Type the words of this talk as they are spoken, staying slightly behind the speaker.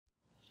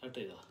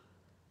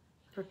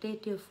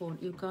Rotate your phone.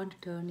 You can't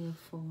turn your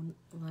phone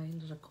while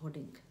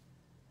recording.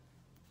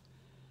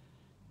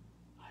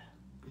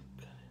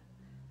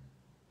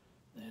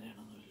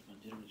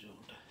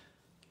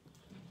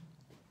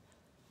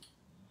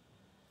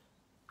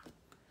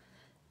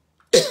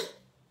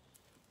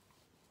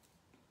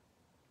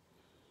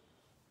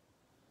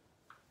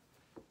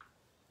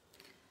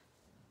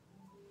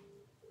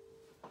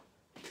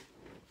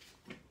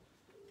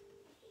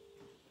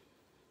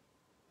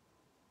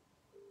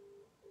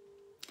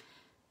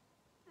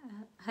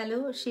 Hello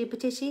sheep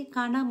ചേച്ചി,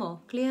 കാണാമോ?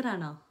 Clear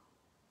ആണോ?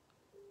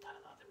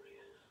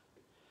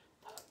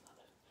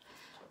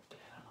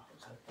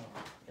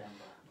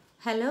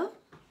 Hello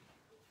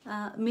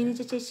Minija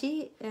ചേച്ചി,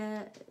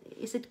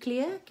 is it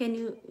clear? Can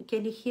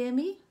you hear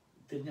me?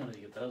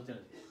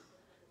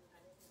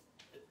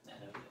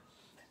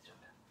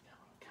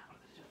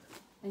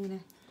 എങ്ങനെ?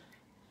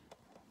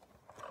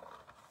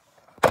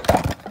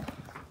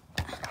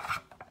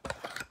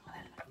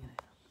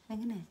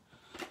 എങ്ങനെ?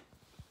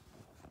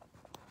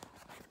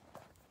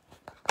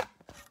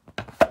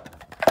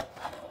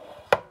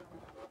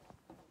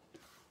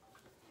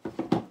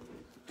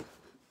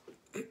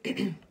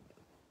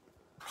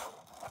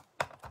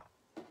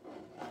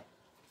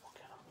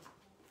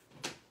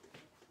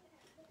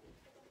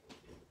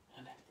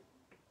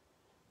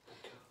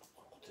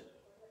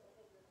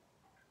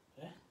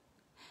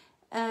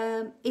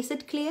 Is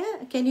it clear?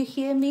 Can you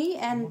hear me?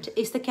 And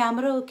is the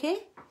camera okay?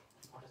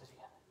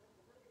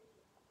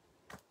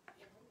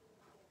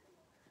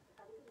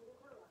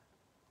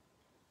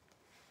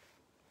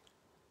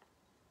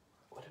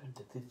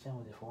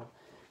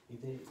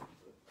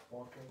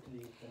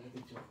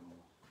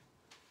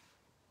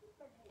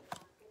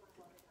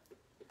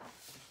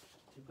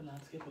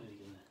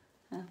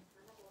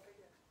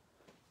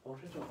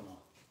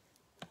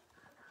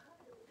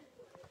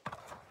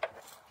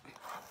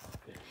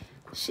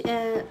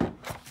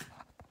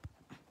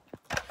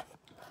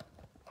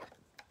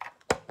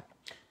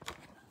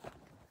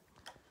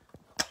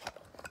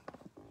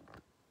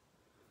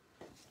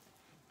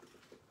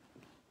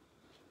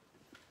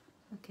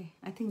 Okay,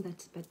 I think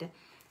that's better.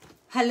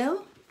 Hello?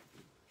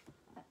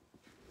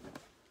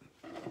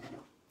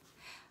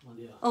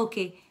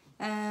 Okay.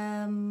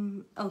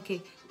 Okay.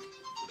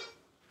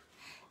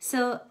 So,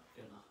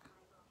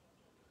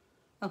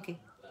 okay.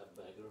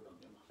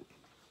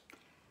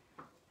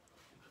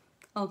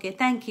 Okay,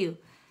 thank you.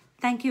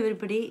 Thank you,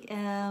 everybody.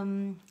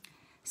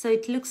 So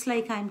it looks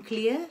like I'm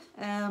clear,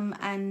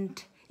 and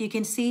you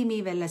can see me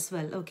well as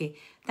well. Okay,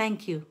 thank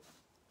you.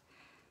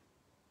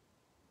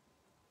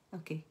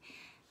 Okay.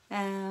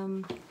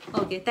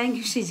 Okay, thank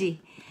you, Shiji.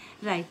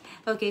 Right.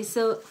 Okay,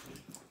 so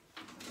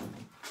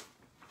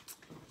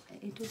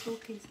it was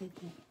okay,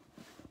 Sajith.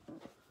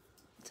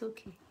 It's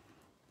okay.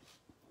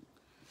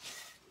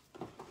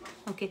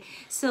 Okay,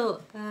 so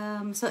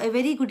a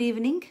very good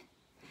evening.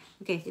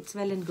 Okay, it's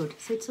well and good.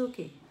 So it's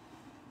okay.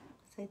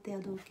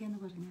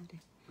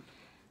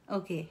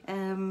 Okay.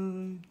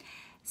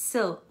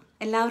 So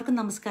എല്ലാവർക്കും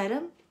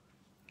നമസ്കാരം.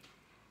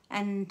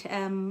 And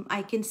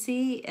I can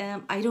see,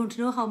 I don't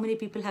know how many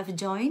people have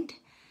joined,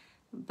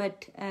 but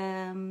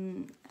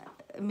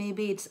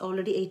maybe it's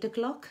already 8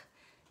 o'clock,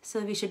 so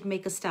we should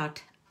make a start.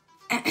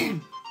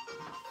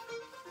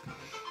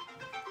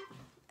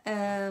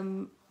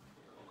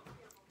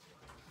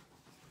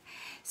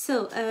 So,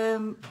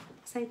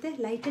 Sajith,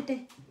 light it.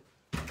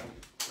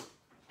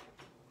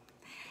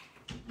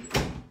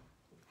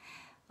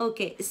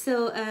 Okay, so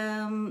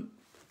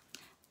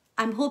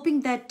I'm hoping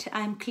that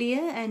I'm clear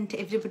and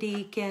everybody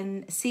can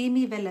see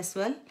me well as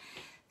well.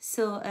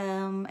 So,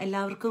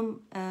 എല്ലാവർക്കും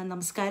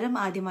നമസ്കാരം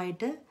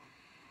ആദ്യമായിട്ട്.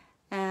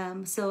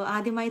 So,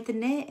 ആദ്യമായി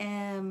തന്നെ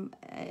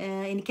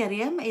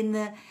എനിക്കറിയാം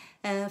ഇന്ന്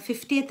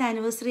 50th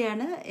anniversary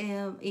ആണ്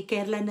ഈ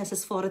Kerala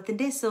nurses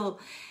ഫോറത്തിൻ്റെ. So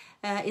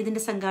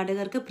ഇതിൻ്റെ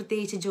സംഘാടകർക്ക്,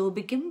 പ്രത്യേകിച്ച്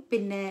ജോബിക്കും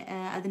പിന്നെ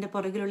അതിൻ്റെ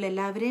പുറകിലുള്ള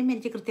എല്ലാവരെയും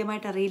എനിക്ക്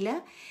കൃത്യമായിട്ട് അറിയില്ല.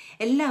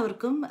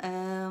 എല്ലാവർക്കും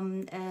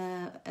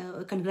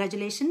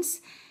congratulations.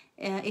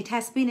 It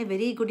has been A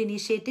very good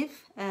initiative.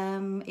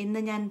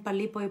 ഇന്ന് ഞാൻ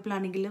പള്ളിയിൽ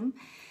പോയപ്പോഴാണെങ്കിലും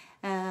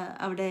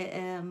അവിടെ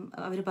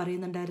അവർ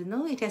പറയുന്നുണ്ടായിരുന്നു,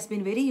 it has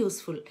been very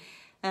useful.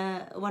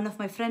 One of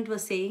my friend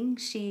was saying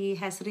she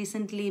has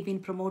recently been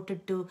promoted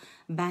to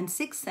band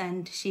 6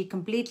 and she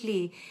completely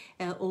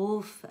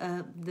owes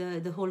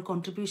the whole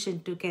contribution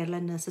to Kerala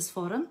Nurses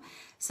Forum.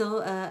 So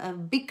a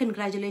big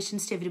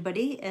congratulations to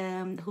everybody,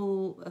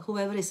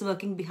 whoever is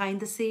working behind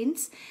the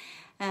scenes.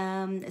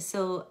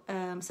 So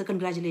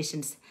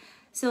congratulations.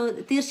 So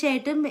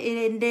തീർച്ചയായിട്ടും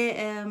എൻ്റെ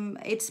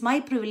it's my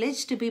privilege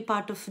to be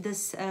part of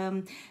this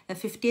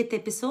 50th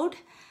episode.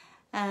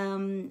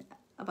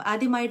 അപ്പോൾ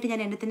ആദ്യമായിട്ട്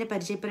ഞാൻ എന്നെ തന്നെ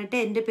പരിചയപ്പെടട്ടെ.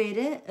 എൻ്റെ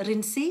പേര്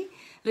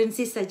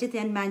റിൻസി സജിത്ത്.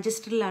 ഞാൻ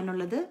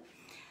മാഞ്ചസ്റ്ററിലാണുള്ളത്.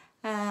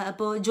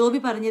 അപ്പോൾ ജോബി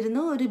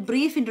പറഞ്ഞിരുന്നു ഒരു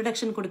ബ്രീഫ്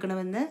ഇൻട്രൊഡക്ഷൻ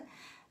കൊടുക്കണമെന്ന്.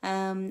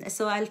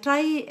 So I will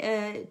try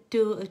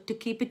to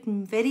keep it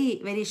very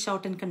very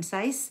short and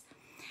concise.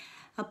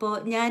 അപ്പോൾ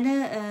ഞാൻ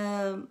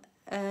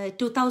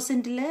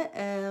 2000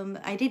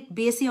 I did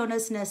BSc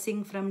owners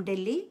nursing from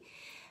Delhi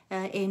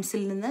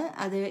എയിംസിൽ നിന്ന്.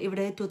 അത്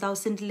ഇവിടെ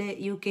 2000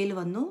 UK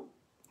വന്നു.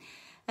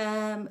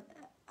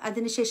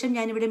 അതിനുശേഷം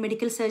ഞാനിവിടെ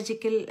മെഡിക്കൽ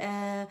സർജിക്കൽ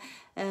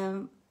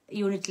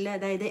യൂണിറ്റിൽ,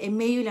 അതായത്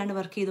MAUലാണ്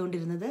വർക്ക്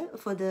ചെയ്തുകൊണ്ടിരുന്നത്.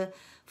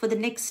 for the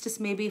next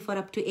maybe for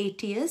up to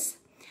 8 years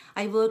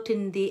I worked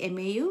in the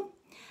MAU.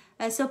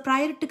 So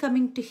prior to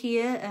coming to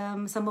here,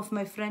 some of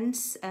my friends,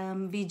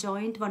 we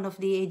joined one of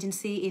the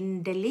agency in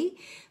Delhi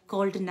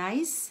called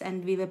NICE, and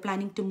we were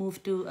planning to move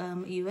to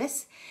US.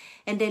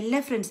 എൻ്റെ എല്ലാ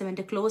ഫ്രണ്ട്സും,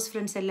 എൻ്റെ close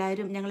friends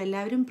എല്ലാവരും, ഞങ്ങൾ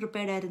എല്ലാവരും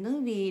prepared ആയിരുന്നു.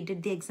 We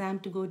did the exam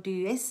to go to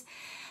US.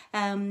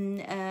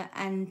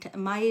 And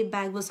my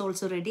bag was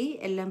also ready.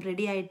 എല്ലാം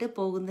ready ആയിട്ട്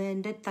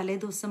പോകുന്നതിൻ്റെ തലേ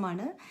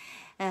ദിവസമാണ്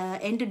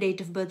എൻ്റെ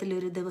date of ബർത്തിൽ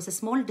there was a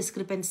small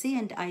discrepancy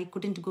and I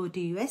couldn't go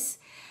to US.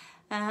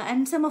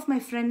 And some of my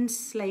friends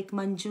like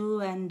Manju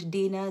and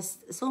Dina,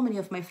 so many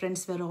of my friends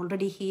were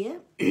already here.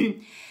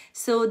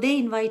 So they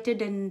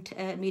invited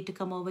me to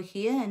come over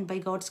here, and by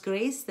God's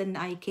grace then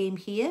I came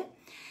here.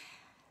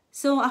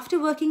 So after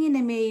working in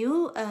MAU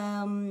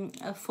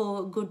for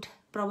good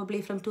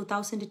probably from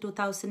 2000 to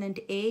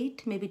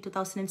 2008, maybe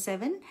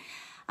 2007,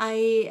 I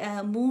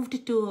moved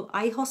to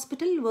eye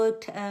hospital,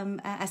 worked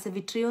as a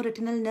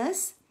vitreoretinal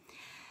nurse.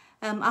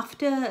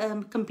 After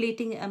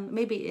completing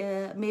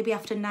maybe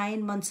after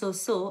 9 months or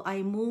so, I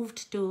moved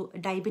to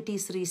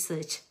diabetes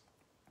research.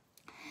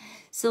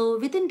 So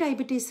within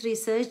diabetes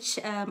research,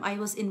 I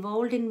was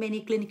involved in many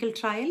clinical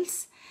trials.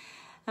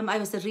 I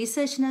was a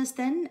research nurse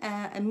then.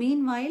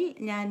 Meanwhile,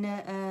 ഞാൻ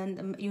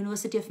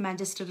University of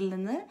Manchesterൽ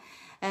നിന്ന്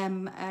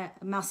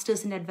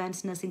Masters in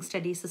Advanced Nursing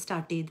Studies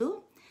start ചെയ്തു.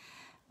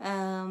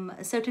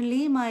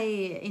 Certainly my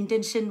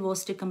intention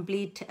was to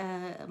complete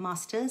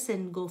Masters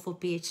and go for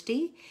PhD.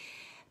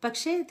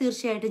 പക്ഷേ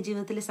തീർച്ചയായിട്ടും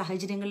ജീവിതത്തിലെ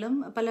സാഹചര്യങ്ങളും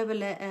പല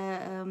പല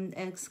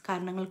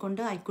കാരണങ്ങൾ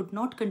കൊണ്ട് I could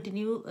not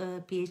continue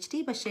PhD.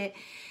 പക്ഷേ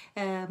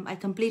I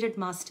completed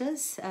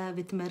Masters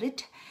with merit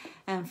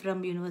from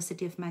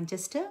University of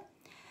Manchester.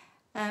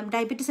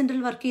 Diabetes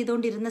സെൻ്ററിൽ വർക്ക്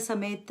ചെയ്തുകൊണ്ടിരുന്ന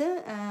സമയത്ത്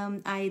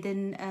I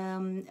then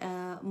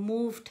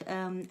moved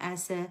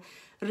as a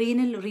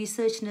renal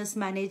research nurse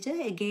manager.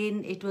 Again,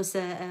 it was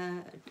a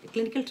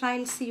clinical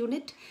trials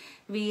unit.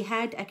 We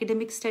had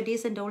academic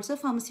studies and also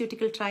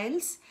pharmaceutical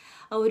trials.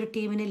 Our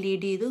teamine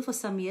lead ചെയ്തു for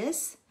some years.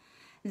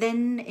 Then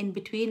in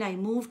between I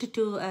moved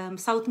to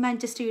South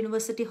Manchester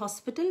University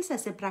Hospitals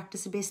as a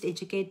practice-based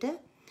educator.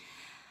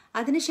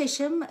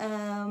 അതിനുശേഷം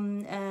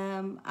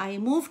I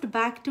moved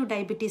back to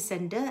diabetes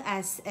center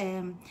as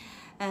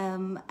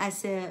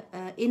a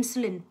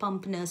insulin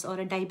pump nurse or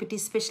a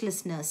diabetes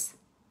specialist nurse.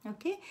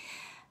 Okay.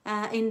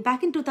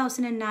 Back in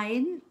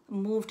 2009,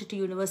 moved to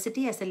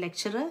university as a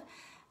lecturer,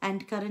 and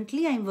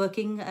currently I'm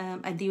working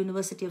at the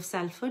University of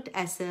Salford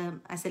as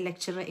a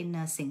lecturer in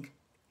nursing.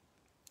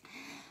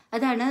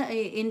 അതാണ്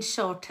in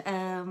short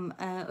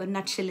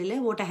nutshell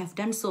what I have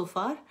done so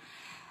far.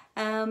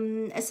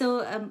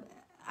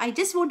 I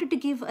just wanted to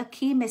give a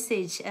key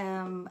message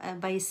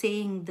by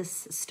saying this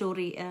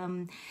story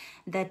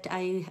that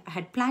I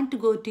had planned to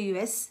go to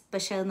US,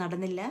 പക്ഷേ അത്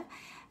നടന്നില്ല.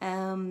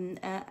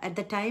 At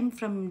the time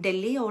from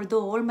Delhi,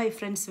 although all my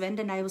friends went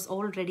and I was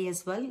all ready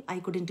as well, I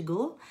couldn't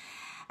go.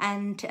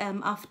 And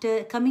after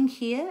coming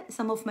here,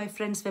 some of my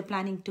friends were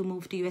planning to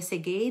move to US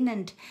again,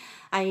 and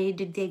I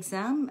did the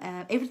exam.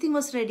 Everything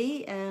was ready,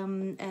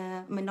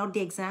 not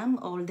the exam,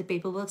 all the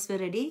paperworks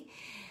were ready.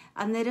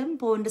 അന്നേരം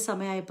പോകേണ്ട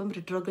സമയമായപ്പം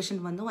retrogression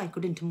വന്നു. I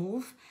couldn't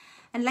move.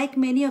 And like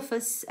many of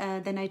us,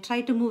 then I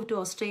tried to move to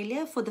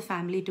Australia for the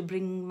family to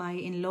bring my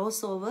in-laws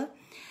over.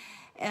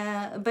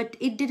 But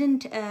it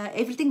didn't,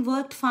 everything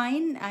worked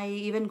fine. I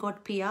even got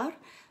PR.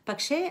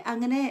 പക്ഷേ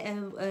അങ്ങനെ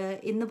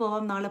ഇന്ന്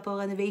പോവാം നാളെ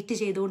പോകാം എന്ന് wait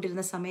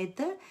ചെയ്തുകൊണ്ടിരുന്ന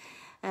സമയത്ത്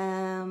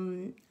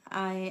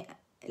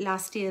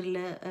last year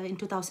in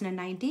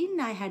 2019,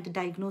 I had a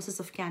diagnosis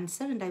of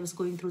cancer and I was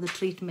going through the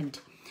treatment.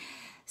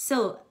 So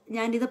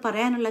ഞാനിത്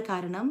പറയാനുള്ള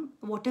കാരണം,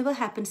 whatever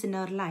happens in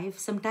our life,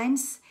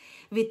 sometimes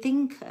we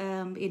think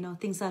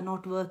things are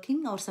not working,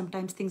 or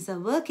sometimes things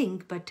are working,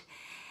 but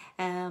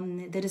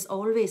there is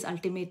always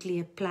ultimately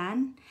a plan.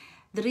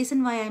 The reason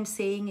why I'm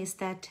saying is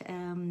that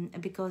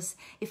because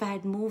if I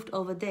had moved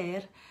over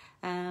there,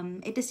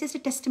 it is just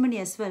a testimony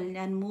as well.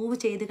 And move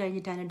ചെയ്ത്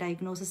കഴിഞ്ഞിട്ടാണ്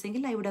diagnosis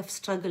എങ്കിൽ I would have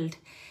struggled,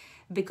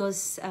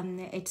 because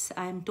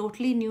I'm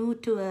totally new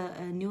to a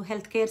new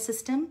healthcare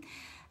system.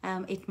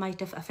 It might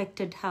have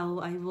affected how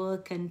I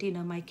work and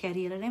my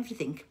career and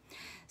everything.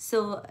 So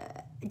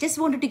just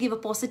wanted to give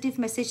a positive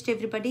message to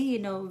everybody.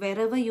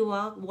 Wherever you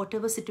are,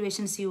 whatever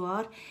situations you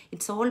are,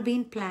 it's all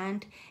been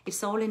planned,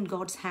 it's all in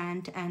God's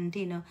hand, and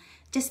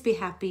just be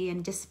happy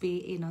and just be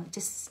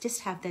just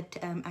have that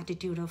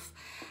attitude of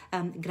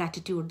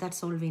gratitude.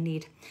 That's all we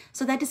need.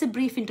 So that is a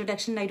brief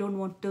introduction. I don't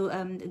want to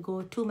go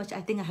too much.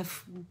 I think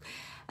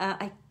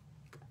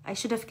I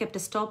should have kept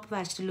a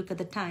stopwatch to look at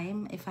the time.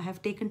 If I have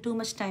taken too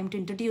much time to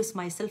introduce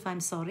myself,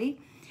 I'm sorry.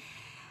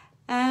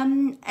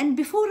 And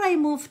before I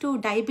move to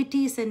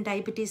diabetes and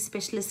diabetes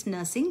specialist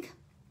nursing,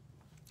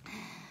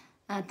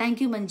 thank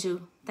you, Manju.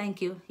 Thank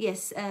you.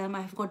 Yes,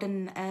 I've gotten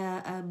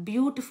a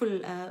beautiful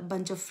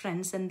bunch of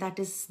friends, and that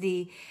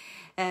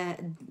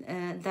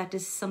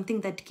is something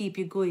that keep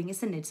you going,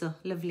 isn't it? So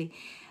lovely.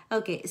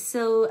 Okay,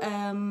 so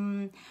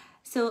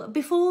So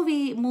before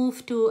we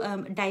move to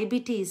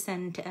diabetes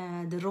and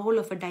the role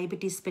of a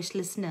diabetes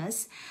specialist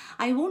nurse,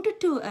 I wanted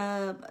to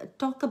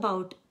talk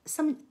about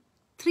some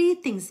 3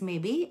 things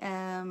maybe.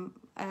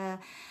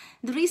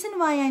 The reason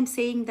why I'm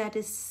saying that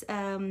is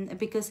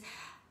because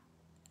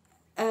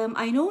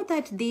I know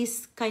that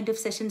these kind of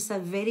sessions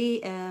are very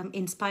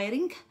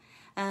inspiring.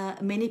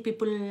 Many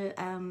people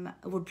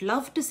would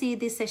love to see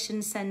these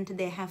sessions, and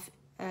they have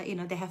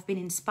they have been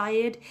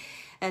inspired.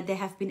 They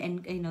have been,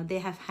 they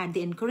have had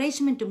the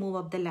encouragement to move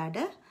up the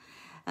ladder,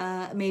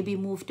 maybe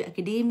move to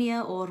academia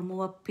or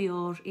move up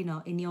your,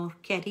 in your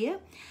career.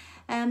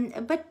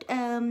 But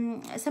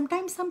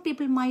sometimes some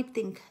people might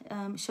think,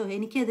 sure,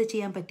 എനിക്കത്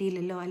ചെയ്യാൻ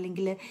പറ്റിയില്ലല്ലോ,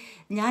 അല്ലെങ്കിൽ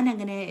ഞാൻ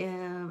അങ്ങനെ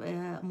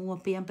move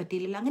up ചെയ്യാൻ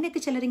പറ്റിയില്ലല്ലോ,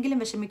 അങ്ങനെയൊക്കെ ചിലരെങ്കിലും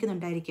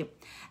വിഷമിക്കുന്നുണ്ടായിരിക്കും.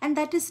 And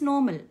that is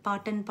normal,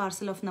 part and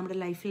parcel of നമ്മുടെ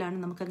ലൈഫിലാണ്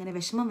നമുക്കങ്ങനെ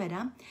വിഷമം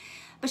വരാം.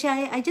 പക്ഷേ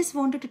I just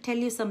wanted to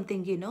tell you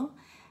something,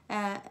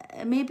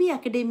 maybe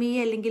academia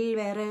അല്ലെങ്കിൽ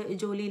വേറെ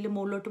ജോലിയിൽ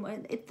മുകളിലോട്ടും,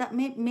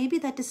 maybe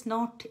that is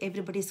not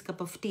everybody's cup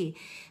of tea.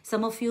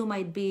 Some of you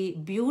might be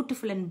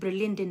beautiful and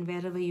brilliant in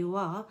wherever you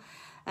are.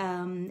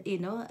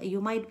 You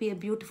might be a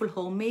beautiful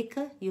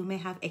homemaker, you may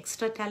have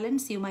extra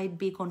talents, you might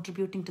be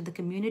contributing to the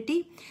community.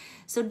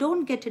 So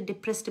don't get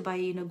depressed by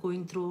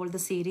going through all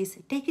the series.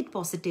 Take it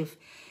positive.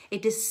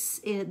 It is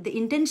the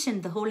intention,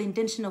 the whole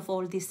intention of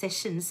all these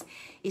sessions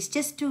is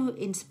just to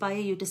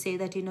inspire you to say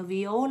that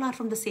we all are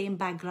from the same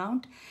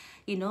background.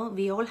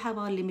 We all have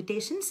our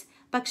limitations.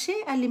 പക്ഷേ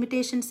ആ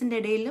ലിമിറ്റേഷൻസിൻ്റെ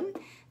ഇടയിലും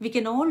we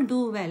can all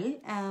do well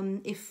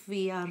if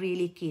we are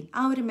really keen.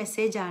 ആ ഒരു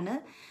മെസ്സേജാണ്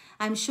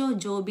I'm sure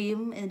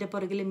ജോബിയും ഇതിൻ്റെ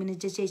പുറകിൽ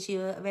മിനിച്ച ചേച്ചി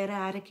വേറെ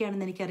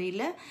ആരൊക്കെയാണെന്ന്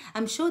എനിക്കറിയില്ല.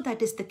 I'm sure that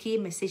is the key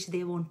message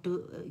they want to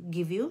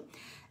give you.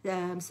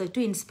 So to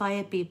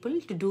inspire people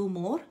to do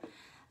more.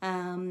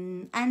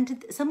 And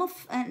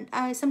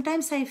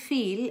sometimes I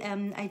feel,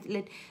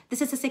 this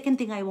is the second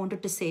thing I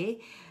wanted to say,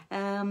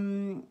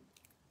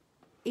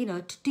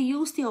 to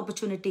use the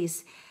opportunities.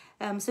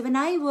 So when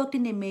I worked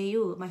in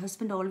MAU, my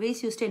husband always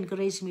used to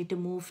encourage me to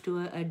move to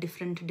a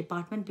different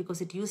department because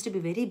it used to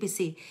be very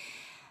busy.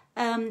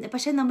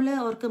 പക്ഷേ നമ്മൾ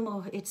ഓർക്കും,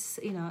 it's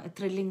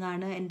thrilling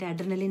ആണ്, എൻ്റെ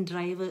adrenaline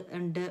drive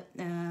ഉണ്ട്,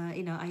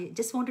 I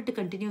just wanted to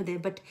continue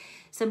there. But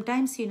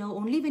sometimes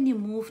only when you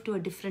move to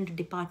a different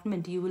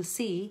department you will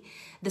see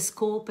the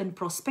scope and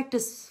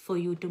prospectus for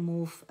you to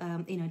move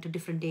to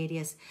different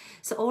areas.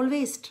 So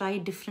always try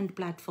different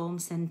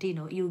platforms and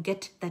you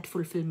get that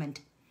fulfillment.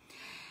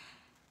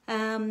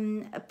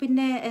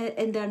 പിന്നെ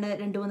എന്താണ്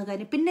 2-3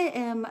 കാര്യം. പിന്നെ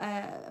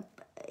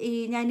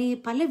ഞാൻ ഈ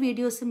പല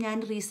വീഡിയോസും ഞാൻ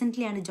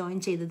റീസെൻ്റ്ലിയാണ് join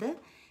ചെയ്തത്.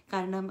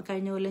 കാരണം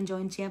കഴിഞ്ഞ കൊല്ലം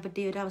ജോയിൻ ചെയ്യാൻ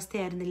പറ്റിയ ഒരു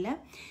അവസ്ഥയായിരുന്നില്ല.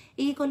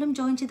 ഈ കൊല്ലം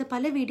ജോയിൻ ചെയ്ത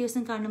പല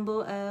വീഡിയോസും കാണുമ്പോൾ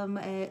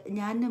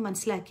ഞാൻ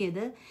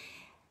മനസ്സിലാക്കിയത്,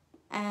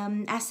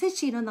 ആസ്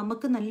സച്ച്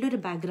നമുക്ക് നല്ലൊരു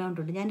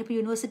ബാക്ക്ഗ്രൗണ്ട് ഉണ്ട്. ഞാനിപ്പോൾ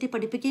യൂണിവേഴ്സിറ്റി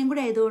പഠിപ്പിക്കുകയും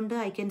കൂടെ ആയതുകൊണ്ട്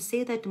I can say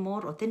that more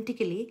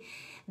ഒത്തൻറ്റിക്കലി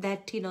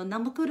that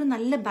നമുക്കൊരു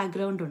നല്ല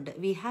ബാക്ക്ഗ്രൗണ്ട് ഉണ്ട്.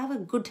 We have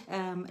A good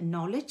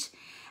knowledge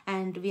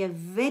and we are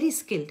very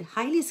skilled,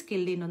 highly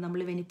skilled, നമ്മൾ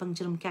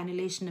വെനിപങ്ക്ചറും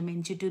കാനുലേഷനും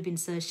എൻജിറ്റ്യൂബ്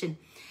insertion,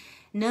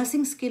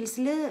 nursing skills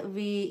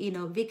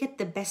we get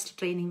the best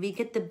training, we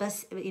get the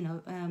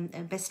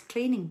best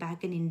training back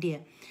in India.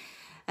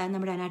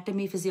 നമ്മുടെ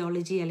anatomy,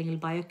 physiology അല്ലെങ്കിൽ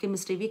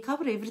biochemistry, V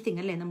cover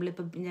everything അല്ലേ.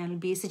 നമ്മളിപ്പോൾ ഞാൻ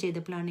BSc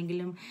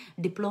ചെയ്തപ്പോഴാണെങ്കിലും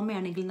diploma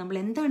ആണെങ്കിലും നമ്മൾ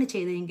എന്താണ്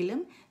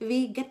ചെയ്തതെങ്കിലും we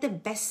get the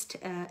best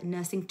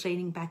nursing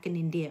training back in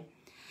India.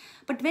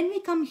 But when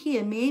we come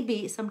here maybe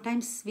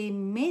sometimes we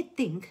may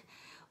think,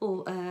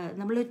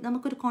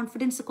 നമുക്കൊരു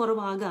confidence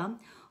കുറവാകാം.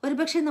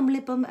 ഒരുപക്ഷെ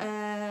നമ്മളിപ്പം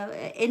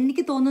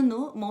എനിക്ക് തോന്നുന്നു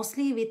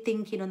മോസ്റ്റ്ലി വി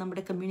തിങ്ക്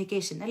നമ്മുടെ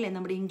കമ്മ്യൂണിക്കേഷൻ അല്ലേ,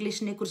 നമ്മുടെ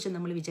ഇംഗ്ലീഷിനെ കുറിച്ച്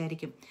നമ്മൾ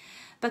വിചാരിക്കും.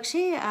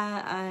 പക്ഷേ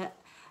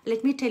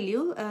let me tell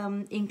you,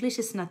 English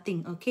is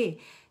nothing. Okay,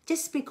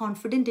 just be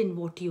confident in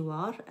what you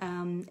are.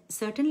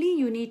 Certainly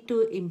you need to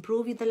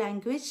improve with the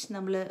language.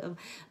 നമ്മൾ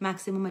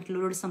മാക്സിമം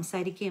മറ്റുള്ളവരോട്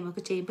സംസാരിക്കുകയും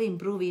ഒക്കെ ചെയ്യുമ്പോൾ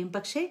ഇമ്പ്രൂവ് ചെയ്യും.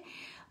 പക്ഷേ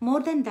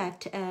more than that,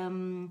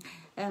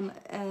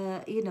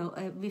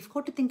 we've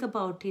got to think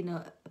about,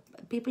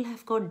 people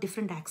have got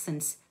different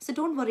accents. So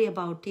don't worry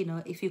about,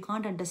 if you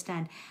can't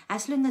understand.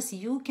 As long as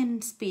you can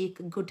speak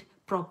good,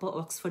 proper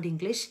Oxford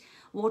English,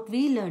 what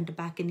we learned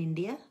back in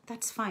India,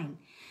 that's fine.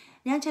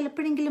 ഞാൻ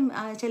ചിലപ്പോഴെങ്കിലും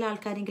ചില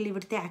ആൾക്കാരെങ്കിലും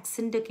ഇവിടുത്തെ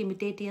accent ഒക്കെ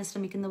imitate ചെയ്യാൻ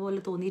ശ്രമിക്കുന്ന പോലെ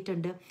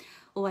തോന്നിയിട്ടുണ്ട്.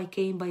 I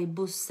came by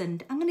bus and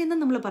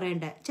അങ്ങനെയൊന്നും നമ്മൾ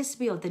പറയണ്ട. Just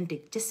be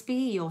authentic, just be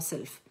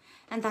yourself,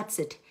 and that's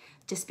it.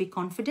 Just be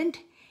confident,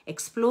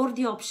 explore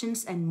the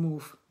options and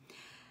move.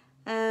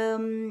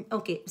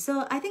 Okay, so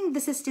I think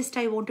this is just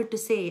I wanted to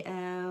say.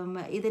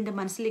 ഇതെൻ്റെ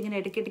മനസ്സിൽ ഇങ്ങനെ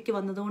ഇടയ്ക്കിടയ്ക്ക്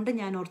വന്നതുകൊണ്ട്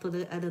ഞാൻ ഓർത്തത്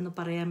അതൊന്ന്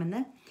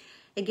പറയാമെന്ന്.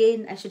 Again,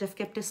 I should have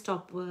kept a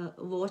stop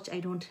watch.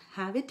 I don't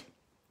have it.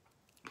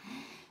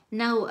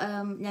 Now,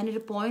 ഞാനൊരു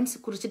പോയിന്റ്സ്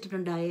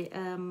കുറിച്ചിട്ടുണ്ടായി,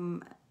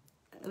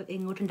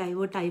 എങ്ങോട്ടും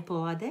ഡൈവേർട്ടായി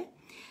പോവാതെ.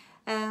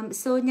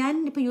 സോ ഞാൻ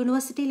ഇപ്പോൾ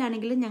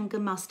യൂണിവേഴ്സിറ്റിയിലാണെങ്കിലും ഞങ്ങൾക്ക്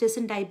മാസ്റ്റേഴ്സ്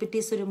ഇൻ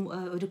ഡയബറ്റീസ്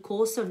ഒരു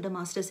കോഴ്സ് ഉണ്ട്,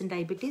 masters in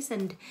diabetes.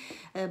 And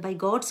by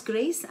God's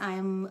grace I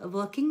am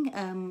working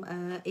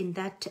in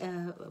that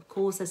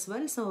course as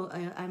well. So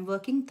I am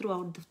working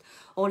throughout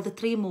all the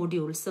 3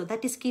 modules. So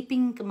that is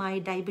keeping my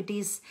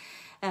diabetes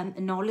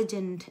knowledge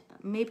and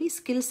maybe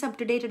skills up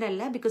to date,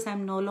 because I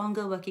am no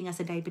longer working as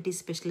a diabetes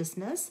specialist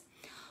nurse.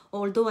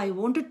 although I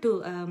wanted to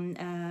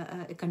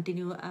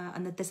continue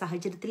അന്നത്തെ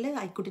സാഹചര്യത്തിൽ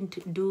I couldn't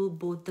do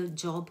both the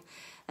job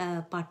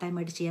part-time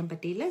ആയിട്ട് ചെയ്യാൻ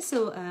പറ്റിയില്ല. So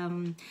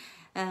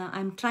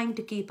I'm trying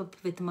to keep up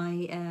with my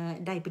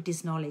diabetes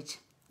knowledge.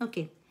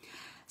 Okay,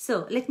 so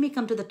let me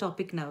come to the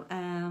topic now.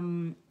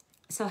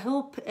 So I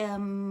hope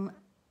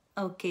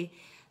okay,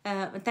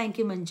 thank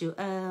you Manju.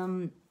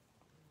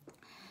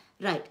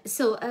 Right,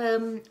 so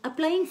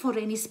applying for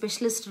any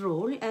specialist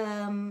role,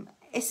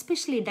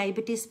 especially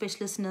diabetes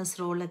specialist nurse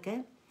role ഒക്കെ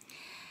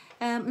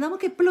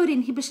നമുക്ക് എപ്പോഴും ഒരു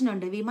inhibition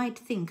ഉണ്ട്. V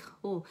might think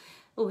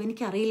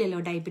എനിക്കറിയില്ലല്ലോ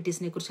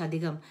ഡയബറ്റീസിനെ കുറിച്ച്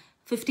അധികം.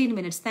 15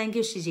 minutes. Thank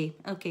you Shiji.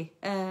 Okay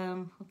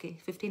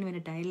 15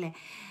 minutes ആയല്ലേ?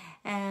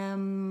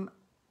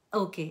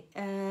 Okay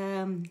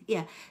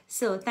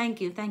so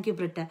thank you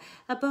ബ്രിട്ട.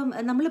 അപ്പം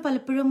നമ്മൾ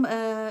പലപ്പോഴും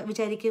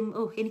വിചാരിക്കും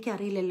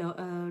എനിക്കറിയില്ലല്ലോ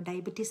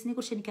ഡയബറ്റീസിനെ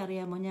കുറിച്ച്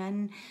എനിക്കറിയാമോ, ഞാൻ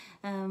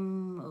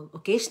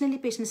ഒക്കേഷണലി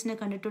പേഷ്യൻസിനെ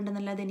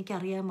കണ്ടിട്ടുണ്ടെന്നല്ലാതെ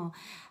എനിക്കറിയാമോ,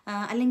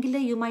 അല്ലെങ്കിൽ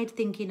you might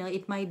think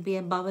it might be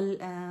A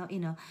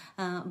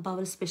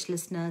bowel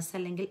specialist nurse,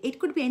 അല്ലെങ്കിൽ it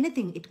could be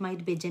anything, it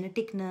might be A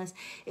genetic nurse.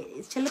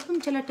 ചിലപ്പം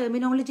ചില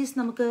ടെർമിനോളജീസ്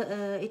നമുക്ക്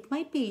ഇറ്റ്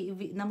മൈറ്റ് ബി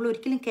നമ്മൾ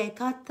ഒരിക്കലും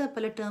കേൾക്കാത്ത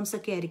പല ടേംസ്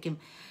ഒക്കെ ആയിരിക്കും.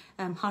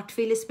 Heart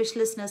failure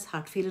specialist nurse,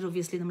 heart failure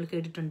obviously നമ്മൾ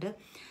കേട്ടിട്ടുണ്ട്.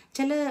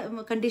 ചില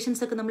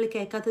കണ്ടീഷൻസ് ഒക്കെ നമ്മൾ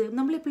കേൾക്കാത്തത്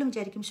നമ്മളെപ്പോഴും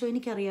വിചാരിക്കും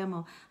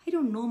എനിക്കറിയാമോ, I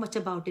don't know much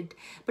about it.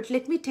 But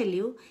let me tell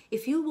you,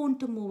 if you want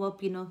to move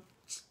up,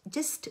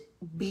 just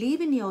believe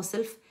in your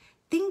self,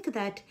 think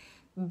that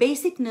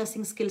basic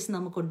nursing skills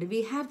നമുക്കുണ്ട്.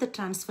 We have the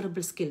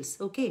transferable skills.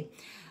 Okay,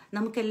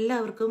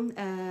 നമുക്കെല്ലാവർക്കും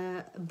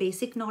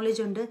basic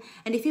knowledge ഉണ്ട്.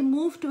 And if you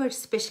move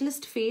towards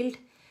specialist field,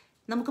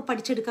 നമുക്ക്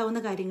പഠിച്ചെടുക്കാവുന്ന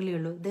കാര്യങ്ങളേ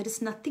ഉള്ളൂ. There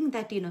is nothing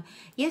that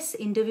yes,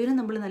 ഇൻ്റർവ്യൂവിന്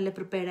നമ്മൾ നല്ല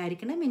prepared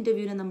ആയിരിക്കണം.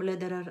 ഇൻ്റർവ്യൂവിന് നമ്മൾ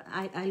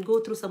I go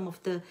through some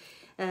of the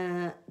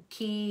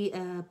key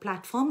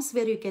platforms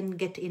were you can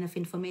get enough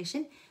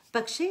information.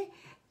 പക്ഷേ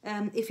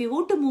if you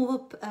want to move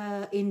up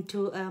into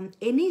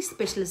any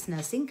specialist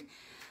nursing,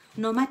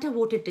 no matter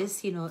what it is,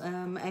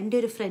 എൻ്റെ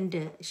ഒരു friend,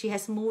 she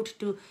has moved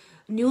to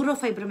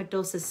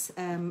neurofibromatosis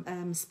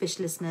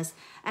specialist nurse,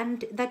 and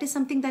that is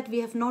something that we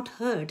have not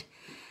heard.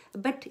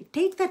 But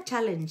take that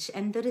challenge,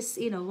 and there is,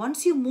 once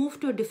you move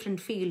to a different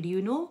field,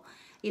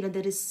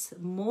 there is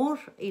more,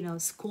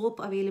 scope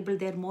available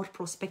there, more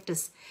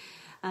prospectus.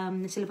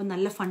 ചിലപ്പോൾ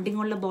നല്ല funding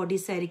ഉള്ള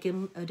bodies ആയിരിക്കും.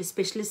 ഒരു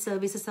specialist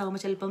services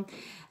ആകുമ്പോൾ ചിലപ്പം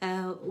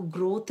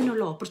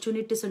ഗ്രോത്തിനുള്ള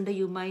opportunities ഉണ്ട്.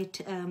 You might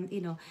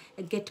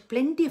get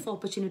plenty of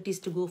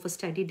opportunities to go for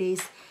study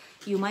days.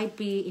 You might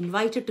be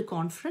invited to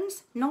conference,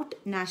 not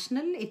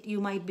national. You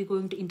might be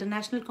going to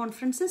international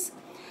conferences.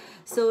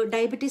 So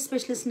diabetes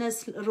specialist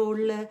nurse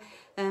role,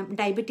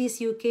 diabetes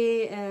UK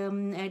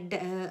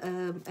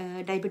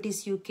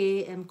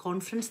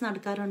conference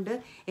നടക്കാറുണ്ട്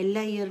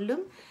എല്ലാ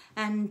ഇയറിലും.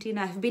 And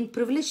I've been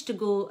privileged to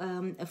go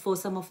for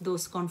some of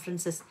those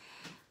conferences.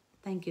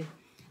 Thank you.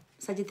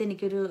 Sajith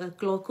എനിക്കൊരു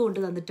clock കൊണ്ട്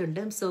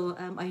തന്നിട്ടുണ്ട്. So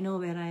I know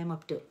where I am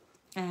up to.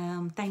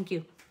 Thank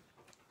you.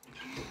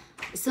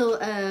 So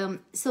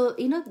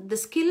the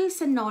skills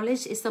and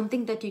knowledge is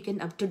something that you can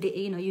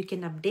you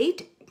can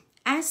update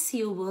as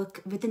you work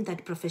within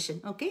that profession.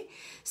 Okay,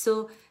 so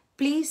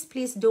please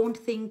don't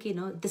think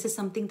this is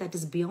something that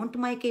is beyond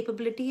my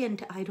capability and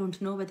I don't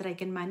know whether I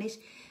can manage.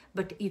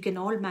 But you can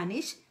all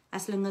manage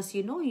as long as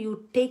you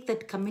take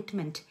that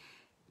commitment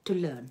to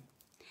learn.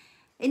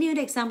 ഇനി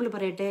ഒരു example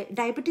പറയട്ടെ.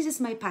 Diabetes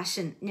is my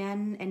passion. ഞാൻ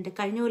എൻ്റെ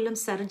കഴിഞ്ഞ കൊല്ലം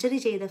surgery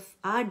ചെയ്ത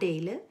ആ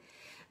ഡേയിൽ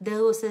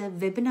there was a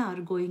webinar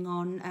going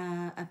on.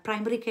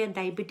 Primary Care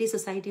Diabetes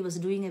Society was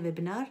doing a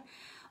webinar.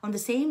 On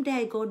the same day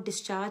I got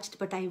discharged,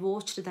 but I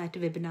watched that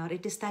webinar.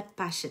 It is that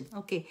passion.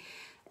 Okay,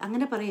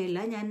 അങ്ങനെ പറയില്ല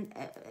ഞാൻ.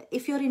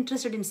 If you're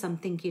interested in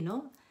something,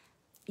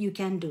 you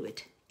can do it.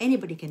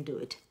 Anybody can do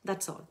it.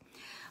 That's all.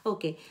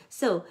 Okay,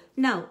 so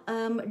now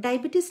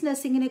diabetes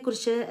nursing നെ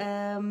കുറിച്ച്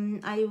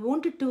I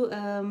wanted to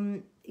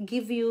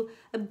give you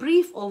a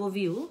brief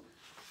overview.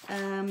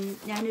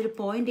 ഞാനൊരു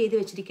point എഴുതി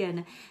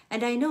വെച്ചിരിക്കുകയാണ്.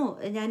 And I know,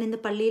 ഞാൻ ഇന്ന്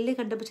പള്ളിയിൽ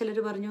കണ്ടപ്പോൾ ചിലർ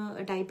പറഞ്ഞു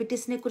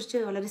ഡയബറ്റീസിനെ കുറിച്ച്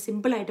വളരെ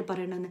സിമ്പിളായിട്ട്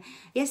പറയണമെന്ന്.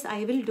 Yes, I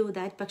will do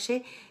that. പക്ഷേ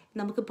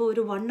നമുക്കിപ്പോൾ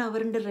ഒരു 1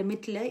 hourൻ്റെ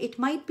റെമിറ്റിൽ it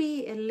might be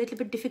little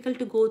bit difficult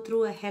to go through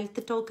A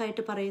health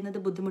ടോക്കായിട്ട് പറയുന്നത്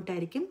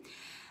ബുദ്ധിമുട്ടായിരിക്കും.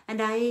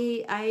 And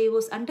I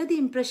was under the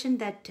impression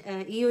that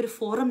ഈ ഒരു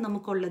ഫോറം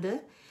നമുക്കുള്ളത്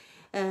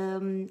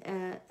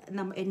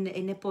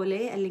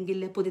എന്നെപ്പോലെ അല്ലെങ്കിൽ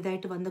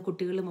പുതിയതായിട്ട് വന്ന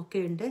കുട്ടികളും ഒക്കെ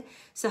ഉണ്ട്.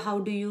 So how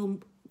do you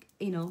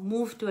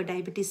move to A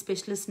diabetes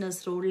specialist nurse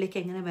റോളിലേക്ക്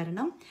എങ്ങനെ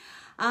വരണം,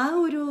 ആ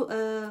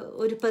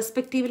ഒരു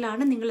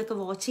പെർസ്പെക്റ്റീവിലാണ് നിങ്ങളൊക്കെ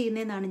വാച്ച്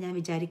ചെയ്യുന്നതെന്നാണ് ഞാൻ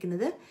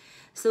വിചാരിക്കുന്നത്.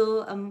 So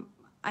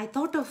I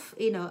thought of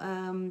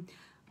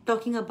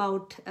talking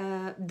about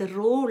the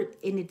role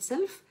in it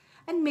self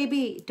and may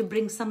be to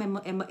bring some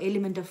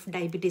element of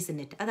diabetes in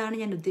it. അതാണ്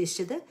ഞാൻ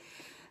ഉദ്ദേശിച്ചത്.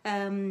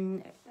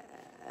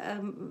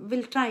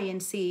 Will try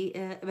and see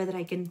whether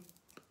I can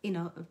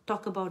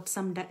talk about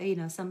some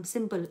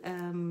simple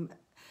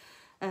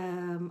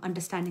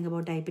understanding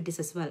about diabetes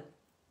as well.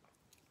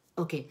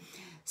 Okay,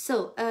 so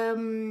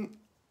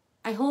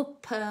I hope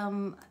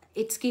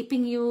it's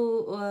keeping you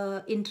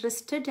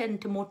interested and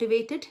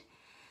motivated.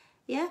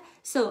 Yeah,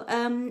 so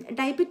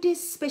diabetes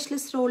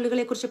specialist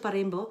റോളുകളെ കുറിച്ച്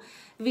പറയുമ്പോൾ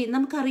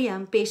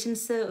നമുക്കറിയാം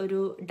patients ഒരു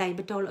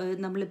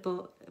നമ്മളിപ്പോൾ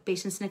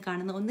പേഷ്യൻസിനെ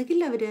കാണുന്ന ഒന്നുകിൽ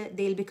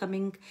they'll be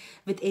coming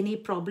with any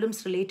problems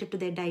related to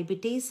their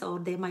diabetes, or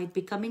they might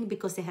be coming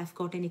because they have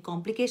got any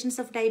complications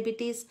of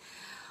diabetes,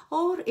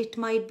 or it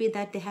might be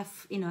that they have,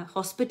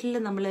 hospital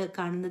നമ്മൾ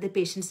കാണുന്നത്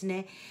പേഷ്യൻസിനെ,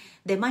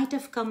 they might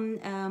have come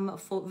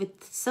with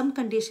some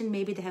condition,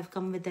 maybe they have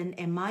come with an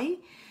MI,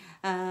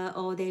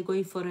 or they're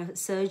going for a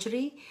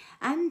surgery,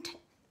 and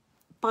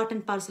part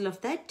and parcel of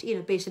that,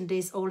 patient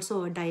is also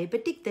a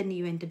diabetic, then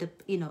you ended up,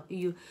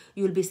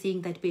 you'll be seeing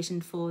that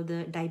patient for the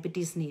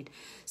diabetes need.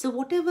 So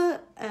whatever,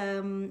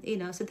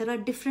 so there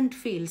are different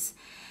fields,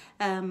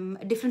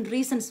 different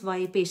reasons why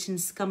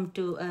patients come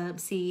to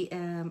see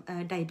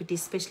a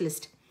diabetes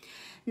specialist.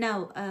 Now,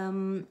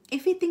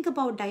 if we think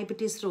about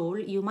diabetes role,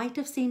 you might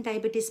have seen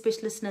diabetes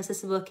specialist nurses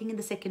working in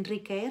the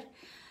secondary care,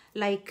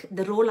 like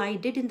the role I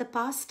did in the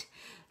past.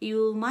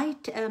 You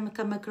might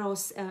come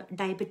across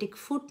diabetic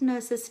foot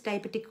nurses,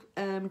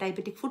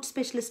 diabetic foot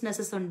specialist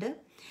nurses under.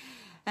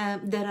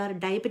 There are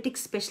diabetic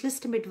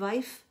specialist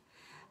midwife.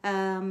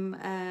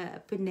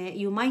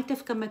 You might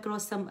have come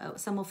across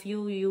some of you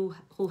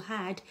who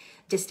had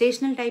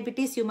gestational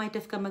diabetes. You might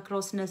have come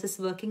across nurses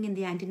working in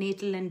the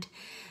antenatal and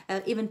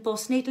even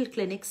postnatal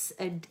clinics,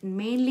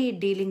 mainly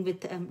dealing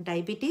with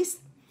diabetes.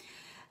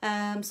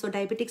 So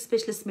diabetic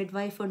specialist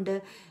midwife under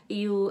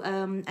you,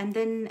 and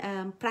then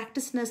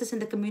practice nurses in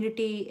the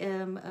community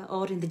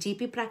or in the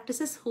GP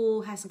practices who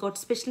has got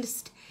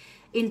specialist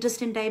interest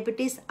in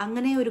diabetes.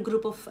 Angane oru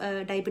group of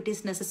diabetes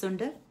nurses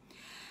under.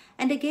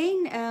 And again,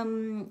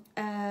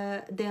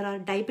 there are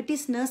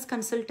diabetes nurse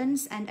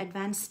consultants and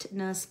advanced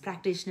nurse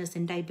practitioners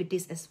in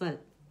diabetes as well.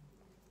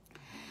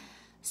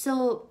 So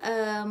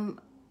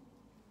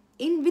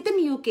within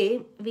UK,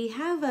 we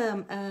have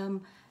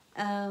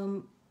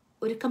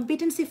ഒരു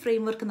competency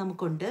framework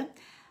നമുക്കുണ്ട്.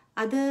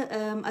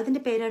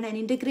 അതിൻ്റെ പേരാണ് an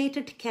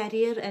integrated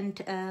career and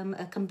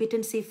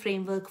competency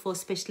framework for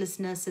specialist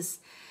nurses,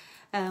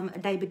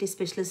 diabetes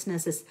specialist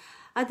nurses.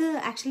 അത്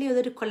actually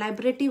അതൊരു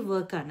collaborative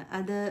വർക്കാണ്.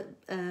 അത്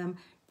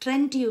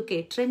trend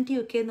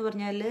U K എന്ന്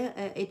പറഞ്ഞാൽ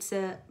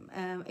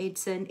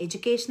it's an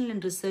educational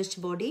and research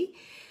body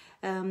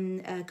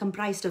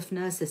comprised of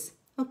nurses.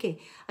 Okay,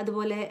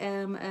 അതുപോലെ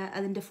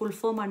അതിൻ്റെ ഫുൾ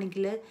ഫോം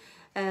ആണെങ്കിൽ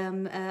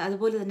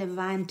അതുപോലെ തന്നെ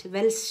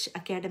വെൽഷ്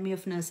അക്കാഡമി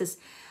ഓഫ് നഴ്സസ്,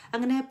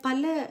 അങ്ങനെ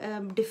പല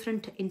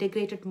ഡിഫറെൻറ്റ്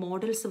ഇൻ്റഗ്രേറ്റഡ്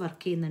മോഡൽസ്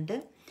വർക്ക് ചെയ്യുന്നുണ്ട്.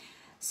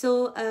 So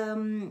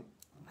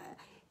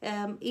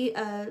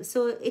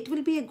it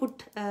will be a good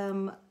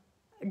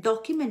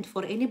document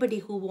for anybody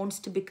who wants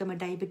to become a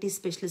diabetes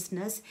specialist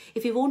nurse.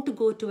 If you want to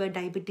go to a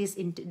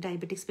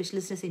diabetic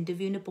specialist nurse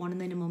interview,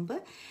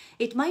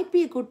 it might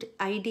be a good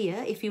idea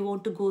if you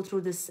want to go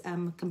through this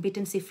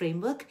competency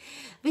framework,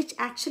 which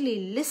actually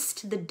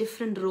lists the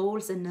different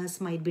roles a nurse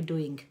might be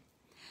doing.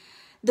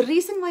 The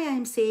reason why I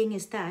am saying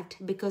is that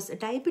because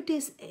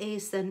diabetes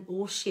is an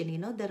ocean,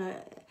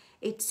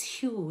 it's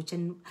huge,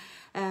 and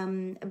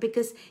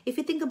because if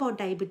you think about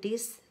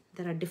diabetes,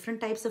 there are different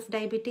types of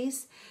diabetes.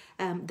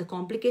 The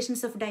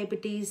complications of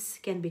diabetes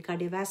can be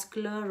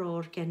cardiovascular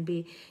or can be,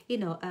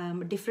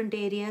 different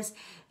areas.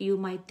 You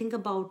might think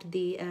about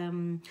the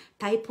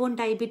type 1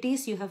 diabetes.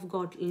 You have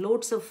got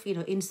loads of,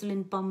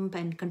 insulin pump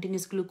and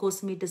continuous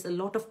glucose meters, a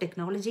lot of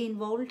technology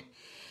involved.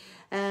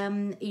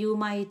 You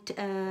might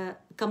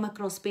come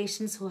across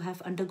patients who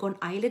have undergone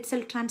islet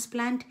cell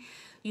transplant.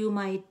 You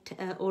might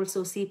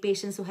also see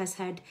patients who has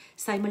had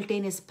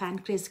simultaneous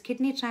pancreas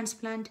kidney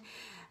transplant.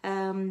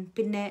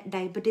 പിന്നെ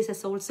diabetes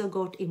has also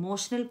got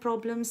emotional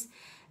problems,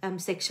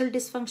 sexual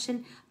dysfunction,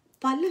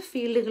 പല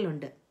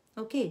ഫീൽഡുകളുണ്ട്.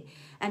 Okay,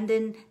 and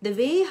then the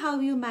way how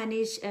you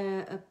manage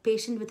a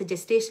patient with a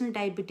gestational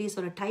diabetes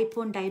or a type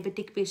 1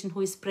 diabetic patient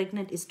who is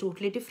pregnant is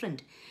totally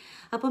different.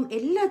 അപ്പം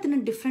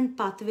എല്ലാത്തിനും different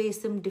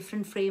പാത്വേസും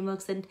different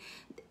frameworks and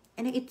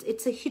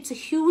it's a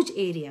huge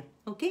area.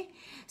 Okay,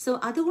 so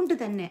അതുകൊണ്ട്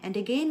തന്നെ, and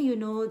again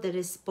there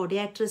is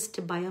podiatrist,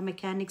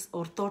 biomechanics,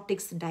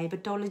 orthotics,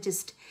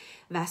 diabetologist,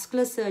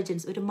 vascular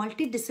surgeons, ഒരു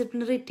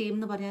multidisciplinary team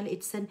എന്ന് പറഞ്ഞാൽ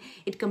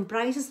it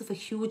comprises of a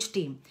huge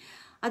team.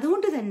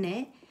 അതുകൊണ്ട് തന്നെ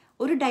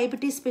ഒരു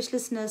ഡയബറ്റീസ്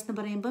സ്പെഷ്യലിസ്റ്റ് നഴ്സ് എന്ന്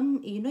പറയുമ്പം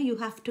you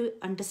have to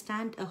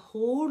understand a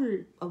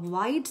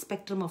wide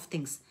spectrum of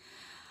things.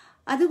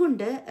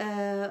 അതുകൊണ്ട്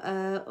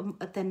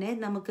തന്നെ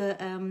നമുക്ക്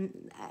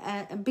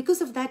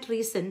because of that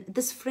reason,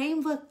 this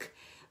framework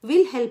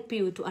will help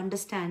you to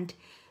understand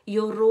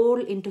your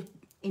role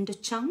into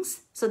chunks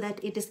so that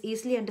it is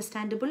easily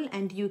understandable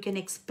and you can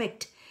expect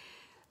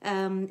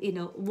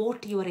what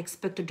you are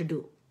expected to do.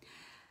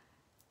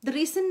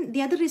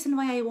 The other reason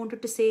why I wanted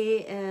to say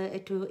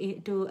to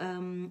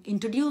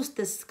introduce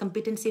this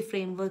competency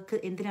framework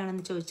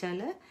എന്തിനാണെന്ന് ചോദിച്ചാൽ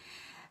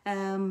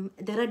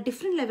there are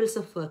different levels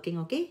of working.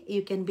 Okay,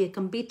 you can be a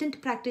competent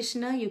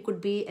practitioner, you could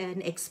be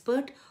an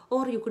expert,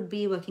 or you could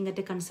be working at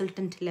a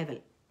consultant level.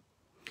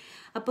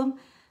 അപ്പം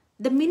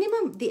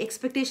the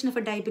expectation of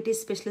a diabetes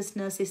specialist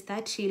nurse is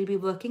that she will be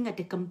working at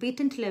a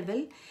competent level.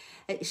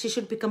 She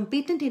should be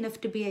competent enough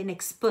to be an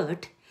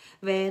expert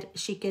where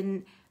she can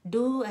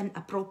do an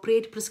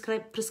appropriate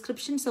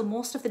prescription. So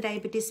most of the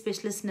diabetes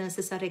specialist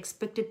nurses are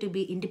expected to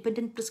be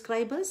independent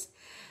prescribers.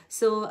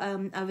 So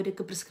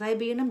avarku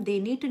prescribe cheyanam, they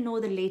need to know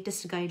the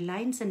latest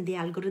guidelines and the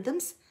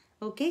algorithms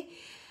Okay,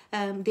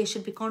 they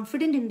should be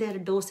confident in their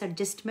dose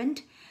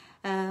adjustment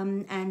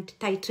and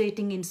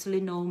titrating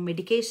insulin or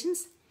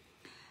medications.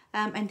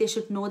 And they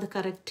should know the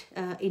correct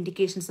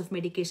indications of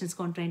medications,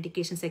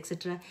 contraindications,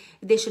 etc.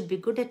 They should be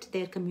good at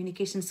their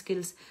communication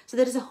skills. So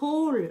there is a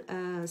whole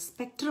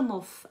spectrum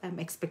of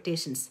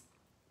expectations.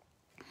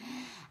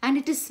 And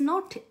it is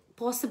not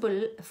possible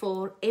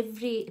for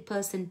every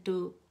person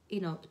to,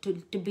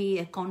 to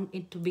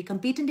be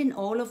competent in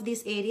all of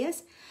these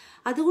areas.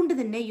 അതുകൊണ്ട്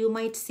തന്നെ you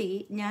might see,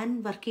 ഞാൻ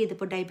work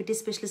ചെയ്തപ്പോൾ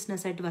diabetes specialist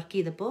നഴ്സായിട്ട് work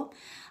ചെയ്തപ്പോൾ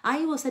I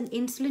was an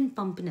insulin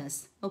pump nurse,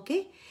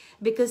 okay?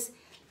 Because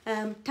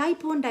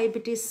type 1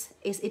 diabetes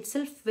is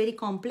itself very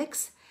complex.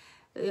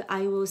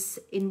 I was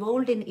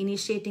involved in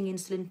initiating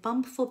insulin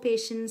pump for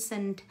patients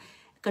and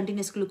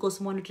continuous glucose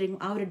monitoring.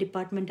 Our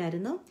department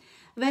ആയിരുന്നു.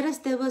 Whereas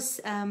there was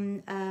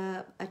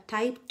a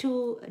type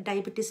 2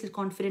 diabetes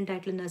confident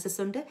nurses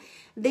ഉണ്ട്.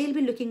 They'll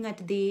be looking at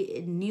the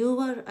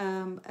newer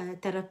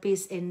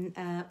therapies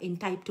in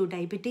type 2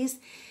 diabetes.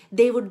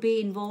 They would be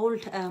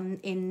involved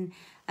in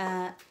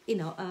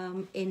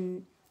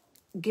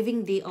giving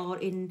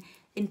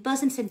in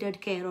person-centered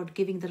care or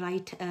giving the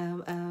right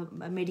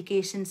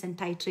medications and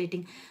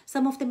titrating.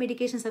 Some of the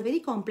medications are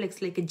very complex,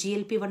 like a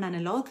GLP-1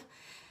 analog.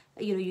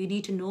 You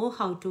need to know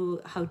how to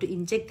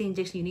inject the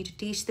injection. You need to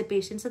teach the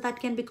patient, so that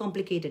can be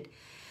complicated.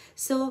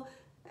 So,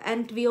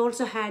 and we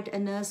also had a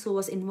nurse who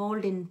was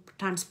involved in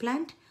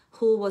transplant,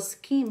 who was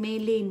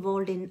mainly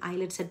involved in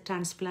islet cell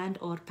transplant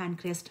or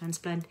pancreas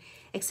transplant,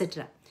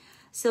 etc.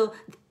 So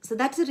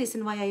that's the reason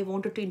why I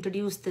wanted to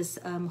introduce this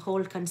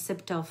whole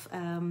concept of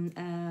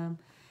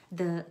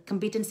the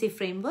competency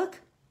framework.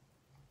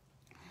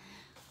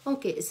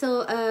 Okay, so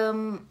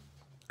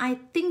I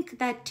think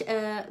that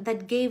that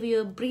gave you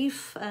a brief.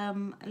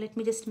 Let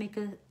me just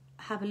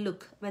have a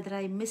look whether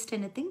I missed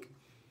anything.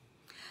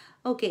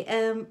 Okay,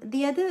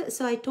 the other.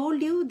 So I told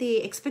you the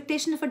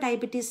expectation of a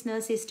diabetes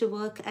nurse is to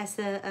work at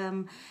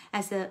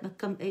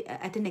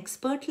an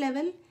expert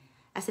level,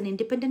 as an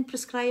independent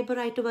prescriber.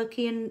 I to work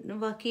in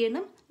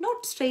not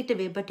straight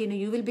away, but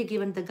you will be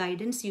given the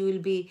guidance. You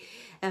will be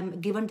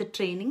given the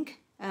training.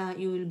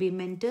 You will be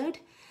mentored.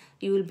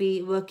 You will be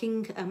working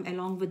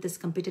along with this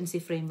competency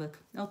framework.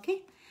 Okay.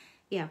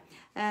 Yeah,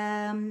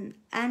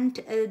 and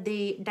the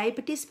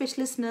diabetes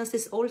specialist nurse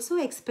is also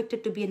expected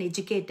to be an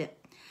educator.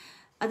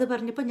 അത്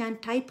പറഞ്ഞപ്പോൾ ഞാൻ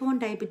type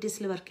 1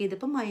 diabetesൽ work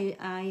ചെയ്തപ്പം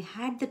I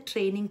had the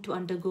training to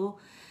undergo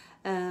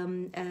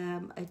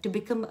to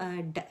become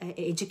an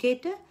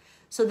educator.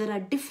 So there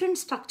are different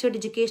structured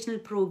educational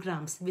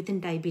programs within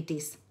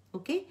diabetes.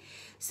 Okay,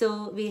 so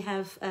we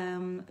have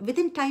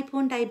within type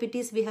 1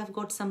 diabetes we have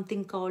got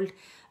something called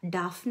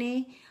DAFNE,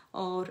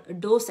 or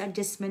dose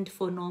adjustment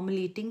for normal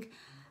eating.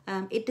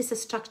 It is a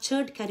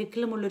structured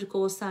curriculum ullor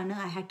course aanu.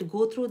 I had to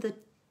go through the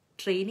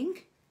training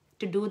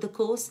to do the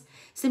course.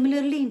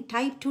 Similarly, in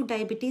type 2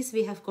 diabetes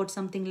we have got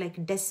something like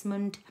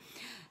Desmond,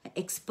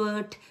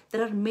 expert.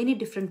 There are many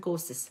different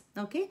courses.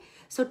 Okay,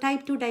 so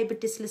type 2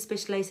 diabetes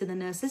specialized in the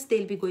nurses,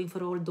 they'll be going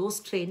for all those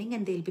training,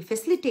 and they'll be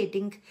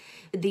facilitating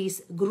these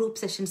group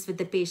sessions with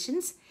the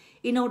patients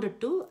in order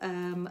to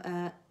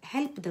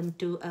help them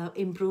to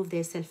improve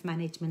their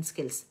self-management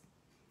skills.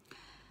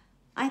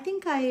 I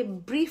think I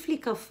briefly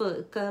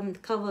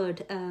covered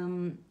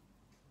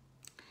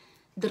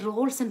the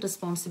roles and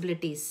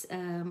responsibilities.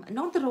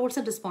 Not the roles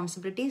and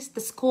responsibilities,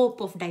 the scope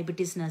of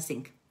diabetes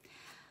nursing.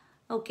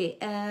 Okay,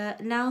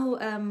 now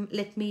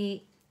let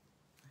me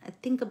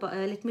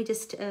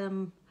just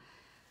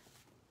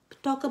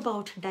talk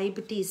about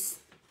diabetes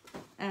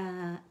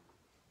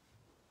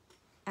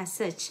as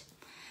such.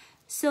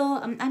 So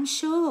I'm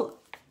sure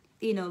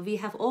we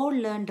have all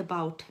learned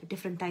about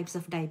different types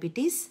of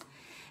diabetes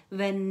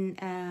when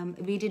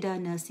we did our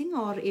nursing,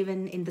 or even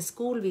in the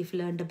school we've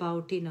learned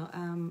about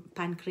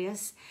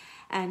pancreas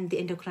and the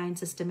endocrine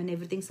system and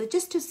everything. So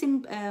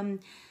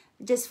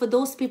just for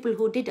those people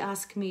who did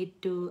ask me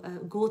to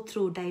go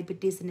through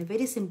diabetes in a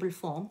very simple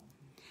form,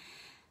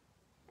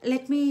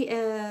 let me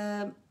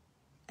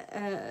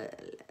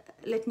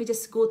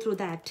just go through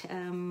that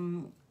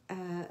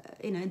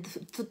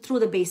through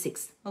the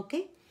basics.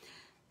 Okay,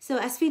 so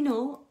as we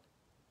know,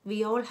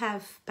 we all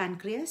have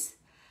pancreas.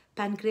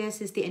 Pancreas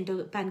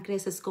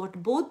has got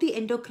both the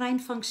endocrine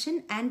function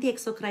and the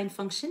exocrine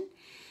function.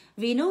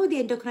 We know the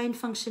endocrine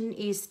function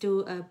is to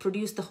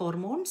produce the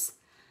hormones,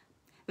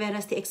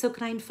 whereas the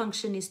exocrine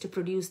function is to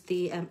produce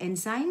the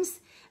enzymes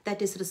that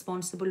is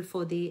responsible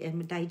for the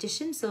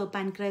digestion. So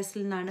pancreas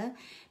nana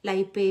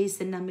lipase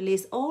and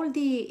amylase, all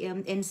the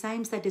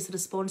enzymes that is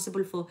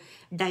responsible for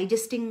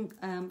digesting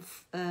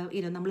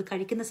നമ്മൾ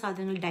കഴിക്കുന്ന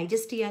സാധനങ്ങൾ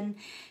digest ചെയ്യാൻ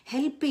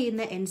help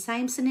ചെയ്യുന്ന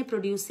enzymes-നെ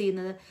produce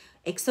ചെയ്യുന്ന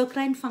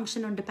exocrine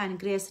function ഉണ്ട്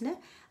pancreas-ന്.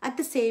 At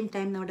the same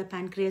time നമ്മുടെ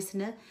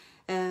pancreas-ന്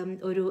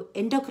ഒരു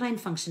endocrine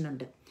function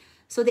ഉണ്ട്.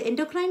 So the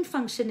endocrine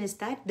function is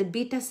that the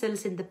beta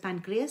cells in the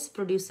pancreas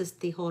produces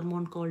the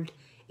hormone called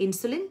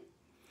insulin,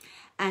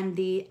 and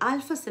the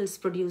alpha cells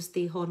produce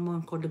the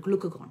hormone called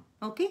glucagon.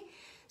 Okay,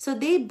 so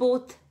they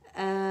both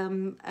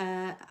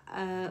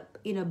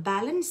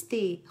balance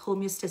the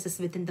homeostasis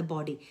within the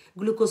body,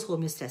 glucose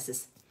homeostasis.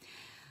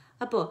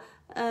 അപ്പോൾ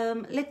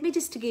let me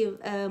just give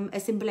A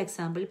simple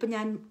example. ഇപ്പം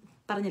ഞാൻ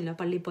പറഞ്ഞല്ലോ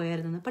പള്ളിയിൽ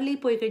പോയായിരുന്നു. പള്ളിയിൽ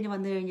പോയി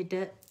വന്നു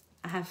കഴിഞ്ഞിട്ട്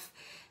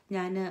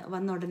ഞാൻ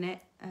വന്ന ഉടനെ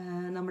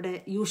നമ്മുടെ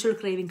യൂഷ്വൽ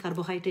ക്രേവിങ്,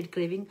 കാർബോഹൈഡ്രേറ്റ്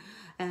ക്രേവിങ്,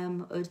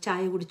 ഒരു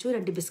ചായ കുടിച്ചു,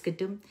 2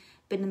 ബിസ്ക്കറ്റും,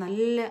 പിന്നെ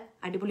നല്ല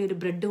അടിപൊളി ഒരു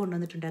ബ്രെഡ്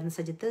കൊണ്ടുവന്നിട്ടുണ്ടായിരുന്നു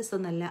സജിത്ത്. സോ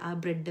നല്ല ആ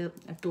ബ്രെഡ്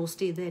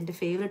ടോസ്റ്റ് ചെയ്ത്, എൻ്റെ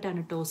ഫേവറേറ്റ്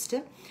ആണ് ടോസ്റ്റ്,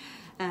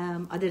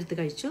 അതെടുത്ത്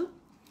കഴിച്ചു.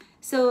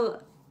 So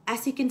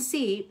as you can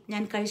see,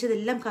 ഞാൻ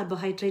കഴിച്ചതെല്ലാം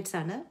കാർബോഹൈഡ്രേറ്റ്സ്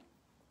ആണ്.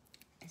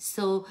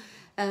 So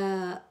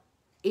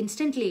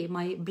instantly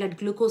my blood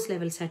glucose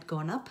levels had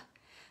gone up,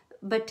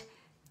 but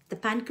the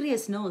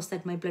pancreas knows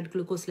that my blood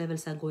glucose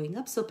levels are going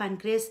up. So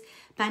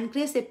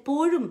pancreas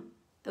എപ്പോഴും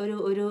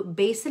ഒരു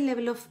basal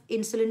level of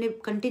insulin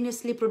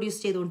continuously produce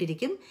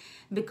ചെയ്തുകൊണ്ടിരിക്കും,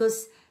 because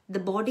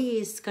the body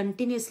is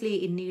continuously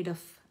in need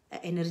of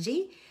energy.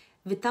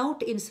 Without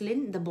insulin,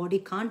 the body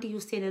can't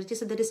use the energy,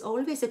 so there is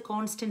always a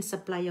constant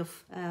supply of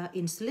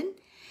insulin.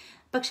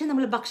 പക്ഷെ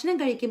നമ്മൾ ഭക്ഷണം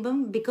കഴിക്കുമ്പം,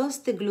 because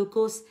the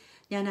glucose,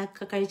 ഞാൻ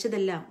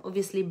കഴിച്ചതെല്ലാം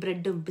obviously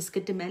ബ്രെഡും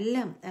ബിസ്ക്കറ്റും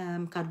എല്ലാം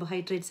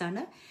carbohydrates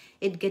ആണ്.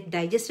 It get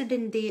digested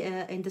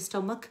in the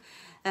stomach,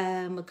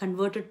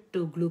 converted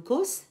to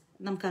glucose.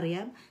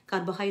 നമുക്കറിയാം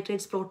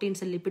കാർബോഹൈഡ്രേറ്റ്സ്,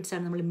 പ്രോട്ടീൻസ് ആൻഡ് ലിപ്പിഡ്സ്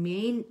ആണ് നമ്മൾ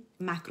main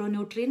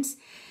മാക്രോന്യൂട്രിയൻസ്,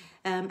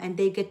 and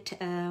they get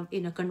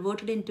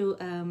converted into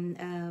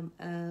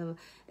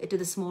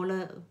the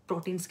smaller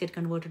proteins get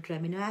converted to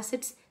amino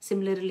acids.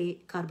 Similarly,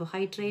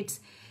 carbohydrates,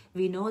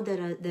 we know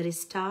there is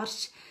starch.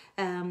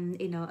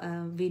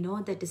 We know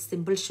that is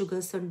simple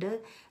sugars under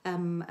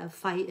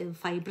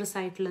fibrous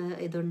ആയിട്ടുള്ള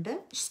ഇതുണ്ട്,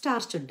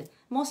 starch ഉണ്ട്.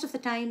 Most of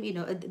the time,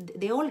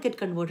 they all get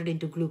converted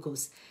into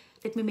glucose.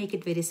 Let me make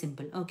it very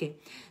simple. Okay,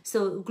 so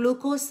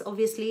glucose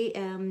obviously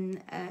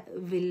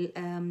will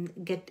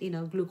get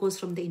glucose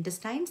from the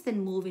intestines, then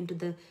move into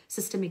the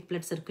systemic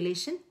blood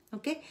circulation.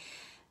 Okay,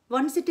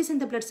 once it is in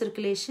the blood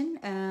circulation,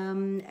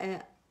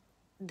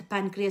 the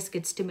pancreas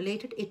gets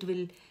stimulated. It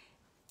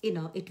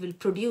will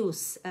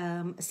produce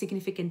a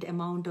significant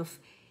amount of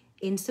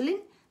insulin,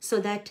 so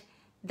that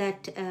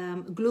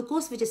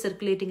glucose which is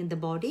circulating in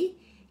the body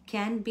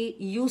can be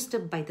used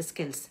up by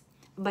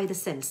the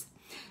cells.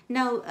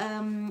 Now,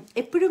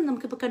 എപ്പോഴും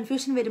നമുക്കിപ്പോൾ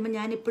confusion വരുമ്പോൾ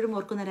ഞാൻ എപ്പോഴും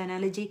ഓർക്കുന്ന ഒരു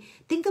analogy,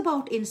 think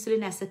about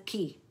insulin as A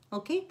key.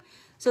 Okay,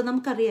 so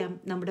നമുക്കറിയാം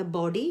നമ്മുടെ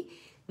body,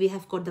 we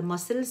have got the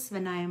muscles.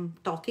 When I am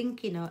talking,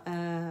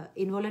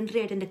 involuntary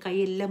ആയിട്ട് എൻ്റെ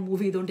കൈയെല്ലാം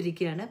മൂവ്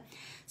ചെയ്തുകൊണ്ടിരിക്കുകയാണ്.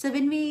 So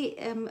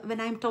when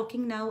I am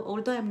talking now,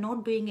 although I am not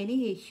doing any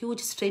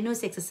huge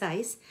strenuous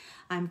exercise,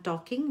 I am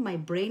talking, my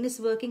brain is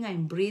working, I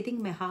am breathing,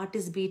 my heart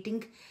is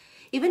beating.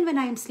 Even when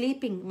I am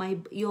sleeping,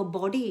 your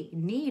body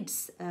needs,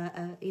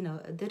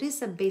 there is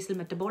a basal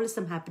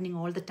metabolism happening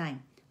all the time.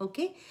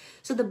 Okay,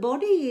 so the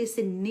body is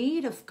in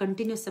need of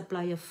continuous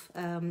supply of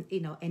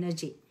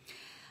energy.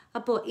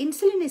 അപ്പോൾ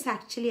insulin is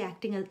actually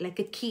acting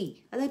like A key.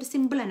 അതൊരു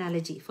simple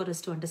analogy four us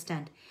to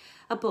understand.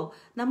 അപ്പോൾ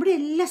നമ്മുടെ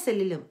എല്ലാ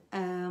സെല്ലിലും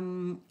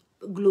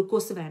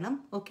glucose വേണം.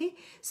 Okay,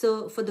 so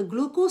for the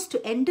glucose to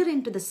enter in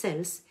to the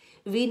cells,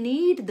 we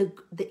need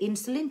the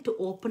insulin to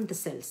open the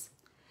cells.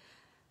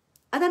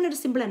 അതാണ് ഒരു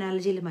simple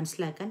അനാലജിയിൽ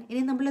മനസ്സിലാക്കാൻ.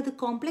 ഇനി നമ്മളത്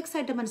കോംപ്ലെക്സ്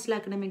ആയിട്ട്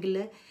മനസ്സിലാക്കണമെങ്കിൽ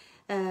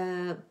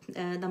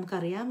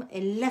നമുക്കറിയാം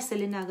എല്ലാ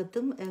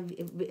സെല്ലിനകത്തും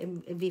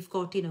we've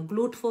got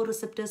GLUT4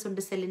 റിസപ്റ്റേഴ്സ്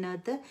ഉണ്ട്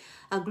സെല്ലിനകത്ത്.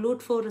 ആ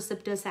GLUT4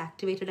 റിസപ്റ്റേഴ്സ്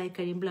ആക്ടിവേറ്റഡ് ആയി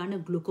കഴിയുമ്പോഴാണ്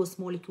ഗ്ലൂക്കോസ്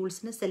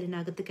മോളിക്യൂൾസിന്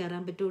സെല്ലിനകത്ത്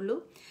കയറാൻ പറ്റുള്ളൂ.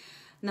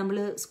 നമ്മൾ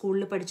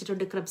സ്കൂളിൽ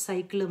പഠിച്ചിട്ടുണ്ട് ക്രബ്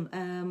സൈക്കിളും,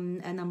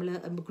 നമ്മൾ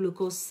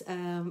ഗ്ലൂക്കോസ്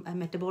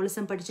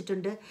മെറ്റബോളിസം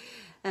പഠിച്ചിട്ടുണ്ട്.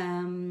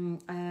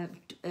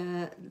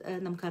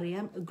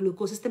 നമുക്കറിയാം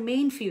glucose is the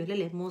main fuel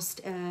അല്ലേ,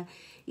 മോസ്റ്റ്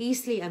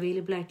ഈസിലി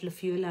അവൈലബിൾ ആയിട്ടുള്ള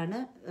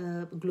ഫ്യൂവലാണ്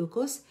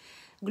glucose.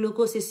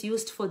 Glucose is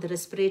used for the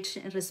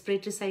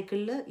respiratory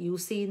cycle,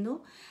 use ചെയ്യുന്നു,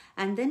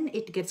 and then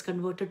it gets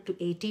converted to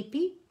ATP,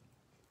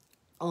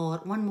 or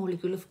one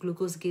molecule of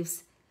glucose gives,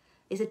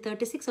 is it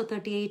 36 or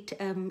 38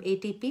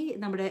 ATP?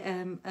 നമ്മുടെ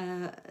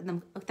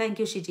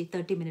thank you Shiji,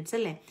 30 minutes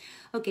അല്ലേ.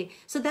 Okay,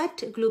 so that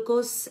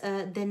glucose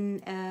then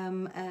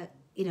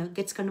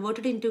gets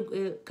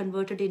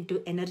converted into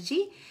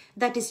energy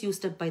that is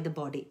used up by the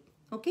body.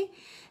 Okay,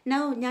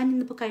 now ഞാൻ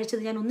ഇന്നിപ്പോൾ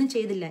കഴിച്ചത് ഞാൻ ഒന്നും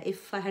ചെയ്തില്ല.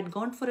 If I had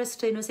gone for A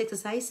സ്ട്രെയിനോസ്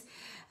exercise,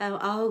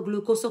 ആ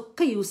glucose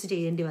ഒക്കെ യൂസ്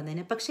ചെയ്യേണ്ടി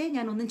വന്നേനെ. പക്ഷേ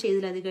ഞാൻ ഒന്നും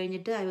ചെയ്തില്ല. അത്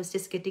കഴിഞ്ഞിട്ട് I was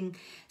just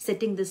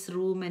setting this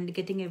room and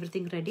getting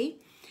everything ready.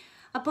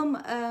 അപ്പം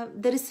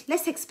there is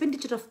less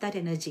expenditure of that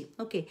energy.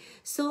 Okay,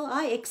 so ആ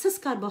എക്സസ്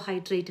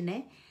കാർബോഹൈഡ്രേറ്റിനെ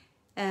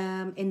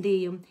എന്ത്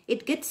ചെയ്യും,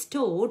 it get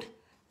stored.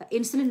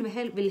 Insulin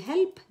will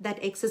help that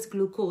excess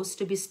glucose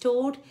to be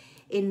stored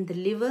in the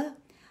liver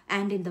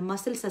and in the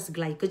muscles as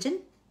glycogen.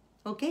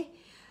 Okay,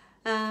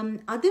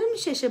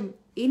 അതിനുശേഷം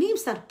ഇനിയും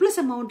surplus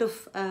amount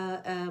of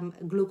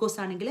glucose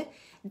ആണെങ്കിൽ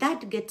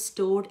that get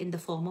stored in the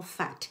form of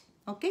fat.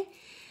 Okay,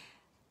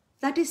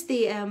 that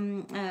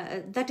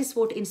is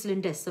what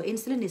insulin does. So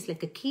insulin is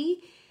like a key,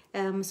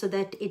 so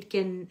that it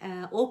can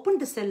open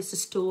the cells to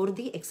store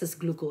the excess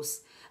glucose.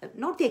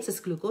 Not the excess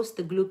glucose,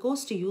 the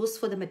glucose to use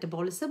for the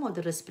metabolism or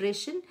the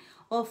respiration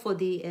or for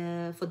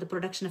the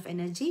production of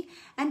energy,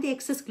 and the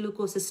excess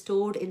glucose is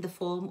stored in the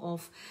form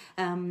of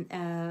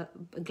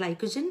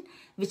glycogen,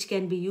 which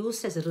can be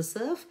used as a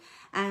reserve,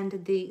 and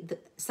the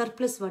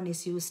surplus one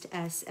is used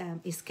as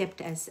is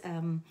kept as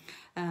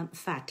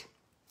fat.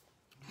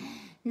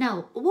 Now,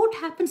 what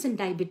happens in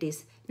diabetes?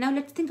 Now,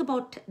 let's think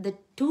about the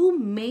two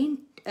main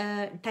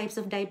types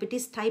of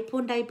diabetes, type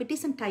 1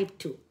 diabetes and type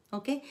 2.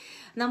 Okay,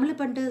 നമ്മൾ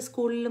പണ്ട്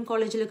സ്കൂളിലും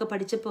കോളേജിലൊക്കെ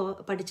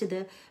പഠിച്ചത്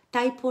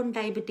type 1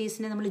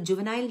 ഡയബറ്റീസിനെ നമ്മൾ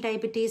juvenile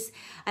diabetes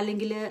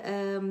അല്ലെങ്കിൽ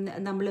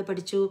നമ്മൾ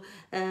പഠിച്ചു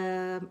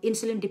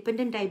insulin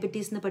dependent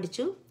diabetes എന്ന്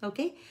പഠിച്ചു.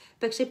 ഓക്കെ,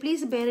 പക്ഷേ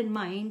please bear in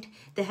mind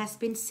there has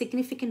been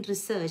significant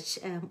research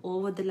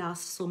over the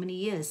last so many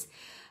years.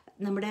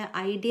 നമ്മുടെ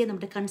ഐഡിയ,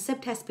 നമ്മുടെ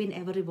concept has been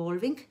ever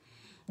evolving.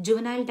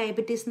 Juvenile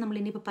diabetes നമ്മൾ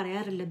ഇനിയിപ്പോൾ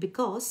പറയാറില്ല,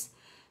 because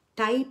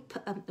type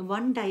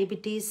 1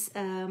 diabetes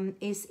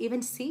is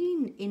even seen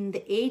in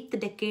the 8th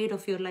decade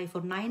of your life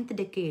or 9th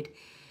decade.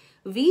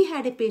 We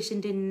had a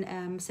patient in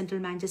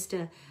central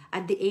Manchester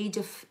at the age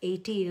of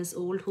 80 years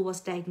old who was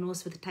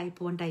diagnosed with type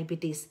 1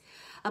 diabetes.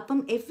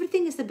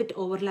 Everything is a bit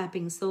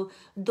overlapping, so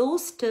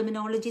those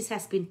terminologies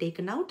has been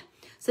taken out.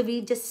 So we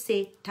just say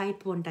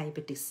type 1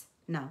 diabetes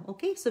now.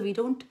 Okay, so we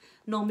don't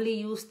normally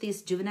use this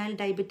juvenile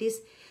diabetes.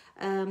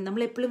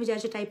 നമ്മളെപ്പോഴും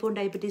വിചാരിച്ച type 1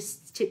 diabetes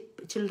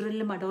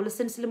ചിൽഡ്രനിലും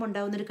അഡോളസൻസിലും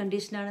ഉണ്ടാകുന്ന ഒരു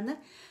കണ്ടീഷനാണെന്ന്.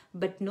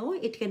 But no,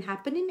 it can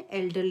happen in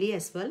elderly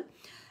as well.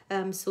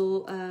 So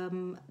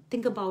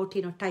think about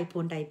type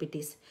 1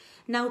 diabetes.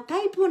 Now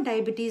type 1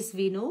 diabetes,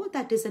 we know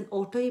that is an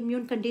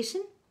autoimmune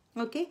condition.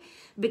 Okay,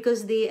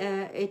 because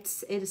it's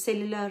a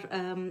cellular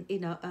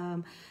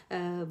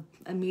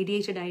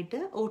mediated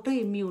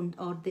autoimmune,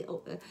 or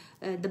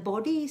the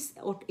body's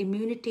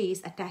immunity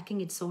is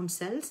attacking its own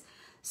cells.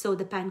 So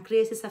the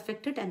pancreas is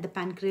affected and the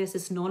pancreas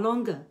is no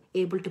longer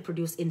able to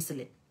produce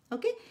insulin.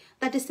 Okay,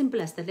 that is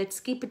simple as that. Let's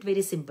keep it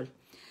very simple.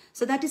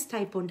 So that is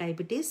type 1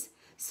 diabetes.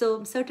 So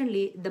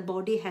certainly the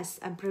body has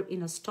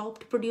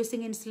stopped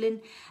producing insulin,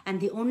 and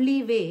the only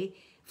way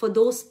for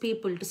those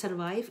people to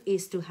survive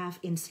is to have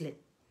insulin.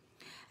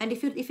 And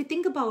if you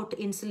think about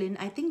insulin,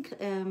 I think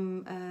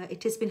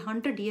it has been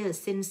 100 years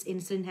since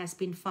insulin has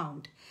been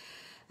found.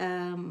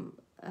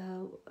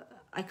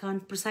 I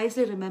can't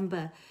precisely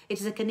remember. It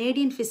is a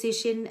Canadian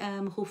physician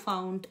who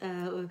found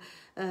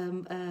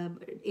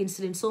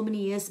insulin so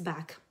many years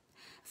back.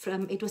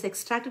 It was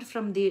extracted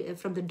from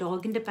the dog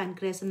in the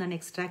pancreas and then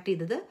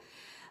extracted.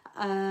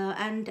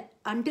 And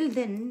until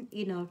then,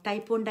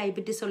 type 1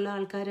 diabetes ulla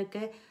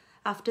alkarakke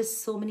after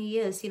so many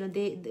years,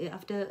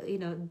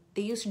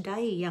 they used to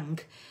die young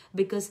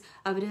because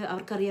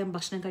അവർക്കറിയാം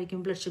ഭക്ഷണം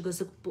കഴിക്കുമ്പോൾ blood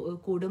sugars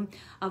കൂടും.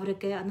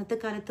 അവരൊക്കെ അന്നത്തെ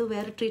കാലത്ത്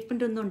വേറെ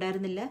treatment ഒന്നും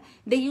ഉണ്ടായിരുന്നില്ല.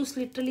 ദേ യൂസ്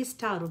ലിറ്ററലി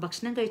സ്റ്റാർവ്.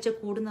 ഭക്ഷണം കഴിച്ചാൽ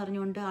കൂടുന്ന്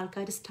അറിഞ്ഞുകൊണ്ട്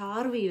ആൾക്കാർ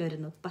സ്റ്റാർവ്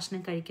ചെയ്യുമായിരുന്നു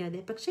ഭക്ഷണം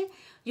കഴിക്കാതെ. പക്ഷേ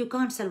U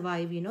can't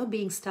survive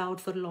being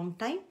starved for long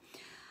time.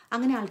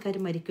 അങ്ങനെ ആൾക്കാർ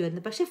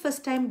മരിക്കുമായിരുന്നു. പക്ഷേ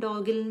ഫസ്റ്റ് ടൈം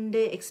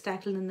ഡോഗിൻ്റെ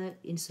എക്സ്ട്രാക്റ്റിൽ നിന്ന്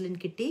ഇൻസുലിൻ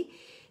കിട്ടി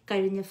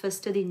കഴിഞ്ഞ്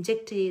ഫസ്റ്റ് അത്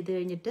ഇഞ്ചെക്ട് ചെയ്ത്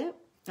കഴിഞ്ഞിട്ട്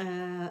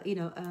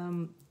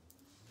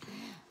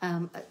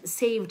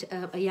saved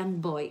a young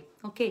boy.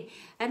 Okay,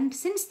 and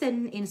since then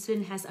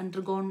insulin has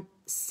undergone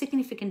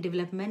significant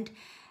development.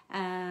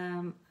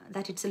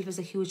 That itself is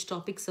a huge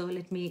topic, so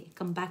let me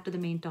come back to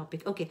the main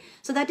topic. Okay,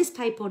 so that is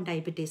type 1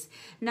 diabetes.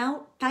 Now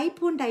type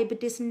 1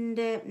 diabetes,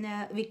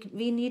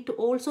 we need to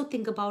also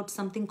think about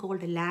something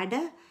called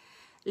LADA.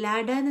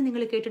 LADA എന്ന്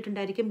നിങ്ങൾ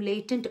കേട്ടിട്ടുണ്ടായിരിക്കും,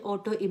 latent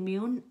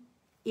autoimmune.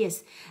 Yes,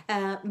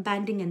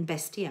 Banding and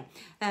Best. Yeah,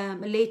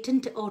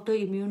 latent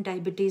autoimmune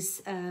diabetes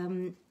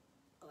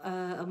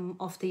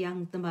of the young,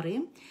 the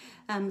Mariam.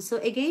 So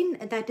again,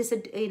 that is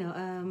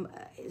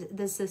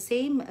there's the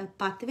same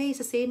pathway is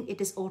the same. It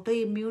is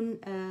autoimmune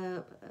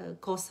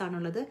cause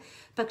another.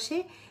 Pakshe,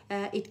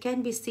 it can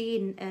be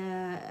seen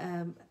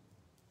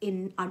in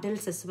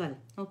adults as well.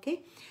 Okay,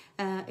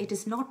 it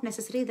is not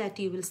necessary that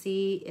you will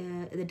see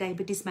the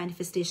diabetes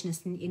manifestations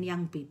in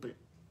young people.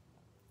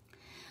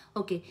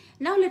 Okay,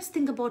 now let's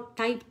think about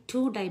type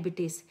 2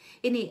 diabetes.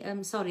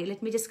 Sorry, let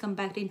me just come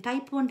back. In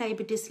type 1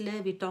 diabetes,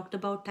 we talked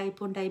about type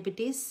 1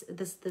 diabetes,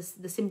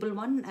 the simple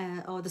one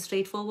or the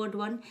straightforward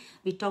one.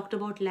 We talked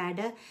about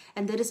LADA,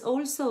 and there is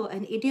also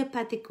an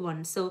idiopathic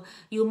one. So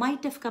you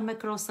might have come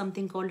across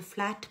something called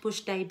flat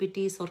push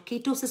diabetes or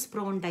ketosis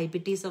prone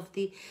diabetes of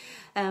the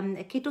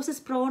ketosis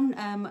prone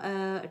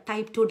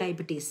type 2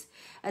 diabetes.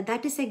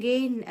 That is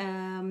again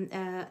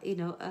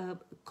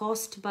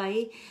caused by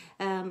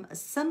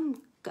some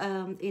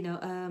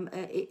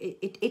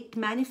it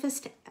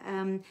manifests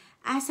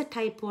as a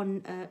type 1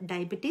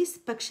 diabetes.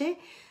 പക്ഷേ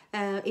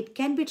it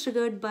can be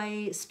triggered by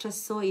stress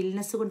or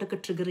illness കൊണ്ടൊക്കെ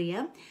trigger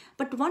ചെയ്യാം.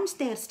 But once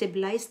they are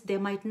stabilized, they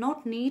might not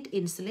need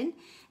insulin.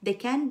 They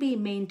can be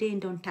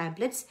maintained on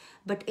tablets,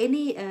 but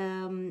any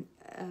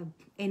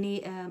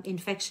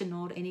infection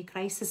or any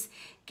crisis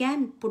can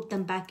put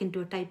them back into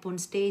a type 1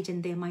 stage, and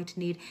they might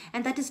need,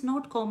 and that is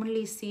not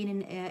commonly seen in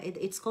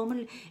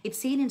it's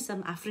seen in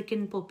some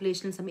African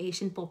populations, some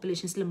Asian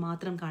populations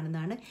matram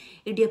കാണുന്നതാണ്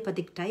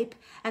idiopathic type,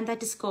 and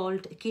that is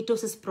called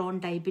ketosis prone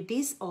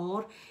diabetes, or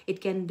it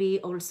can be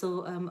also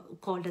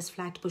called as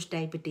flat push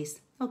diabetes.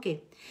 Okay,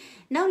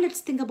 now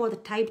let's think about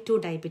the type 2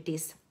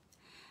 diabetes.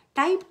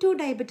 Type 2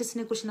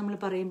 diabetesനെ കുറിച്ച് നമ്മൾ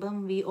പറയുമ്പം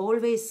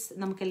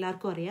നമുക്ക്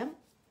എല്ലാവർക്കും അറിയാം.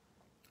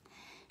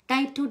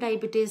 Type 2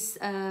 diabetes,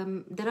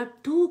 there are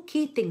two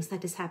key things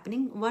that is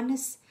happening. One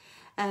is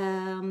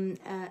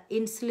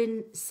insulin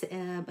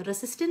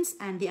resistance,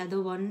 and the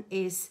other one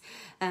is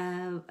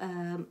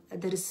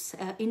there is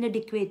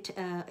inadequate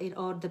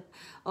or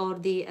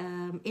the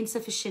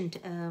insufficient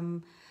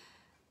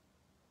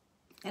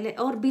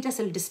or beta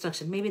cell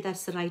destruction. Maybe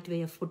that's the right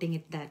way of putting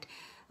it. That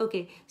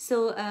okay. So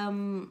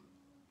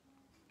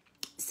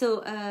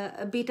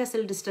beta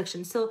cell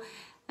destruction. So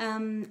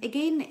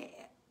again,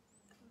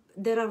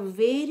 there are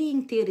varying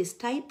theories.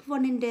 Type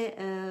 1 in the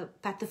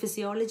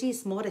pathophysiology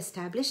is more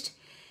established.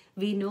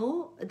 We know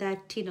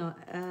that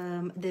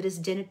there is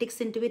genetics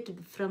into it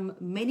from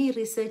many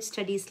research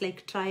studies like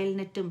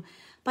trial-nettum.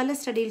 Pala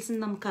studies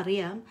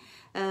namukkariyam.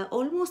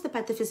 Almost the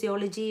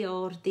pathophysiology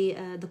or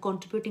the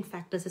contributing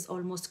factors is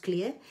almost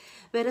clear.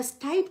 Whereas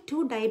type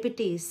 2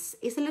 diabetes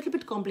is a little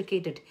bit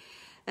complicated.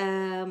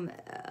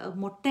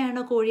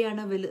 Mottayano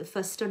kozhiyano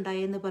first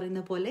undayennu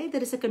parayunna pole,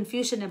 there is a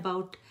confusion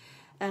about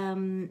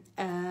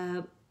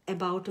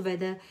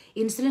whether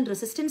insulin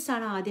resistance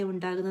aanu aadyam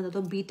undagunnathu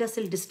adho beta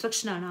cell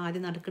destruction aanu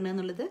aadyam nadakkunnu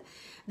ennullathu.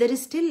 There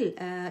is still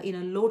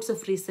loads of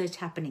research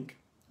happening.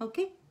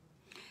 Okay.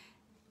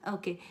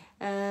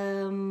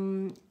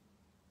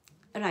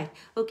 Right.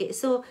 Okay.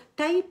 So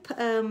type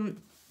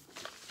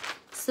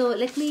so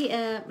let me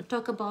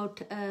talk about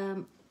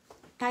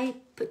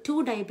type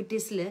 2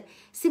 diabetes le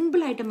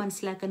simple ആയിട്ട്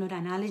മനസ്സിലാക്കാൻ ഒരു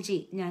analogy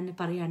ഞാൻ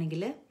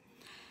പറയുകയാണെങ്കിൽ,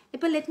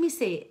 ഇപ്പോൾ let me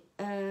say,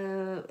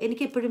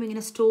 എനിക്ക് എപ്പോഴും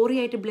ഇങ്ങനെ story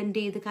ആയിട്ട്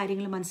ബ്ലെൻഡ് ചെയ്ത്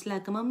കാര്യങ്ങൾ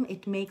മനസ്സിലാക്കുമ്പം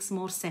it makes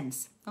more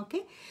sense. Okay,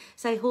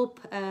 so I hope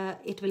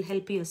it will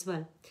help you as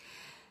well.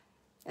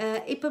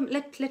 ഇപ്പം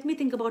let me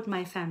think about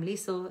my family.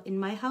 So in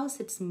my house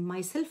it's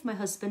myself, my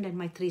husband and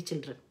my 3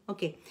 children.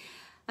 Okay.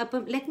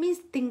 Let me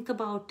think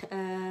about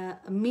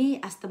me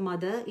as the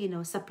mother,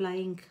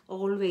 supplying,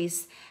 always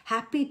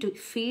happy to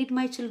feed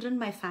my children,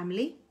 my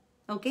family.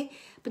 Okay.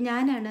 അപ്പം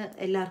ഞാനാണ്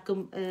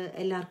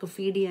എല്ലാവർക്കും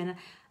feed ചെയ്യാൻ,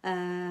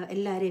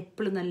 എല്ലാവരും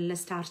എപ്പോഴും നല്ല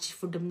starch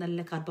ഫുഡും നല്ല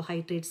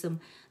കാർബോഹൈഡ്രേറ്റ്സും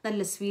നല്ല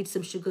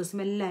സ്വീറ്റ്സും ഷുഗേഴ്സും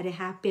എല്ലാവരും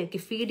ഹാപ്പിയാക്കി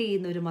ഫീഡ്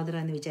ചെയ്യുന്ന ഒരു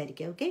മദറാന്ന്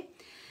വിചാരിക്കുക. Okay.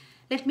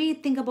 Let me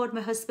think about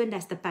my husband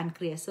as the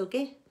pancreas.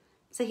 Okay.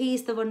 So he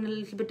is the one a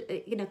little bit,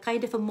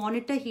 kind of a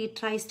monitor. He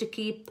tries to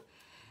keep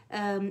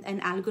an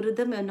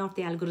algorithm, not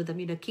the algorithm,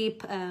 keep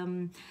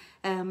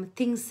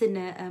things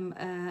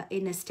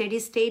in a steady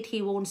state. He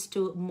wants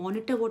to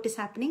monitor what is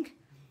happening.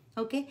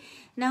 Okay.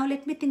 Now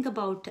let me think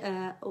about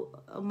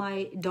my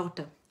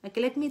daughter.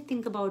 Okay. Let me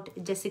think about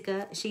Jessica.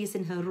 She is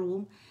in her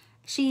room.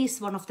 She is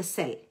one of the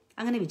cell.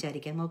 അങ്ങനെ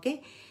വിചാരിക്കാം. Okay.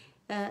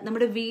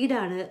 നമ്മുടെ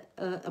വീടാണ്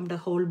നമ്മുടെ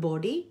whole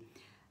body.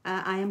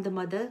 I am the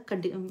mother,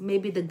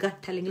 maybe the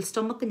gut അല്ലെങ്കിൽ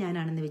stomach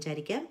ഞാനാണെന്ന്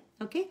വിചാരിക്കാം.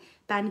 Okay.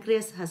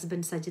 Pancreas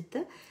husband Sajith,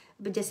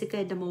 Jessica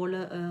എൻ്റെ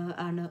മോള്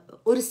ആണ്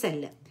ഒരു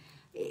cell.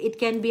 It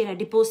can be an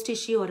adipose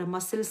tissue or a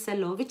muscle cell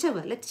or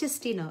whichever. Let's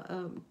just,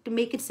 to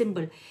make it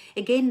simple.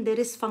 Again,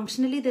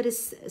 functionally there is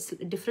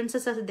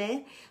differences are there.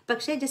 But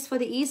just for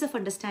the ease of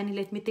understanding,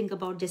 let me think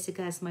about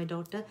Jessica as my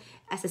daughter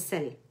as a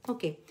cell.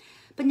 Okay.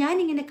 അപ്പം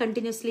ഞാനിങ്ങനെ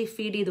continuously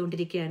feed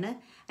ചെയ്തുകൊണ്ടിരിക്കുകയാണ്.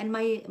 And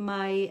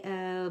my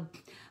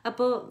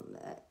അപ്പോൾ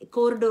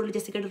കോറിഡോറിൽ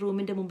ജെസിക്കയുടെ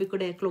റൂമിൻ്റെ മുമ്പിൽ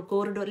കൂടെ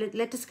corridor,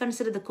 let us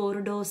consider the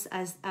corridors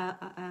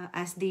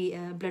as the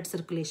blood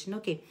circulation.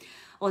 Okay.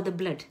 Or the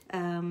blood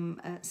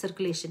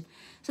circulation.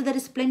 So there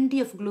is plenty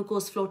of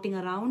glucose floating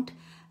around.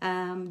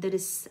 There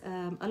is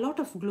a lot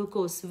of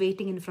glucose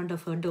waiting in front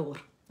of her door.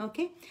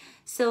 Okay.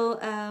 So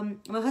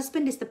my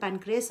husband is the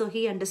pancreas, so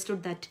he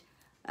understood that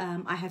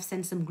I have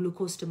sent some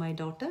glucose to my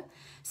daughter.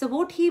 So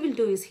what he will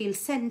do is he'll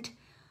send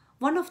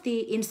one of the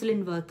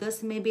insulin workers.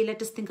 Maybe let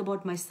us think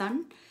about my son.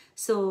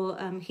 So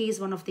he is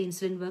one of the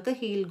insulin worker.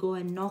 He'll go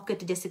and knock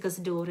at Jessica's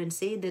door and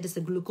say, there is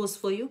a glucose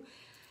for you,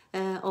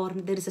 or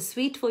there is a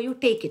sweet for you,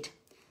 take it.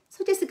 So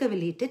Jessica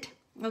will eat it.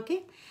 Okay.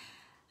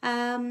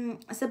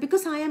 So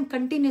because I am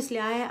continuously,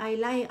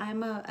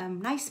 I'm a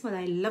nice mother.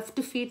 I love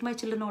to feed my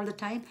children all the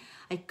time.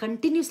 I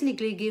continuously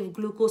give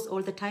glucose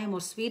all the time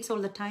or sweets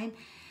all the time.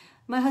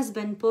 My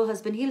husband, poor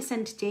husband, he'll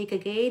send Jake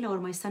again or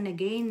my son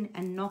again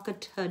and knock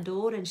at her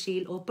door, and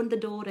she'll open the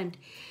door and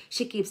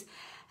she keeps.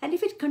 And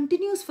if it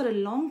continues for a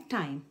long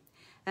time,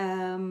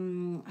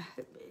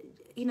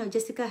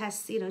 Jessica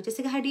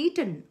had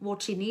eaten what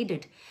she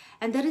needed,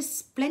 and there is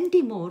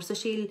plenty more. So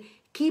she'll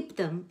keep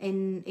them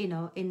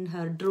in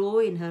her drawer,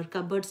 in her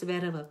cupboards,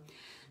 wherever.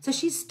 So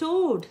she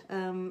stored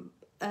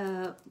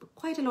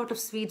quite a lot of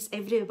sweets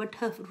everywhere, but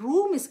her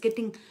room is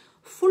getting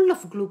full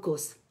of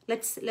glucose.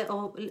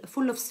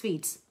 Full of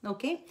sweets.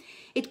 Okay.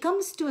 It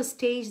comes to a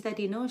stage that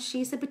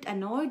she's a bit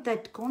annoyed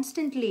that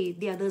constantly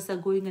the others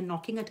are going and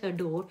knocking at her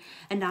door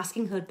and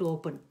asking her to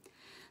open.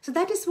 So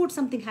that is what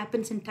something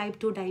happens in type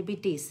 2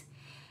 diabetes.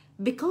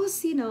 Because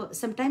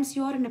sometimes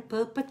you are in a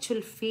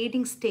perpetual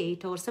feeding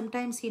state, or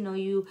sometimes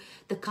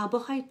the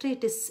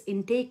carbohydrate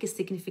intake is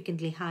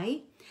significantly high.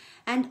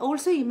 And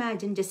also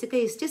imagine Jessica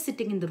is just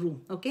sitting in the room.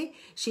 Okay,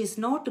 she's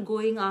not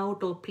going out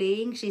or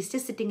playing, she's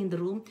just sitting in the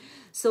room.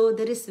 So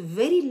there is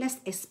very less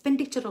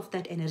expenditure of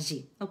that energy.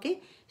 Okay,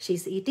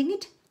 she's eating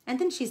it and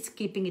then she's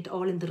keeping it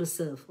all in the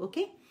reserve.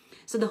 Okay,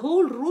 so the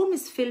whole room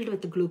is filled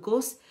with the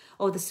glucose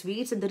or the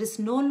sweets, and there is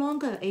no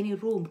longer any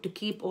room to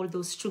keep all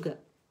those sugar.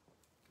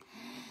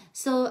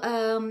 So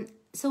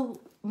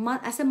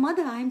as a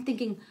mother, I'm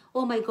thinking,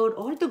 oh my God,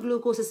 all the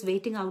glucose is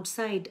waiting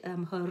outside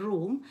her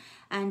room,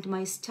 and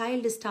my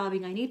child is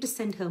starving. I need to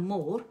send her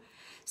more.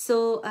 So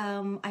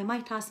I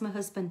might ask my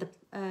husband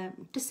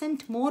to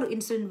send more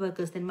insulin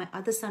workers, then my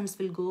other sons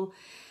will go.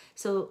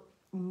 So,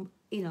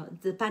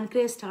 the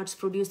pancreas starts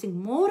producing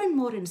more and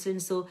more insulin.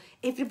 So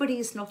everybody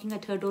is knocking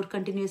at her door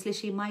continuously.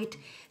 She might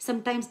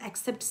sometimes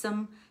accept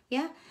some,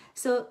 yeah.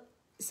 So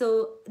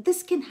this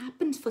can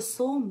happen for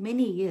so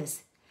many years.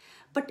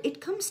 But it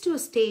comes to a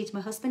stage,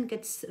 my husband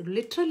gets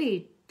literally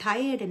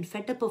tired and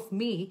fed up of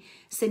me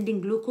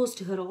sending glucose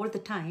to her all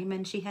the time.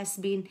 And he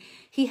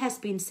has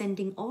been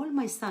sending all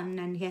my son,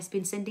 and he has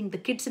been sending the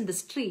kids in the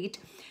street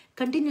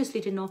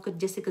continuously to knock at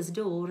Jessica's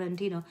door. And,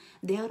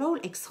 they are all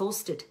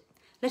exhausted.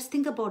 Let's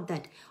think about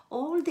that.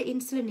 All the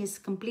insulin is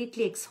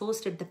completely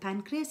exhausted. The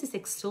pancreas is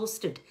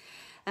exhausted.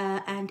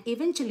 And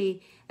eventually,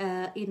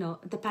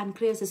 the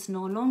pancreas is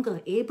no longer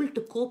able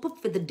to cope up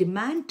with the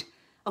demand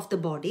of the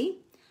body,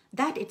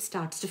 that it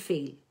starts to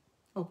fail.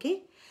 Okay?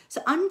 So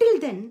until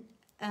then,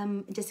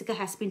 Jessica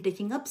has been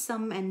taking up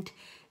some, and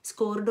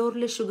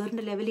corridor sugar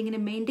level ഇങ്ങനെ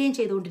maintain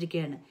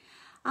ചെയ്തുകൊണ്ടിരിക്കുകയാണ്.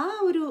 ആ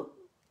ഒരു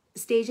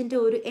സ്റ്റേജിൻ്റെ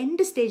ഒരു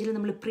end സ്റ്റേജിൽ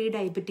നമ്മൾ pre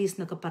diabetes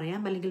എന്നൊക്കെ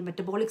പറയാം, അല്ലെങ്കിൽ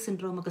മെറ്റബോളിക്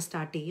സിൻഡ്രോം ഒക്കെ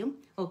സ്റ്റാർട്ട് ചെയ്യും.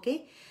 ഓക്കെ,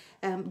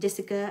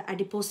 Jessica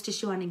adipose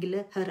tissue ആണെങ്കിൽ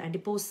her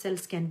adipose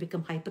cells can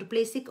become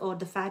hyperplasic, or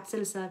the fat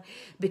cells are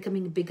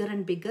becoming bigger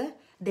and bigger.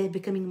 They're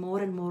becoming more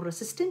and more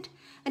resistant,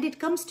 and it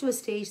comes to a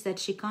stage that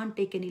she can't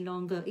take any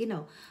longer,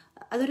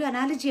 അതൊരു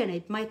അനാലജിയാണ്.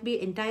 It might be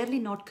entirely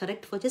not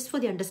correct just for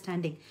the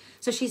understanding.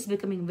 So she's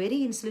becoming very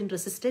insulin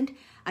resistant.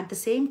 At the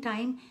same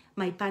time,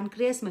 my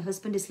pancreas, my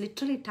husband is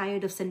literally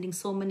tired of sending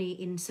so many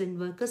insulin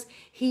workers.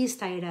 He is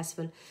tired as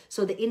well. So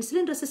the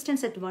insulin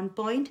resistance at one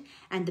point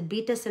and the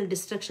beta cell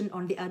destruction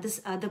on the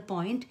other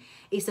point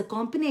is a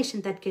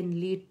combination that can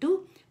lead to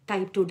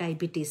type 2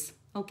 diabetes.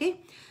 Okay,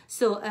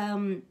 so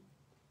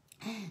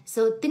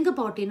think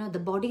about,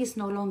 the body is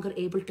no longer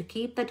able to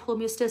keep that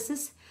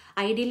homeostasis.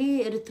 Ideally,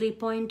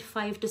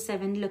 3.5 to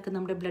 7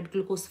 നമ്മുടെ blood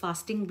glucose,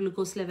 fasting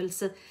glucose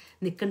levels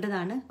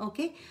നിൽക്കേണ്ടതാണ്.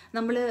 Okay,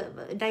 നമ്മൾ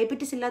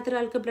diabetes ഇല്ലാത്ത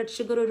ഒരാൾക്ക് blood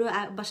sugar ഒരു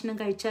ഭക്ഷണം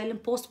കഴിച്ചാലും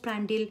post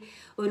പ്രാൻഡിൽ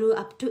ഒരു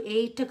up to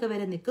 8 ഒക്കെ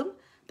വരെ നിൽക്കും.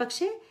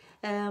 പക്ഷേ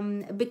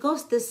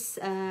because this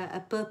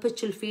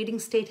perpetual feeding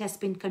state has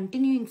been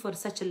continuing for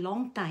such a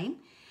long time,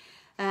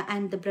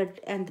 and the blood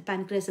and the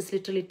pancreas is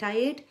literally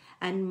tired,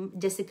 and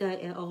Jessica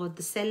or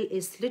the cell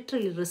is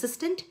literally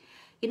resistant,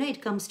 it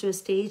comes to a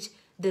stage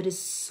there is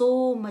so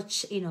much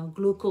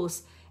glucose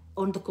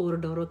on the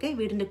corridor. Okay,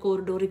 വീടിൻ്റെ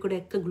കോറിഡോറിൽ കൂടെ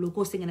ഒക്കെ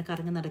glucose ഇങ്ങനെ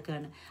കറങ്ങി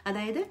നടക്കുകയാണ്.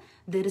 അതായത്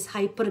there is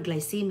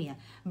hyperglycemia.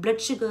 Blood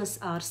sugars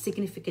are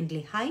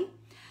significantly high,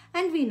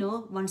 and we know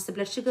once the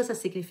blood sugars are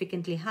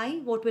significantly high,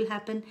 what will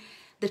happen?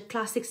 The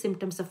classic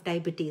symptoms of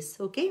diabetes.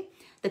 Okay,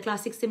 the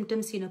classic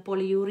symptoms,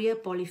 polyuria,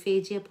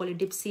 polyphagia,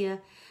 polydipsia.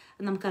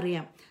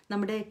 നമുക്കറിയാം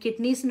നമ്മുടെ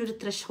കിഡ്നീസിനൊരു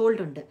thrush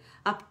hold ഉണ്ട്.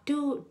 Up to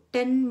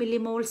 10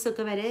 മില്ലിമോൾസ്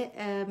ഒക്കെ വരെ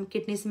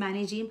kidneys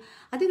manage ചെയ്യും.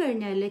 അത്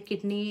കഴിഞ്ഞാൽ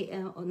kidney,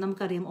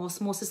 നമുക്കറിയാം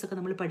osmosis ഒക്കെ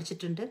നമ്മൾ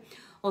പഠിച്ചിട്ടുണ്ട്.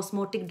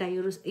 Osmotic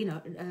ഡയൂറിസ്,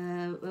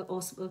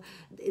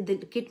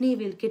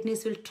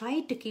 kidneys will try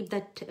to keep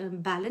that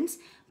balance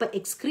by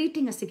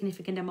excreting a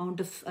significant amount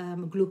of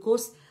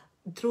glucose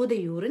through the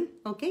urine.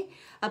 Okay,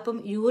 അപ്പം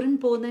യൂറിൻ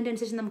പോകുന്നതിൻ്റെ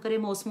അനുസരിച്ച്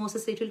നമുക്കറിയാം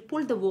osmosis, it will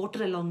pull the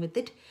water along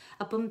with it.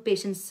 അപ്പം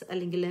patients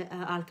അല്ലെങ്കിൽ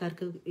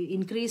ആൾക്കാർക്ക്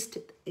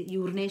ഇൻക്രീസ്ഡ്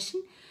യൂറിനേഷൻ,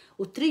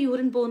 ഒത്തിരി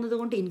urine പോകുന്നത്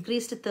കൊണ്ട്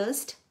ഇൻക്രീസ്ഡ്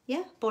തേഴ്സ്റ്റ്,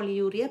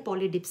 പോളിയൂറിയ,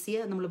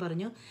 പോളിഡിപ്സിയ നമ്മൾ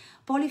പറഞ്ഞു.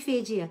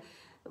 പോളിഫേജിയ,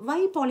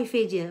 വൈ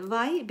പോളിഫേജിയ?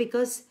 വൈ?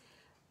 ബിക്കോസ്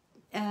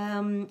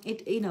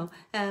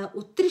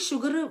ഒത്തിരി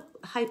ഷുഗർ,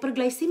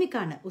 ഹൈപ്പർഗ്ലൈസീമിക്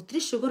ആണ്, ഒത്തിരി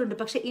ഷുഗർ ഉണ്ട്,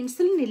 പക്ഷെ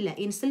ഇൻസുലിൻ ഇല്ല.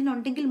 ഇൻസുലിൻ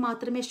ഉണ്ടെങ്കിൽ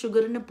മാത്രമേ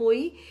ഷുഗറിന്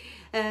പോയി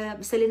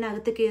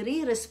സെല്ലിനകത്ത് കയറി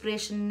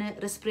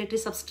റെസ്പിറേറ്ററി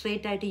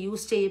സബ്സ്ട്രേറ്റ് ആയിട്ട്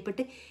യൂസ്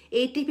ചെയ്യപ്പെട്ട്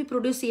ATP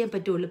പ്രൊഡ്യൂസ് ചെയ്യാൻ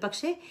പറ്റുള്ളൂ.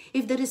 പക്ഷേ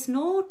if there is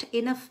not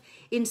enough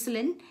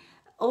insulin,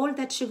 all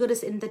that sugar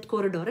is in that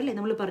corridor, അല്ലേ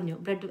നമ്മൾ പറഞ്ഞു,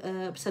 ബ്ലഡ്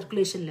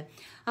സർക്കുലേഷനിൽ.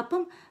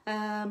 അപ്പം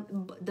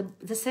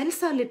the cells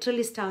are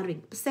literally starving.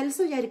 Cells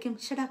വിചാരിക്കും,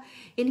 ചേട്ടാ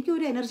എനിക്ക്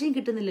ഒരു എനർജിയും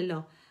കിട്ടുന്നില്ലല്ലോ.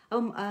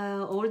 അപ്പം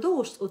ഓൾദോ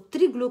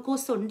ഒത്തിരി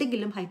ഗ്ലൂക്കോസ്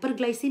ഉണ്ടെങ്കിലും,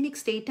 ഹൈപ്പർഗ്ലൈസീമിക്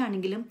സ്റ്റേറ്റ്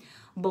ആണെങ്കിലും,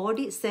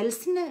 ബോഡി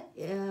സെൽസിന്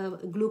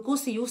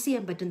ഗ്ലൂക്കോസ് യൂസ്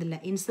ചെയ്യാൻ പറ്റുന്നില്ല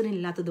ഇൻസുലിൻ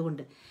ഇല്ലാത്തത്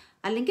കൊണ്ട്,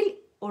 അല്ലെങ്കിൽ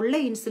ഉള്ള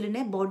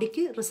ഇൻസുലിനെ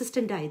ബോഡിക്ക്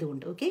റെസിസ്റ്റൻ്റ്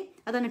ആയതുകൊണ്ട്. ഓക്കെ,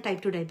 അതാണ്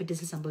ടൈപ്പ് 2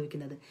 ഡയബറ്റീസ്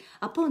സംഭവിക്കുന്നത്.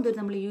 അപ്പോൾ എന്തൊരു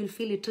നമ്മൾ you will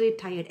feel literally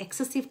tired,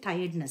 excessive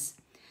tiredness.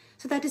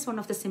 So that is one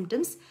of the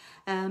symptoms.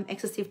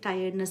 Excessive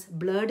tiredness,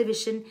 blurred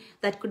vision.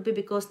 That could be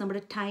because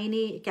നമ്മുടെ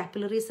tiny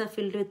capillaries are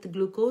filled with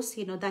glucose.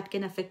 That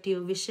can affect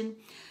your vision.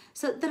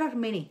 So there are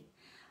many.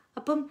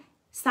 അപ്പം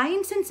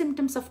signs and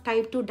symptoms of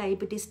type 2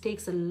 diabetes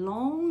takes a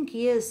long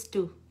years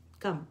to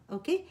come.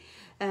 Okay,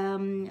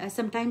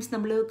 sometimes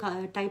നമ്മൾ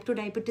type 2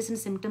 ഡയബറ്റീസിൻ്റെ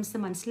symptoms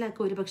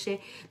മനസ്സിലാക്കുക. ഒരു പക്ഷേ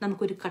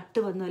നമുക്കൊരു cut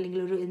വന്നു, അല്ലെങ്കിൽ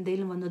ഒരു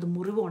എന്തെങ്കിലും വന്നു, അത്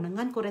മുറിവ്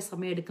ഉണങ്ങാൻ കുറേ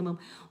സമയം എടുക്കുമ്പം,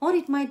 or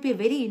it might be A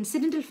very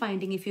incidental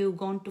finding. If you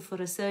gone to four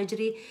A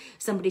surgery,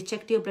 somebody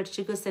checked your blood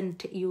sugars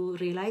and you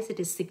realise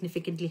it is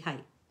significantly high.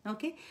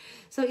 Okay,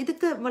 so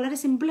ഇതൊക്കെ വളരെ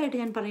സിമ്പിളായിട്ട്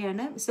ഞാൻ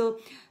പറയാണ്. So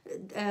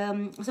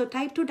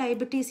type 2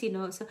 diabetes,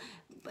 so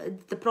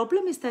the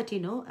problem is that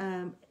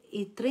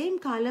ഇത്രയും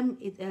കാലം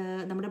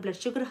നമ്മുടെ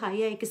blood sugar high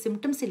ആയിക്ക്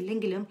symptoms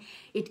ഇല്ലെങ്കിലും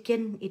it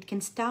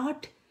can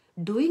start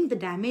doing the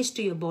damage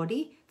to your body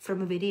from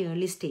A very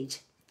early stage.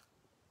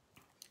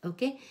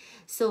 Okay,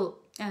 so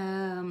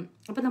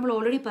അപ്പോൾ നമ്മൾ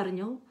ഓൾറെഡി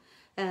പറഞ്ഞു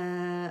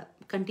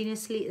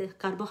കണ്ടിന്യൂസ്ലി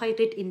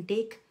കാർബോഹൈഡ്രേറ്റ്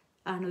ഇൻടേക്ക്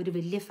ആണ് ഒരു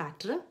വലിയ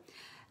ഫാക്ടർ.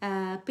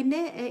 പിന്നെ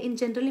ഇൻ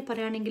ജനറലി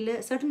പറയുകയാണെങ്കിൽ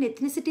certain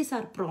എത്നിസിറ്റീസ്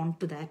R prawn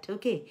to that.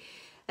 Okay,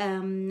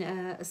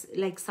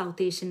 like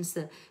south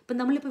Asians. ഇപ്പം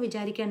നമ്മളിപ്പോൾ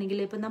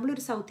വിചാരിക്കുകയാണെങ്കിൽ ഇപ്പം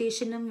നമ്മളൊരു സൗത്ത്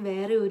ഏഷ്യനും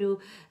വേറെ ഒരു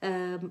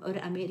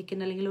അമേരിക്കൻ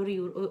അല്ലെങ്കിൽ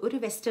ഒരു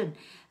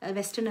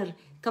വെസ്റ്റേണർ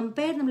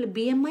നമ്മൾ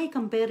BMI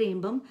കമ്പയർ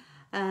ചെയ്യുമ്പം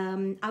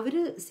അവർ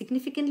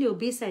സിഗ്നിഫിക്കൻ്റ്ലി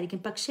ഒബീസ് ആയിരിക്കും.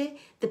 പക്ഷേ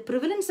the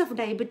prevalence of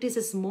diabetes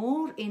is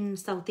more in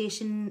south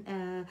Asian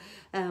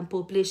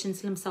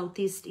പോപ്പുലേഷൻസിലും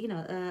south east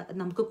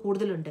നമുക്ക്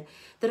കൂടുതലുണ്ട്.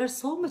 There are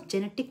so much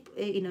genetic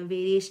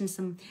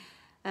വേരിയേഷൻസും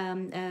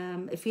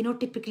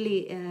phenotypically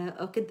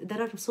okay,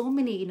 there are so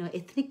many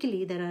ethnically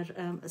there are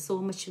so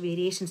much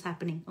variations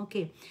happening.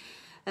 Okay,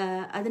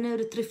 അതിന്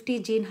ഒരു ത്രിഫ്റ്റി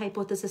gene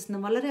hypothesis എന്ന്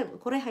വളരെ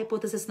കുറേ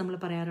hypothesis നമ്മൾ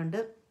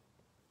പറയാറുണ്ട്.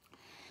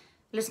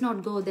 Let's not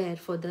go there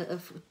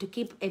to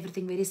keep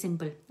everything very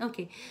simple.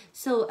 Okay,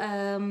 so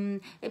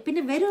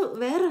പിന്നെ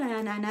വേറെ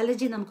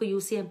analogy നമുക്ക്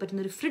യൂസ് ചെയ്യാൻ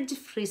പറ്റുന്ന ഒരു ഫ്രിഡ്ജ്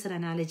ഫ്രീസർ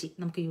അനാലജി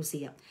നമുക്ക് യൂസ്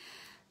ചെയ്യാം.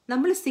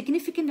 നമ്മൾ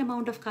സിഗ്നിഫിക്കൻ്റ്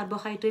എമൗണ്ട് ഓഫ്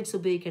കാർബോഹൈഡ്രേറ്റ്സ്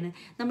ഉപയോഗിക്കണം.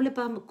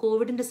 നമ്മളിപ്പം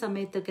കോവിഡിൻ്റെ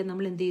സമയത്തൊക്കെ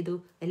നമ്മൾ എന്ത് ചെയ്തു,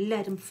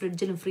 എല്ലാവരും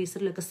ഫ്രിഡ്ജിലും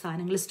ഫ്രീസറിലൊക്കെ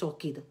സാധനങ്ങൾ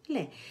സ്റ്റോക്ക് ചെയ്തു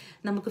അല്ലേ.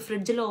 നമുക്ക്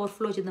ഫ്രിഡ്ജിൽ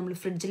ഓവർഫ്ലോ ചെയ്ത് നമ്മൾ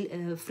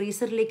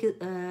ഫ്രീസറിലേക്ക്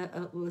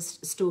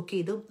സ്റ്റോക്ക്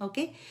ചെയ്തു.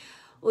 ഓക്കെ,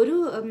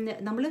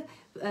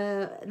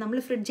 നമ്മൾ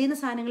ഫ്രിഡ്ജിൽ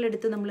നിന്ന് സാധനങ്ങൾ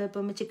എടുത്ത്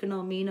നമ്മളിപ്പം ചിക്കനോ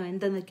മീനോ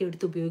എന്തെന്നൊക്കെ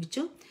എടുത്ത്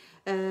ഉപയോഗിച്ചു.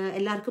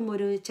 എല്ലാവർക്കും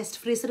ഒരു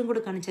ചെസ്റ്റ് ഫ്രീസറും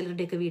കൂടെ കാണും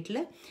ചിലരുടെയൊക്കെ വീട്ടിൽ.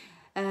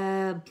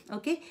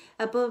 ഓക്കെ,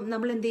 അപ്പോൾ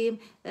നമ്മൾ എന്ത് ചെയ്യും,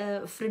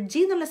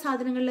 ഫ്രിഡ്ജിൽ നിന്നുള്ള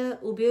സാധനങ്ങൾ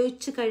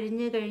ഉപയോഗിച്ച്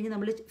കഴിഞ്ഞ്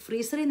നമ്മൾ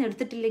ഫ്രീസറിൽ നിന്ന്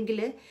എടുത്തിട്ടില്ലെങ്കിൽ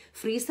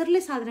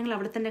ഫ്രീസറിലെ സാധനങ്ങൾ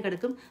അവിടെ തന്നെ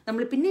കിടക്കും.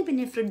 നമ്മൾ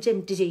പിന്നെ ഫ്രിഡ്ജ്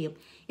എംപ്റ്റി ചെയ്യും.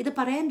 ഇത്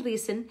പറയാൻ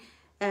റീസൺ,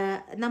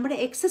 നമ്മുടെ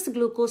എക്സസ്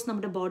ഗ്ലൂക്കോസ്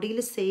നമ്മുടെ ബോഡിയിൽ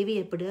സേവ്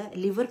ചെയ്യപ്പെടുക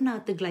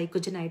ലിവറിനകത്ത്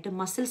ഗ്ലൈക്കോജനായിട്ട്,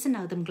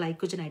 മസിൽസിനകത്തും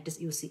ഗ്ലൈക്കോജനായിട്ട്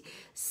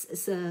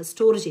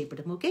സ്റ്റോർ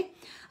ചെയ്യപ്പെടും. ഓക്കെ,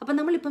 അപ്പം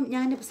നമ്മളിപ്പം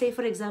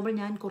ഫോർ എക്സാമ്പിൾ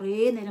ഞാൻ കുറേ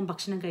നേരം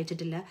ഭക്ഷണം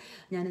കഴിച്ചിട്ടില്ല,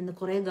 ഞാൻ ഇന്ന്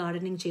കുറേ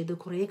ഗാർഡനിങ് ചെയ്തു,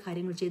 കുറേ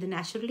കാര്യങ്ങൾ ചെയ്തു,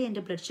 നാച്ചുറലി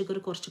എൻ്റെ ബ്ലഡ് ഷുഗർ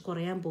കുറച്ച്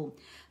കുറയാൻ പോകും.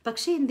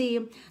 പക്ഷേ എന്ത്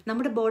ചെയ്യും,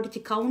 നമ്മുടെ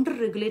ബോഡിക്ക് കൗണ്ടർ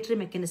റെഗുലേറ്ററി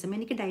മെക്കാനിസം,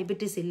 എനിക്ക്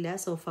ഡയബറ്റീസ് ഇല്ല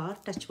സോ ഫാർ,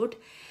 ടച്ച് വുഡ്.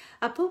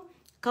 അപ്പോൾ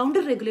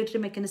കൗണ്ടർ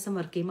റെഗുലേറ്ററി മെക്കാനിസം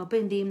വർക്ക് ചെയ്യും. അപ്പോൾ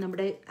എന്ത് ചെയ്യും,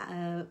 നമ്മുടെ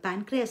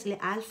പാൻക്രിയാസിലെ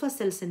ആൽഫ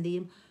സെൽസ് എന്ത്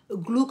ചെയ്യും,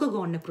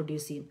 ഗ്ലൂക്കോഗോണിനെ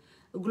പ്രൊഡ്യൂസ് ചെയ്യും.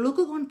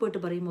 ഗ്ലൂക്കോഗോൺ പോയിട്ട്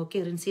പറയും, okay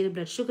റിൻസിയുടെ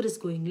blood sugar is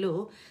going law,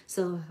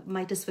 so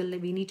might as well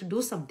we need to do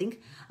something.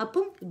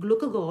 അപ്പം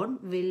glucagon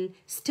will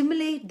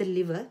stimulate the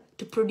liver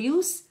to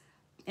produce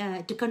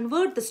to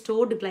convert the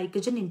stored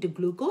glycogen into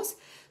glucose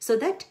so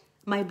that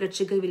my blood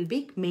sugar will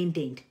be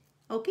maintained.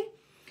 Okay,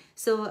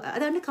 so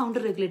അതാണ്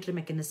counter regulatory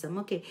mechanism.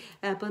 Okay,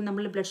 അപ്പോൾ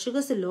നമ്മൾ blood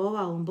sugars law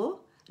ആവുമ്പോൾ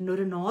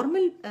ഒരു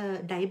normal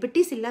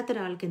diabetes ഇല്ലാത്ത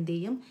ഒരാൾക്ക് എന്ത്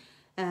ചെയ്യും,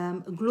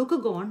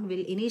 glucagon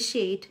will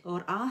initiate or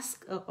ask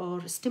or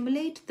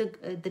stimulate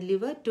the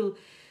liver to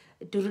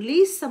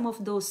release some of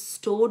those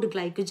stored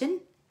glycogen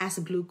as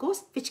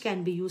glucose, which can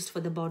be used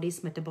for the body's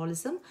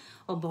metabolism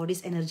or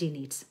body's energy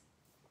needs.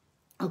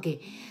 Okay,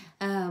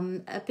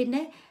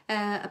 പിന്നെ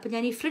അപ്പം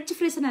ഞാൻ ഈ fridge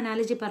freezer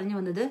analogy പറഞ്ഞു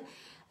വന്നത്,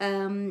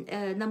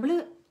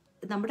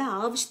 നമ്മുടെ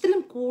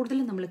ആവശ്യത്തിലും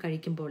കൂടുതലും നമ്മൾ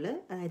കഴിക്കുമ്പോൾ,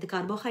 അതായത്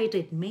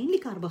കാർബോഹൈഡ്രേറ്റ്, മെയിൻലി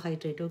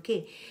കാർബോഹൈഡ്രേറ്റ്. ഓക്കെ,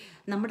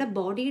 നമ്മുടെ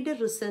ബോഡിയുടെ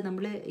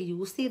നമ്മൾ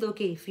യൂസ് ചെയ്ത്,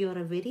 okay if you are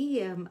A very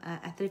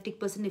athletic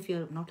person, if you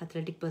are not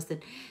athletic person,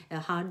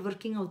 hard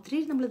working, ഒത്തിരി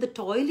നമ്മളിത്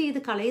ടോയിൽ ചെയ്ത്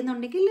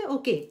കളയുന്നുണ്ടെങ്കിൽ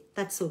ഓക്കെ,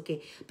 ദാറ്റ്സ് ഓക്കെ.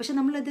 പക്ഷെ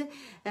നമ്മളത്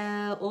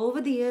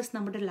ഓവർ ദി ഇയേഴ്സ്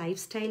നമ്മുടെ ലൈഫ്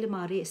സ്റ്റൈൽ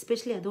മാറി,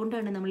 എസ്പെഷ്യലി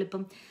അതുകൊണ്ടാണ്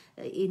നമ്മളിപ്പം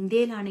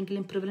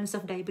ഇന്ത്യയിലാണെങ്കിലും prevalence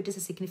of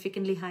diabetes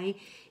significantly high.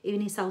 ഇവൻ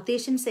ഈ സൗത്ത്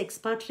ഏഷ്യൻസ്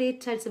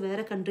എക്സ്പാട്രിയേറ്റ് ആയിട്ട്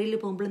വേറെ കൺട്രിയിൽ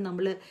പോകുമ്പോഴും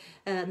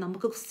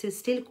നമുക്ക്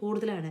സ്റ്റിൽ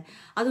കൂടുതലാണ്.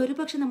 അത്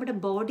ഒരുപക്ഷെ നമ്മുടെ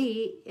ബോഡി,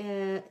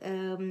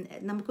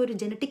 നമുക്കൊരു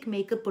ജനറ്റിക്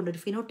മേക്കപ്പ് ഉണ്ട്,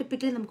 ഒരു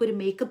ഫിനോട്ടിപ്പിക്കലി നമുക്കൊരു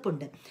മേക്കപ്പ്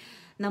ഉണ്ട്.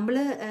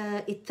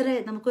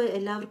 നമുക്ക്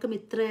എല്ലാവർക്കും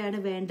ഇത്രയാണ്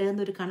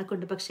വേണ്ടതെന്നൊരു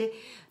കണക്കുണ്ട്. പക്ഷേ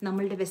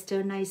നമ്മളുടെ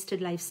വെസ്റ്റേണൈസ്ഡ്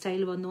ലൈഫ്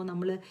സ്റ്റൈൽ വന്നു,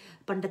 നമ്മൾ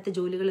പണ്ടത്തെ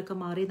ജോലികളൊക്കെ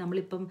മാറി,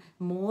 നമ്മളിപ്പം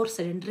മോർ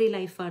സെഡൻറ്ററി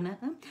ലൈഫാണ്.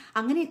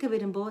 അങ്ങനെയൊക്കെ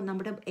വരുമ്പോൾ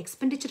നമ്മുടെ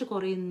എക്സ്പെൻഡിച്ചർ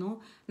കുറയുന്നു,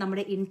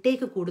 നമ്മുടെ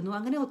ഇൻടേക്ക് കൂടുന്നു.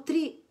 അങ്ങനെ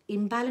ഒത്തിരി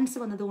ഇംബാലൻസ്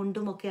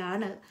വന്നതുകൊണ്ടും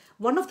ഒക്കെയാണ്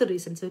one of the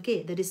reasons. Okay,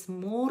 there is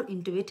more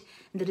in to it,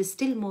 there is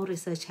still more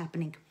research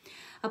happening.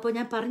 അപ്പോൾ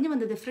ഞാൻ പറഞ്ഞു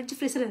വന്നത് ഫ്രിഡ്ജ്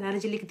ഫ്രീസർ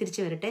അനാലജിയിലേക്ക്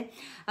തിരിച്ചു വരട്ടെ.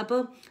 അപ്പോൾ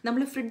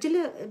നമ്മൾ ഫ്രിഡ്ജിൽ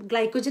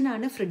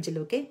ഗ്ലൈക്കോജനാണ് ഫ്രിഡ്ജിൽ.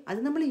 ഓക്കെ, അത്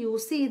നമ്മൾ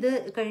യൂസ് ചെയ്ത്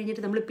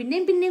കഴിഞ്ഞിട്ട് നമ്മൾ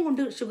പിന്നെയും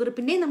കൊണ്ട് ഷുഗർ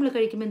പിന്നെയും നമ്മൾ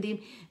കഴിക്കുമ്പോൾ എന്ത് ചെയ്യും,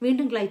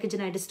 വീണ്ടും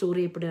ഗ്ലൈക്കോജനായിട്ട് സ്റ്റോർ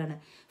ചെയ്യപ്പെടുകയാണ്,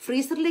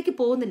 ഫ്രീസറിലേക്ക്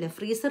പോകുന്നില്ല.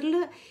 ഫ്രീസറിൽ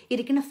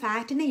ഇരിക്കുന്ന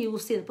ഫാറ്റിനെ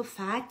യൂസ് ചെയ്ത്, അപ്പോൾ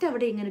ഫാറ്റ്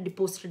അവിടെ ഇങ്ങനെ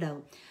ഡിപ്പോസിറ്റഡ്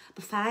ആവും.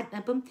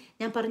 അപ്പം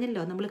ഞാൻ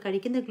പറഞ്ഞല്ലോ, നമ്മൾ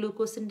കഴിക്കുന്ന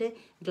ഗ്ലൂക്കോസിൻ്റെ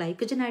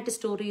ഗ്ലൈക്കോജനായിട്ട്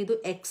സ്റ്റോർ ചെയ്തു,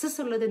 എക്സസ്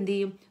ഉള്ളത് എന്ത്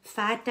ചെയ്യും,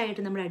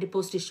 ഫാറ്റായിട്ട് നമ്മുടെ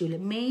adipose ടിഷ്യൂല്,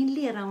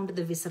 mainly around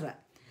the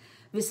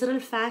visceral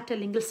fat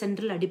അല്ലെങ്കിൽ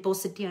സെൻട്രൽ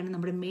അഡിപ്പോസിറ്റിയാണ്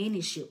നമ്മുടെ മെയിൻ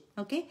ഇഷ്യൂ.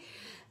 ഓക്കെ,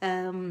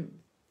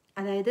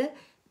 അതായത്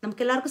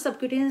നമുക്ക് എല്ലാവർക്കും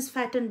സബ്ക്യൂട്ടേനിയസ്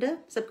ഫാറ്റ് ഉണ്ട്,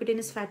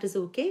 സബ്ക്യൂട്ടേനിയസ് ഫാറ്റ് ഇസ്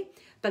ഓക്കെ.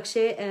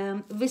 പക്ഷേ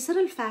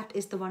visceral fat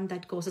is the one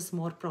that causes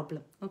more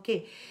problem. Okay,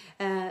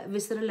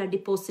 visceral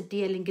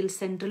അഡിപ്പോസിറ്റി അല്ലെങ്കിൽ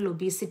central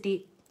obesity.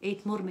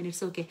 8 more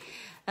minutes. Okay,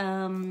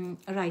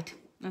 right.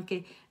 Okay,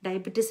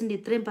 ഡയബറ്റീസിൻ്റെ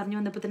ഇത്രയും പറഞ്ഞു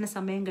വന്നപ്പോൾ തന്നെ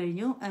സമയം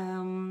കഴിഞ്ഞു.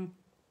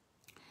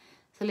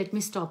 So let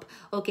me stop.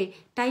 Okay,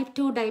 type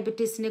 2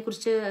 ഡയബറ്റീസിനെ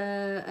കുറിച്ച്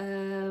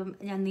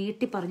ഞാൻ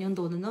നീട്ടി പറഞ്ഞു എന്ന്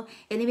തോന്നുന്നു.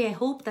 Anyway I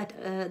hope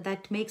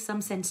that makes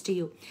some sense to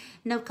you.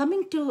 Now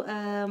coming to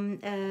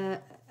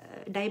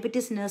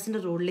diabetes നഴ്സിൻ്റെ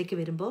റോളിലേക്ക്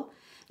വരുമ്പോൾ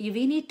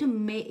we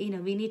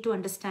need to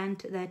understand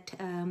that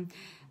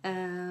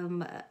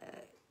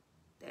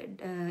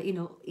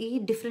ഈ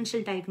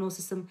ഡിഫറൻഷ്യൽ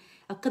ഡയഗ്നോസിസും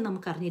ഒക്കെ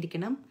നമുക്ക്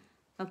അറിഞ്ഞിരിക്കണം.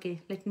 Okay,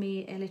 let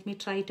me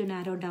try to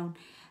narrow down.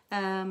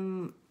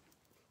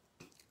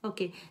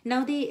 Okay, now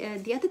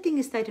the other thing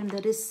is that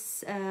there is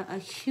a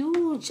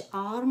huge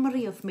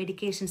armory of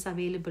medications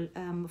available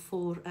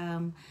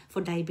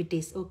for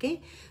diabetes. Okay,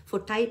 for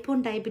type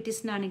 1 diabetes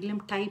നാണെങ്കിലും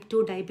type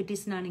 2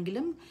 diabetes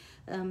നാണെങ്കിലും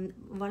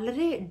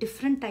വളരെ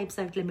different types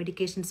ആയിട്ടുള്ള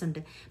medications ഉണ്ട്.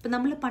 ഇപ്പം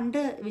നമ്മൾ പണ്ട്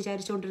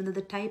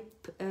വിചാരിച്ചുകൊണ്ടിരുന്നത്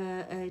type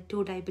 2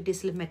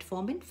 ഡയബറ്റീസിൽ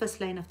metformin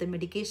first line of the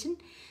medication,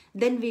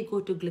 then we go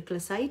to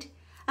ഗ്ലിക്ലസൈഡ്.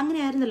 അങ്ങനെ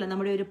ആയിരുന്നല്ലോ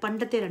നമ്മുടെ ഒരു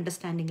പണ്ടത്തെ ഒരു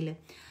അണ്ടർസ്റ്റാൻഡിങ്ങിൽ.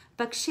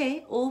 പക്ഷേ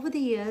over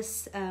the years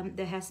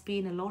there has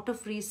been a lot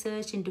of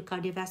research in to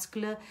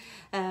cardiovascular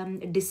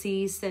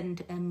disease and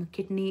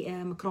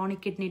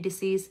chronic kidney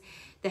disease.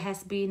 There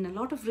has been a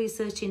lot of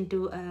research in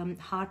to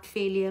heart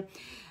failure.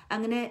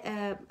 അങ്ങനെ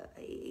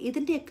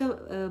ഇതിൻ്റെയൊക്കെ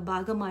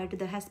ഭാഗമായിട്ട്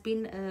ദർ ഹാസ് ബീൻ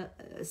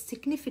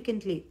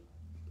സിഗ്നിഫിക്കൻ്റ്ലി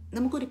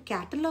നമുക്കൊരു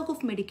catalogue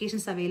of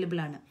medications available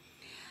ആണ്.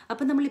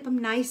 അപ്പം നമ്മളിപ്പം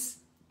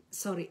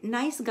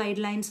nice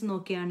guide lines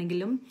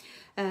നോക്കുകയാണെങ്കിലും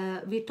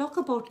we talk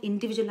about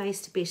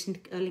individualised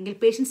patient അല്ലെങ്കിൽ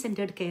patient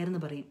centred care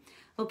എന്ന് പറയും.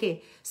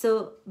 Okay,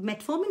 so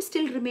metformin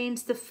still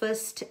remains the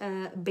first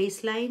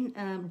baseline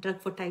drug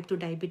for type 2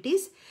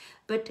 diabetes,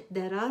 but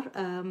there are,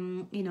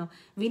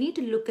 we need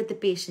to look at the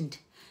patient.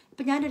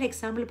 ഇപ്പം ഞാനൊരു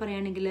example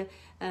പറയുകയാണെങ്കിൽ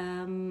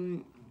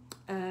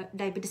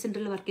diabetes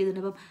സെൻറ്ററിൽ work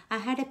ചെയ്തിരുന്നപ്പം I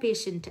had A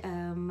patient,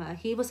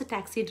 he was A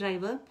taxi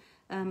driver,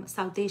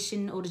 south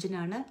Asian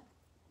ഒറിജിനാണ്.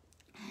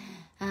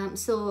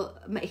 So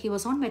he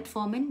was on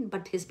metformin,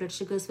 but his blood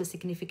sugars were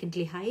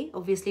significantly high.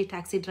 Obviously,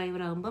 taxi driver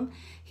agumbam,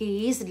 he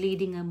is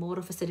leading a more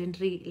of a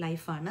sedentary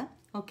life.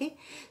 Okay,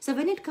 so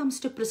when it comes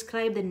to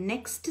prescribe the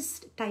next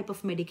type of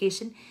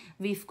medication,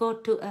 we've got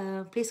to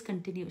please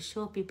continue.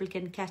 Sure, people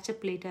can catch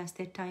up later as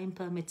their time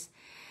permits.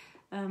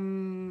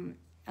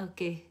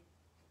 Okay.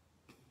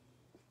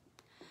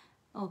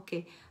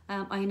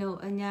 I know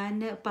ഞാൻ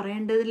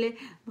പറയേണ്ടതിൽ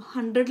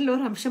 100ൽ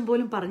ഒരു അംശം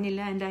പോലും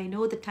പറഞ്ഞില്ല, and I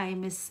know the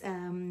time is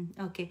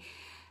okay.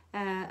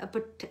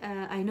 But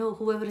I know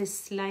whoever is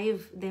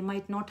live, they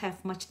might not have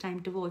much time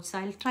to watch, so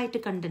I'll try to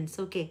condense.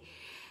 Okay,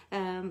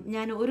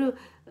 ഞാൻ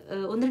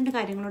ഒന്ന് രണ്ട്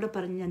കാര്യങ്ങളോട്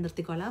പറഞ്ഞ് ഞാൻ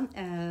നിർത്തിക്കോളാം.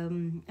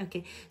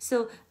 Okay,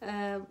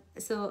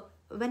 so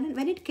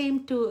when it came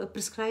to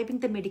prescribing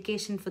the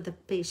medication for the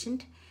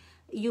patient,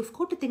 you've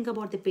got to think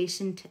about the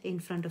patient in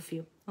front of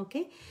you.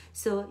 Okay,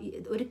 so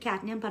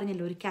ഞാൻ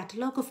പറഞ്ഞല്ലോ ഒരു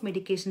catalogue of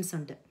medications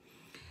ഉണ്ട്.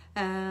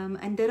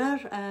 And there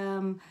are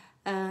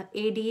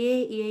ADA,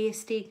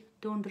 EASD,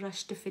 don't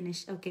rush to finish.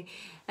 Okay,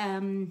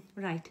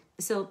 right.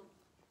 So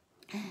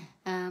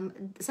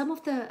some of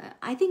the,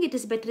 I think it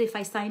is better if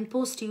I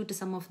signpost you to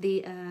some of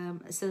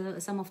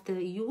the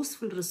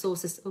useful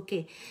resources.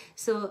 Okay,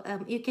 so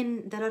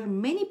there are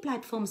many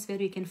platforms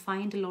where you can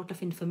find a lot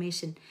of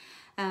information.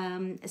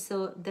 So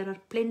there are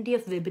plenty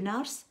of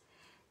webinars,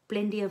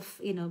 plenty of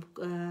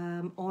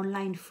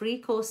online free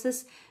courses,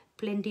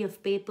 plenty of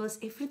papers,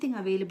 everything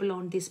available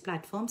on these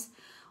platforms.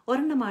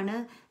 ഒരെണ്ണമാണ്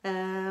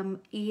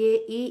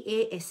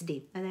EASD,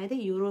 അതായത്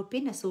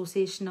European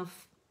association of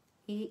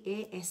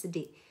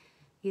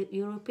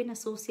European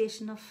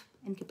association of,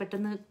 എനിക്ക്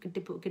പെട്ടെന്ന്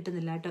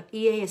കിട്ടുന്നില്ല കേട്ടോ,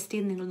 EASD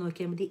നിങ്ങൾ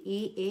നോക്കിയാൽ മതി.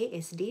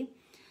 EASD,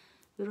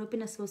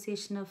 European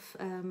association of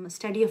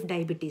study of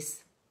diabetes.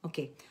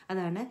 Okay,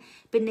 അതാണ്.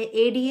 പിന്നെ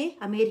ADA,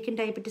 അമേരിക്കൻ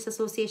ഡയബറ്റീസ്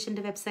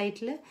അസോസിയേഷൻ്റെ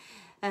വെബ്സൈറ്റിൽ,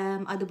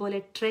 അതുപോലെ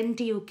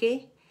ട്രെൻഡ് UK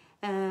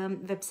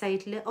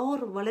വെബ്സൈറ്റിൽ, ഓർ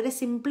വളരെ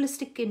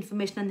സിംപ്ലിസ്റ്റിക്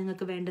ഇൻഫർമേഷനാണ്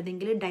നിങ്ങൾക്ക്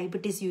വേണ്ടതെങ്കിൽ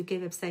ഡയബറ്റീസ് UK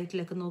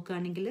വെബ്സൈറ്റിലൊക്കെ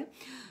നോക്കുകയാണെങ്കിൽ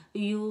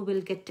you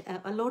will get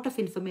a lot of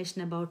information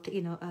about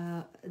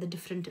the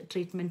different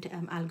treatment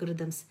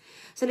algorithms.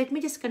 So let me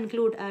just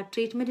conclude.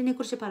 Treatmentനെ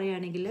കുറിച്ച്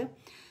പറയുകയാണെങ്കിൽ,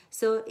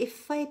 so if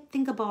I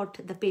think about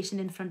the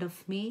patient in front of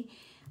me,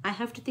 I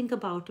have to think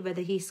about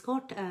whether he's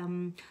got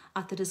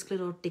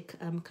atherosclerotic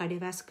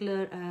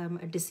cardiovascular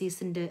disease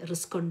in the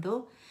risk undo,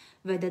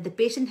 whether the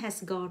patient has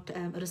got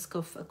risk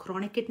of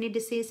chronic kidney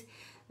disease,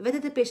 whether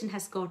the patient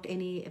has got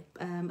any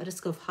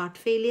risk of heart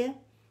failure.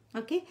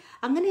 Okay,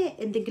 അങ്ങനെ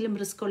എന്തെങ്കിലും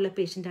risk ഉള്ള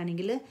patient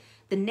ആണെങ്കിൽ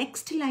the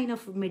next line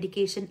of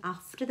medication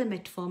after the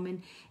metformin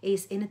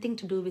is anything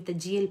to do with the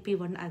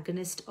GLP-1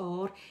 agonist,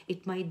 or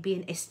it might be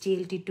an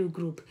SGLT2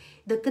 group.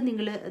 ഇതൊക്കെ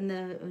നിങ്ങൾ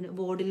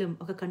വാർഡിലും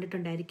ഒക്കെ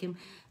കണ്ടിട്ടുണ്ടായിരിക്കും.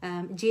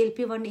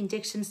 GLP-1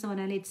 injections എന്ന്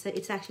പറഞ്ഞാൽ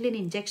it's actually an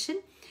injection.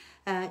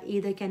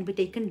 Either can be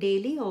taken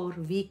daily or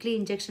weekly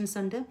injections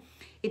under.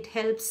 It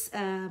helps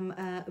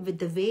with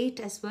the weight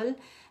as well,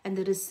 and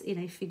there is,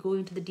 if we go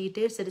into the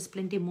details, there is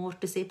plenty more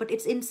to say, but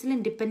it's insulin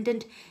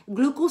dependent,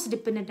 glucose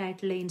dependent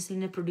ആയിട്ടുള്ള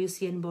ഇൻസുലിനെ produce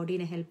ചെയ്യാൻ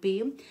ബോഡീനെ help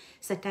ചെയ്യും,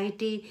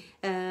 satiety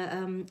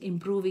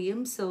improve ചെയ്യും.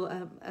 So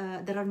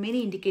there are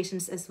many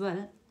indications as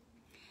well.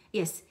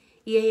 Yes,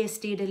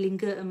 EASTയുടെ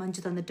link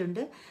Manju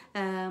തന്നിട്ടുണ്ട്.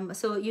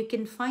 So you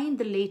can find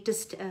the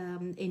latest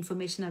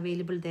information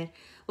available there.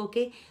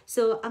 Okay,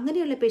 so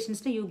അങ്ങനെയുള്ള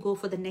പേഷ്യൻസിന് you go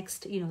for the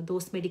next,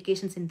 those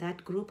medications in that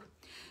group.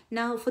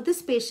 Now for this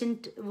patient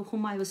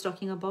whom I was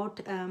talking about,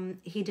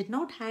 he did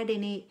not had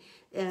any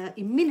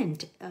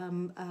imminent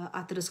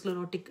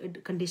atherosclerotic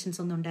conditions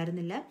ഒന്നും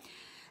ഉണ്ടായിരുന്നില്ല.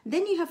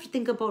 Then you have to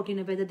think about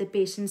whether the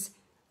patient's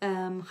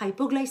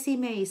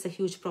hypoglycemia is a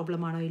huge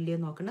problem ആണോ ഇല്ലയോ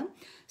നോക്കണം.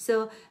 So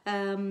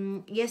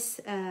yes,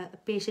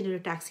 patient ഒരു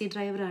taxi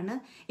driver ആണ്.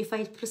 If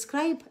I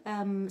prescribe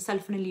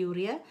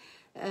sulfonylurea,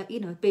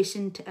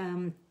 patient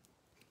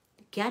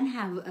can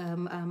have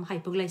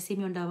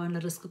hypoglycemia ഉണ്ടാവാനുള്ള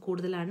risk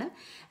കൂടുതലാണ്.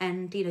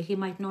 And he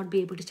might not be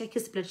able to check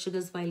his blood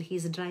sugars while he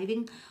is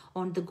driving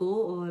on the go,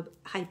 or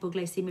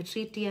hypoglycemia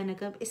treat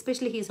ചെയ്യാനൊക്കെ,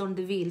 especially he is on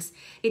the wheels,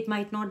 it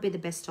might not be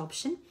the best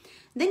option.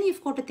 Then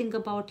you've got to think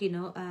about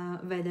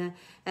whether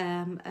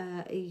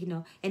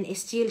an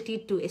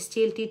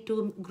SGLT2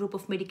 group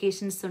of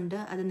medications ഉണ്ട്.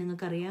 അത്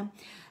നിങ്ങൾക്കറിയാം.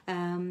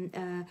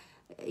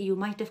 You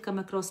might have come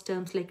across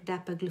terms like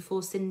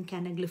dapagliflozin,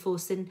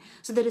 canagliflozin.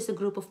 So there is a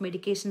group of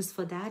medications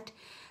for that.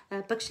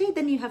 But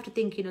then you have to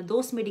think,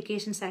 those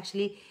medications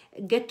actually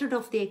get rid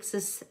of the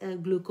excess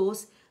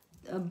glucose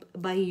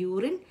by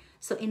urine.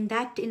 So in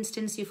that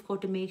instance, you've got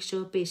to make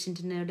sure patient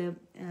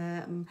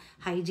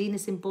hygiene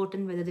is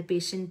important, whether the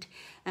patient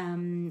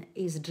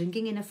is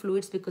drinking enough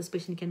fluids, because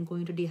patient can go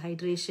into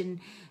dehydration,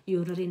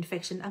 urinary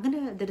infection.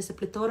 There is a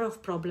plethora of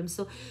problems.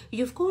 So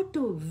you've got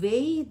to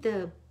weigh the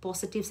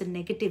positives and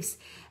negatives,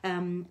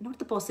 not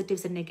the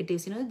positives and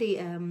negatives,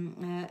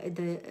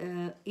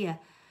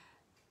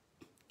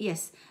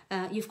 Yes,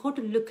 you've got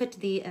to look at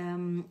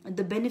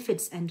the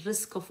benefits and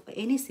risk of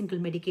any single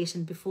medication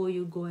before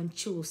you go and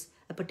choose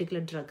a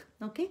particular drug.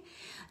 Okay.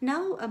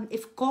 Now,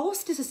 if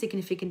cost is a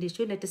significant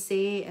issue, let us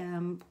say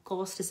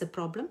cost is a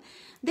problem,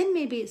 then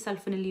maybe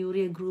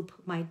sulfonylurea group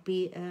might be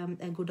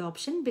a good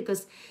option,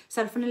 because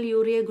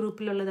sulfonylurea group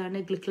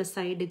illulladaanu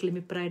glycoside,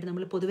 glimepiride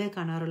nammal poduve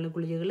kaanarulla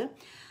guliyakal.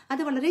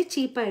 അത് വളരെ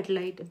ചീപ്പായിട്ടുള്ള,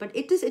 but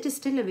it is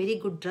still a very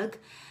good drug.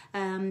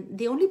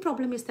 The only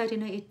problem is that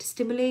it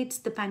stimulates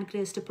the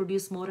pancreas to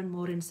produce more and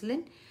more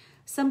insulin.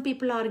 Some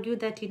people argue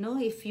that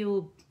if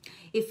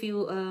you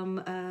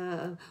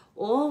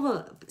over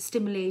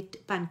stimulate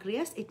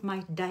pancreas, it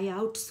might die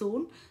out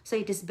soon. So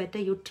it is better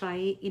you try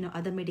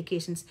other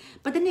medications.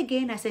 But then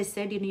again, as I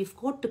said, you've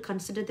got to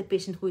consider the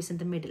patient who is in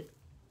the middle.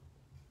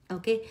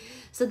 Okay,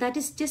 so that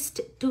is just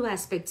two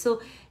aspects. So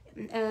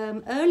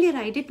earlier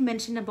I did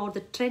mention about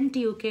the Trent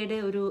UKയുടെ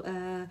ഒരു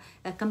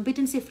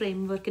competency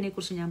frameworkനെ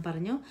കുറിച്ച് ഞാൻ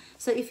പറഞ്ഞു.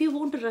 So if you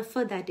want to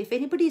refer that, if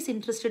anybody is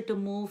interested to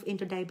move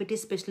into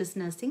diabetes specialist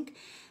nursing,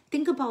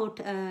 think about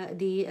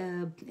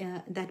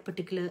that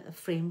particular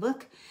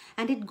framework,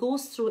 and it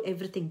goes through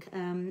everything.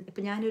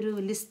 ഇപ്പം ഞാനൊരു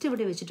list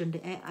ഇവിടെ വെച്ചിട്ടുണ്ട്.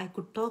 I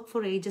could talk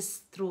for ages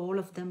through all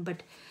of them, but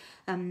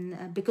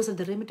because of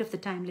the limit of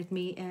the time, let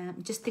me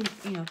just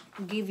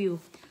give you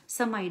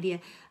some idea.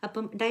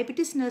 അപ്പം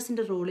diabetes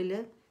നഴ്സിൻ്റെ റോളിൽ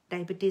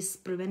diabetes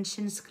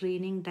prevention,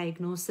 screening,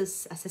 diagnosis,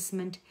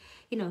 assessment,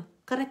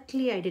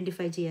 correctly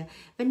identify cheya.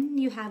 When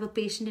you have a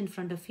patient in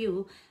front of you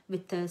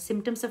with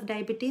symptoms of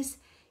diabetes,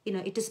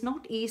 it is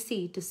not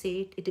easy to say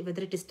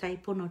whether it is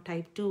type 1 or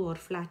type 2 or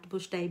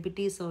flatbush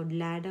diabetes or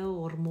LADA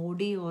or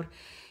MODI or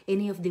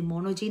any of the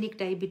monogenic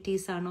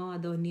diabetes ano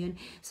adonion.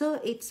 So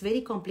it's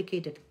very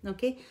complicated.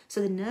 Okay, so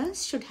the nurse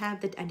should have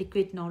that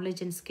adequate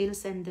knowledge and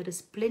skills, and there is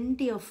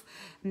plenty of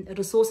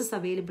resources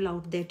available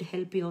out there to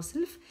help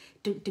yourself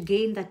to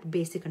gain that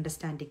basic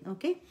understanding.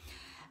 Okay,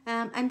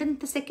 and then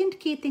the second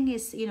key thing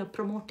is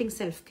promoting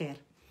self-care.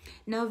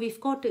 Now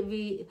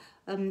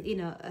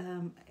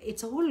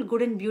it's all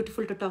good and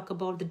beautiful to talk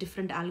about the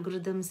different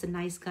algorithms, the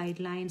NICE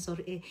guidelines, or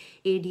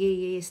ADA,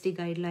 AST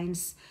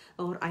guidelines,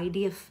 or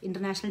IDF,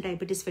 International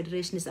Diabetes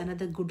Federation is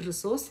another good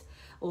resource.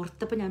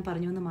 ഓർത്തപ്പം ഞാൻ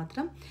പറഞ്ഞു എന്ന്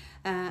മാത്രം.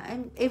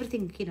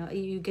 Everything,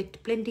 you get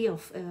plenty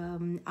of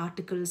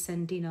articles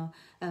and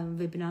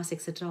webinars,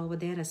 etc. over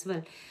there as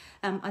well.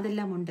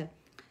 അതെല്ലാം ഉണ്ട്.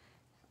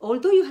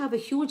 Although you have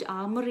a huge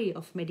armory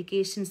of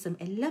medications,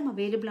 എല്ലാം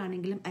available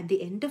ആണെങ്കിലും at the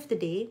end of the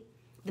day,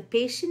 the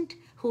patient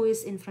who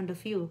is in front of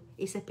you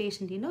is a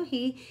patient,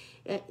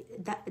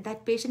 that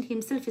patient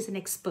himself is an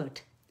expert.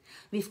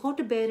 We've got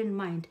to bear in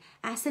mind,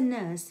 as a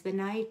nurse, when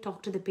I talk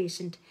to the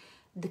patient,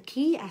 the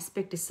key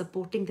aspect is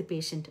supporting the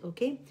patient,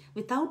 okay?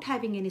 Without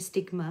having any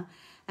stigma,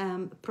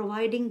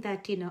 providing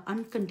that,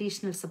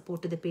 unconditional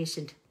support to the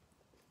patient.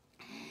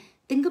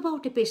 Think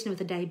about a patient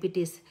with a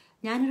diabetes.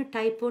 ഞാനൊരു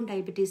type 1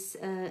 diabetes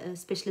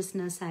specialist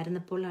nurse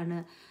ആയിരുന്നപ്പോഴാണ്,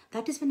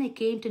 that is when I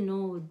came to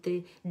know the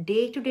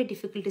day-to-day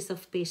difficulties of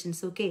patients.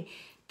 Okay,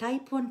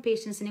 type 1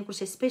 പേഷ്യൻസിനെ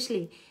കുറിച്ച്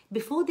especially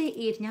before ദേ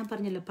eat, ഞാൻ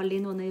പറഞ്ഞല്ലോ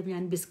പള്ളിയിൽ നിന്ന് വന്നപ്പോൾ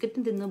ഞാൻ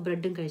ബിസ്ക്കറ്റും തിന്നു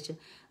ബ്രെഡും കഴിച്ചു,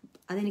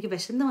 അതെനിക്ക്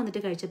വിശന്ന്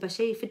വന്നിട്ട് കഴിച്ചു.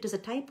 പക്ഷേ if it is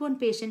a type 1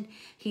 patient,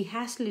 he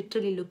has to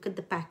literally look at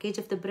the package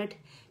of the bread,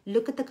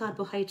 look at the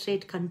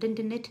carbohydrate content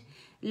in it,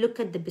 look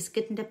at the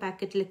biscuit in the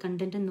packet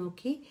content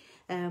നോക്കി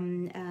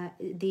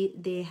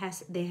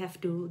they have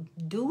to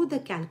do the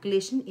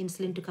calculation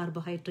insulin to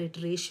carbohydrate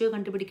ratio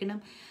കണ്ടുപിടിക്കണം.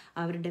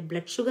 അവരുടെ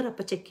blood sugar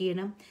അപ്പം check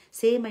ചെയ്യണം.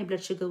 Say my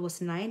blood sugar was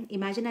 9.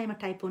 Imagine I M A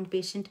type 1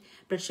 patient,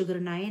 blood sugar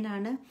 9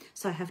 ആണ്.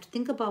 So I have to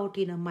think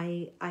about my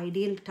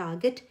ideal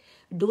target,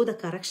 do the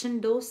correction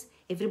dose.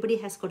 Everybody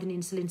has got an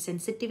insulin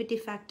sensitivity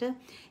factor.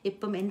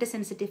 ഇപ്പം എൻ്റെ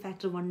sensitive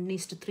factor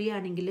 1:3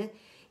 ആണെങ്കിൽ,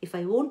 if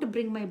I want to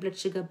bring my blood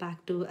sugar back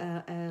to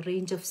a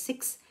range of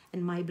 6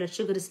 and my blood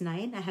sugar is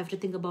 9, I have to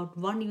think about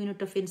 1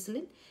 unit of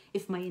insulin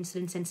if my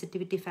insulin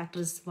sensitivity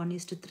factor is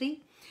 1:3.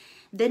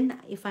 Then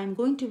if I'm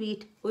going to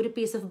eat ഒരു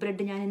piece of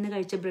bread, ഞാൻ ഇന്ന്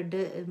കഴിച്ച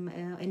bread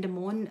എൻ്റെ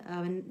മോൻ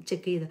അവൻ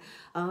check ചെയ്ത്,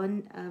 അവൻ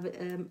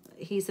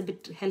he's A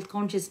bit health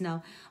conscious now.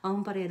 അവൻ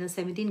പറയുന്നത്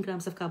 17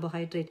 grams of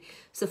carbohydrate.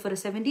 So for a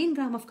 17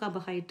 gram of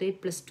carbohydrate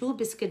plus 2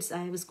 biscuits,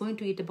 I was going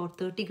to eat about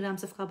 30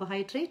 grams of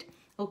carbohydrate.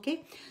 Okay,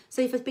 so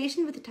if a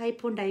patient with type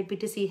 1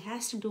 diabetes, he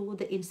has to do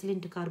the insulin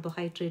to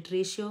carbohydrate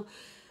ratio,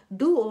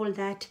 do all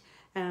that.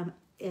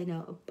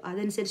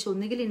 അതനുസരിച്ച്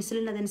ഒന്നുകിൽ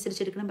insulin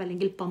അതനുസരിച്ച് എടുക്കണം,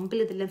 അല്ലെങ്കിൽ പമ്പിൽ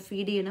ഇതെല്ലാം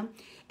feed ചെയ്യണം,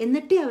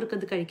 എന്നിട്ടേ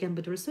അവർക്കത് കഴിക്കാൻ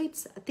പറ്റുള്ളൂ. So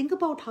it's think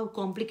about how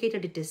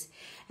complicated it is.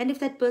 And if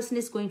that person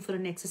is going for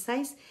N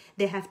exercise,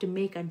 they have to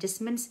make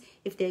adjustments.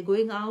 If they are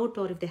going out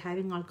or if they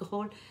having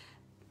alcohol,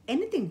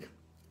 anything,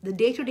 the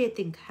day-to-day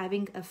thing,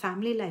 having a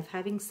family life,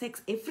 having sex,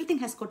 everything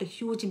has got a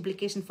huge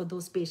implication for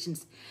those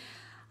patients.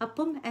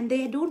 And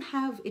they don't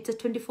have, it's a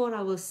 24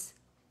 hours,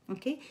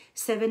 okay,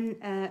 7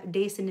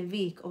 days in a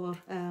week, or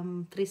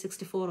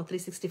 364 or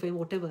 365,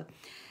 whatever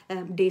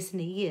days in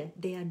a year,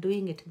 they are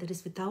doing it. That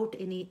is without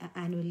any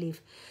annual leave.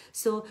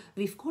 So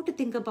we've got to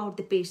think about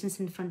the patients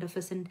in front of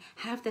us and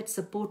have that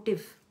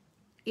supportive,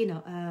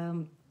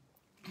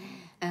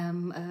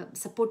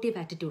 supportive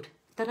attitude.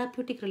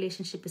 Therapeutic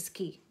relationship is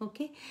key,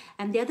 okay?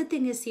 And the other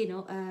thing is,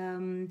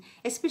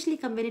 especially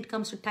when it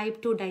comes to type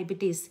 2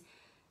 diabetes,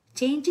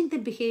 changing the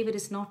behaviour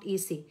is not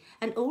easy.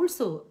 And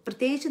also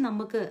പ്രത്യേകിച്ച്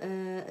നമുക്ക്,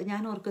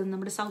 ഞാൻ ഓർക്കുന്നത്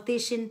നമ്മുടെ south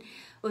Asian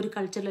ഒരു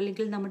culture,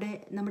 അല്ലെങ്കിൽ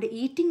നമ്മുടെ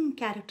eating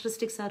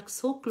characteristics are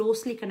so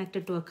closely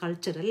connected to A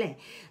culture, അല്ലേ?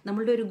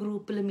 നമ്മളുടെ ഒരു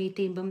ഗ്രൂപ്പിൽ മീറ്റ്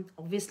ചെയ്യുമ്പം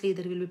obviously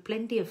there will be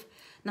plenty of,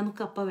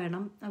 നമുക്ക് അപ്പ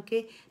വേണം, ഓക്കെ,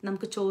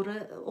 നമുക്ക് ചോറ്,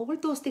 all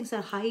those things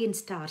are high in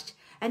starch.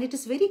 And it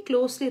is very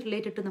closely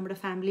related to നമ്മുടെ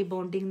ഫാമിലി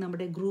ബോണ്ടിങ്,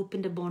 നമ്മുടെ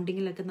ഗ്രൂപ്പിൻ്റെ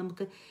ബോണ്ടിങ്ങിലൊക്കെ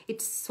നമുക്ക്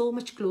it's so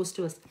much close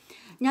to us.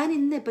 ഞാൻ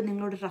ഇന്ന് ഇപ്പം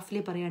നിങ്ങളോട്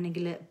റഫ്ലി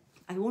പറയുകയാണെങ്കിൽ,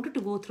 I wanted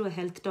to go through a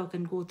health talk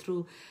and go through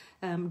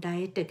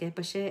diet, okay?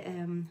 But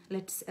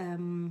let's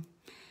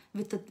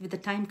with the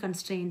time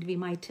constraint, we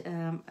might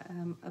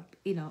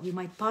we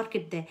might park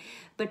it there.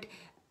 But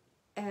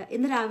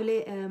ഇന്ന് രാവിലെ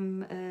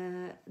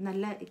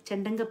നല്ല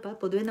ചെണ്ടങ്കപ്പ,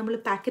 പൊതുവേ നമ്മൾ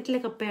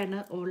പാക്കറ്റിലെ കപ്പയാണ്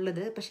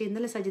ഉള്ളത്, പക്ഷേ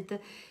ഇന്നലെ സജിത്ത്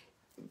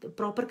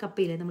പ്രോപ്പർ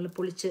കപ്പയില്ലേ, നമ്മൾ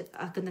പൊളിച്ച്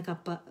ആക്കുന്ന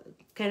കപ്പ,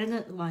 കിഴങ്ങ്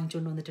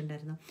വാങ്ങിച്ചുകൊണ്ട്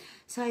വന്നിട്ടുണ്ടായിരുന്നു.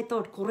 സോ ഐ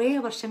തോട്ട്, കുറേ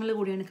വർഷങ്ങൾ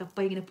കൂടിയാണ് കപ്പ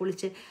ഇങ്ങനെ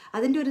പൊളിച്ച്,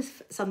 അതിൻ്റെ ഒരു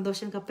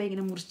സന്തോഷം, കപ്പ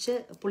ഇങ്ങനെ മുറിച്ച്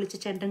പൊളിച്ച്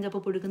ചെണ്ടൻ കപ്പ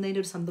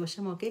പുഴുക്കുന്നതിൻ്റെ ഒരു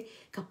സന്തോഷം, ഒക്കെ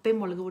കപ്പയും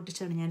മുളക്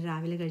പൊട്ടിച്ചാണ് ഞാൻ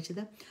രാവിലെ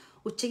കഴിച്ചത്.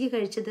 ഉച്ചയ്ക്ക്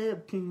കഴിച്ചത്,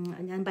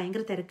 ഞാൻ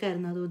ഭയങ്കര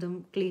തിരക്കായിരുന്നു, അതും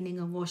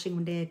ക്ലീനിങ്ങും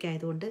വാഷിങ്ങും ഡേ ഒക്കെ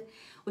ആയതുകൊണ്ട്.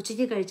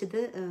 ഉച്ചയ്ക്ക് കഴിച്ചത്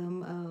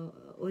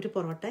ഒരു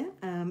പൊറോട്ട,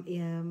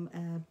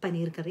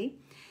 പനീർ കറി.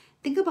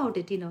 Think about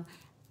it,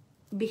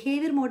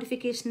 behavior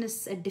modification is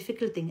a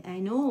difficult thing. I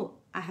know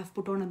I have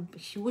put on a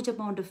huge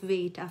amount of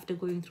weight after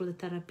going through the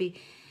therapy.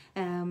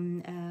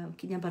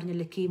 ഞാൻ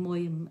പറഞ്ഞില്ലേ,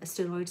 കീമോയും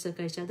സ്റ്റെറോയിഡ്സ് ഒക്കെ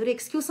കഴിച്ചാൽ അതൊരു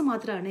എക്സ്ക്യൂസ്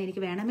മാത്രമാണ്.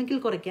 എനിക്ക് വേണമെങ്കിൽ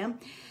കുറയ്ക്കാം.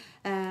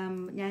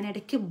 ഞാൻ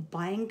ഇടയ്ക്ക്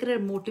ഭയങ്കര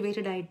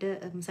മോട്ടിവേറ്റഡ് ആയിട്ട്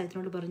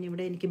സൈത്തിനോട് പറഞ്ഞു,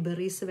 ഇവിടെ എനിക്ക്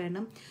ബെറീസ്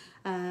വേണം,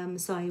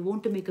 so I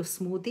want to make A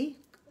smoothie,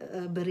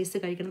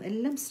 berries കഴിക്കണം,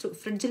 എല്ലാം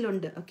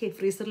ഫ്രിഡ്ജിലുണ്ട്, ഓക്കെ,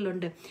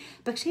 ഫ്രീസറിലുണ്ട്.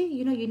 പക്ഷേ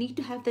you need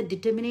to have the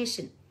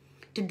determination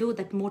to do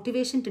that,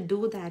 motivation to do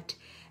that,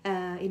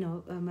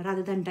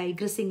 rather than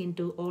digressing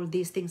into all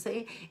these things. So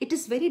it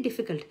is very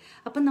difficult.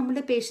 അപ്പം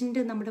നമ്മുടെ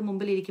patient നമ്മുടെ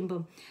മുമ്പിൽ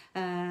ഇരിക്കുമ്പം,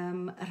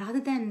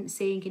 rather than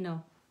saying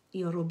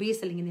you're obese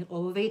അല്ലെങ്കിൽ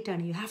overweight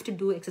ആണ്, you have to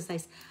do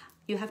exercise,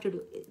 you have to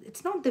do,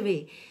 it's not the way.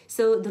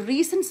 So the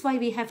reasons why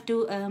we have to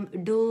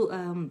do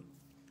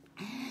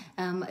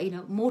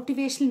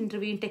motivational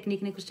interviewing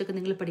ടെക്നീക്കിനെ കുറിച്ചൊക്കെ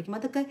നിങ്ങൾ പഠിക്കും.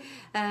 അതൊക്കെ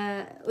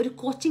ഒരു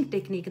കോച്ചിങ്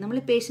ടെക്നീക്ക്, നമ്മൾ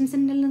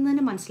പേഷ്യൻസിൽ നിന്ന്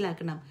തന്നെ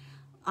മനസ്സിലാക്കണം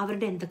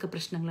അവരുടെ എന്തൊക്കെ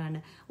പ്രശ്നങ്ങളാണ്,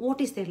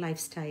 what is their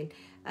life style,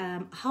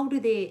 how do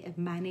they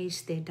manage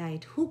there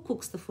diet, who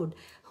cooks the food,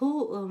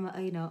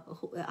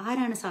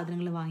 ആരാണ്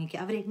സാധനങ്ങൾ വാങ്ങിക്കുക,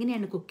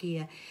 അവരെങ്ങനെയാണ് കുക്ക്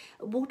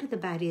ചെയ്യുക, what are the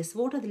barriers,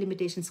 what are the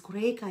limitations,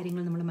 കുറേ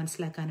കാര്യങ്ങൾ നമ്മൾ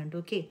മനസ്സിലാക്കാനുണ്ട്,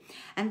 okay.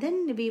 And then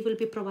we will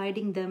be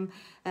providing dum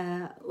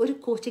ഒരു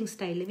coaching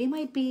style. V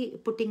might be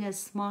putting A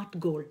smart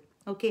goal,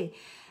 okay.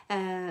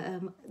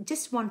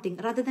 Just one thing,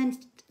 rather than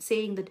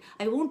saying that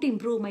I want to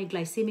improve my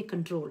glycemic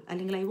control,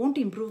 അല്ലെങ്കിൽ I want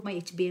to improve my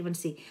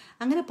HbA1c,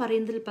 അങ്ങനെ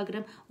പറയുന്നതിൽ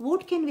പകരം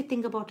what can we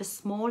think about a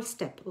small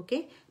step,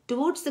 okay,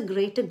 towards the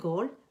greater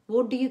goal.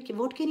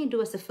 What can you do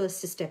as a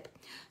first step?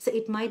 So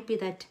it might be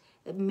that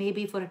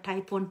maybe for a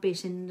type 1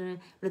 patient,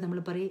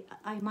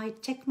 I might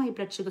check my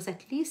blood sugars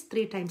at least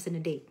 3 times in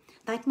a day.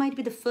 That might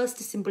be the first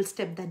simple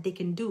step that they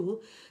can do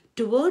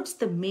towards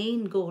the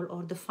main goal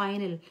or the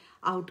final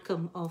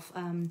outcome of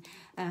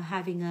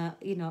having a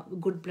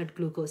good blood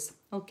glucose.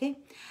 Okay,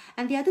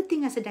 and the other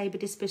thing as a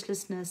diabetes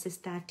specialist nurse is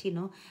that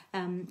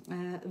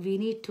we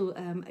need to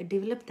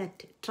develop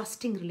that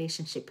trusting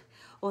relationship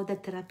or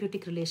that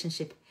therapeutic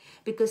relationship,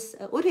 because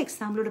ഒരു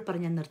എക്സാമ്പിളോട്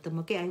പറഞ്ഞാൽ നിർത്തും.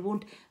 Okay,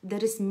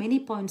 there is many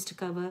points to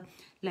cover,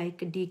 like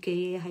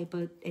DKA,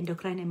 hyper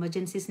endocrine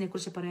emergencies ne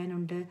കുറിച്ച്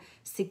പറയാനുണ്ട്,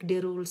 sick day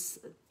rules.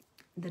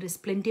 There is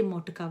plenty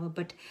more to cover,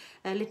 but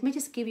let me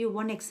just give you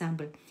one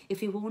example. If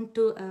you want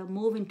to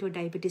move into a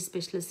diabetes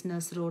specialist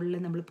nurse role,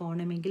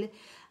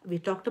 we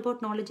talked about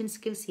knowledge and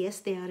skills. Yes,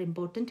 they are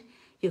important.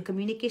 Your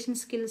communication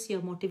skills,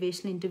 your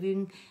motivational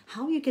interviewing,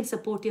 how you can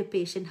support your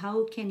patient, how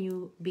can you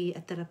be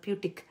a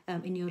therapeutic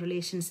in your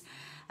relations,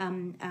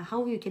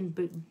 how you can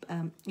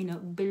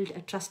build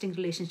a trusting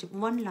relationship.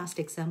 One last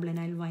example and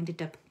I'll wind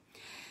it up.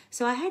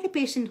 So I had a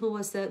patient who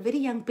was a very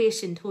young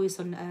patient who is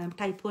on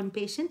type 1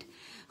 patient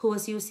who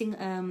was using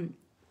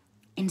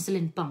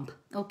insulin pump.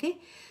 Okay,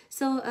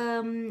 so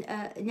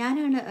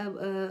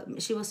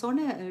she was on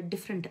a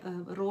different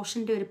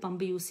Roshന്റെ ഒരു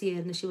pump use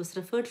ചെയ്യായിരുന്നു. She was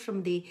referred from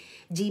the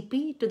GP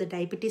to the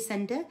diabetes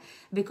center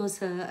because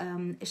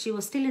she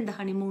was still in the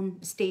honeymoon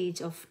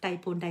stage of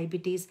type 1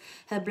 diabetes.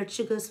 Her blood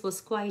sugars was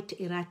quite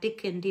erratic,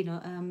 and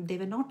they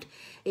were not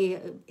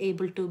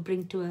able to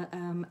bring to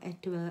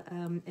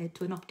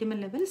an optimal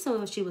level, so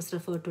she was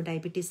referred to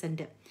diabetes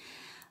center.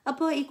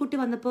 അപ്പോൾ ഈ കുട്ടി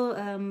വന്നപ്പോൾ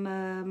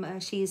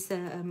she's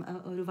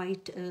ഒരു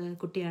white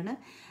കുട്ടിയാണ്.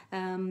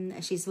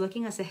 She's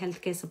working as A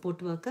health care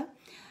support worker.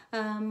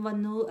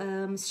 വന്നു,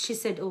 she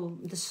said,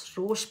 this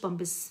Roche pump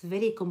is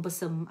very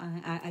cumbersome.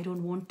 I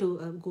don't want to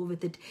go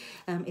with it.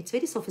 It's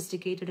very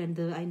sophisticated, and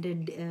the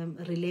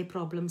relay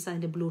problems and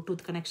the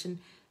Bluetooth connection,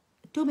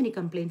 too many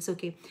complaints.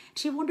 Okay,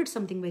 she wanted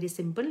something very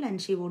simple and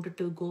she wanted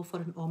to go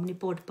for an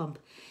Omnipod pump.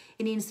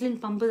 In insulin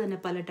pump തന്നെ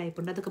പല type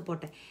ഉണ്ട്, അതൊക്കെ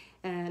പോട്ടെ,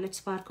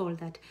 let's park all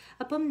that.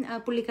 അപ്പം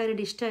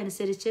പുള്ളിക്കാരുടെ ഇഷ്ടം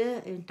അനുസരിച്ച്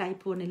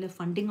type 1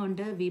 funding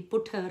ഉണ്ട്. We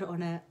put her own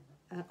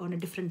A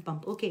different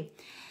pump. Okay,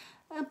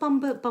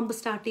 pump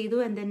start ചെയ്തു,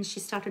 and then Xi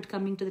started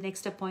coming to the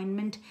next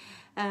appointment.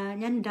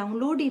 ഞാൻ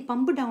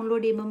പമ്പ്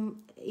ഡൗൺലോഡ് ചെയ്യുമ്പം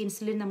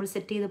ഇൻസുലിൻ നമ്മൾ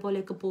സെറ്റ് ചെയ്ത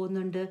പോലെയൊക്കെ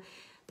പോകുന്നുണ്ട്.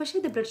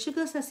 പക്ഷേ the blood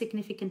sugars R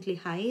significantly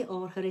high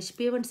or her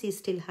HbA1c is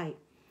still high.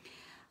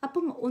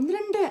 അപ്പം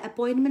 1-2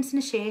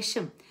 അപ്പോയിൻമെൻറ്റ്സിന്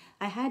ശേഷം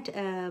I had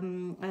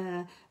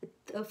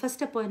first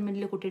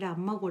appointment കുട്ടിയുടെ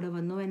അമ്മ കൂടെ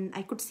വന്നു, and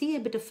I could see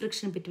a bit of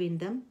friction between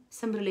them,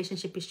 some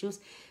relationship issues.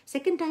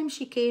 Second time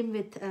she came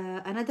with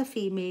another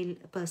female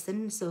person,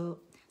 so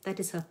that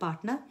is her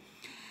partner.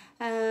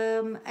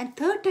 And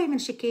third time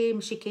when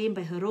she came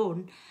by her own,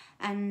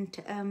 and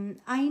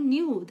I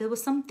knew there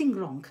was something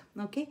wrong.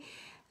 Okay,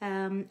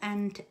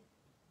 and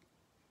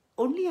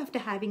only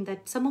after having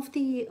that, some of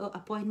the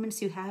appointments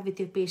you have with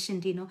your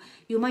patient,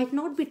 you might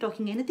not be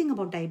talking anything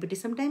about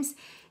diabetes. Sometimes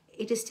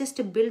it is just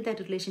to build that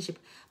relationship.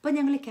 അപ്പം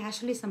ഞങ്ങൾ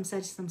casually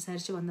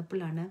സംസാരിച്ച്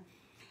വന്നപ്പോഴാണ്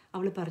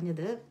അവൾ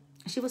പറഞ്ഞത്,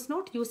 she was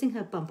not using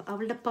her pump.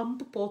 അവളുടെ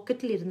pump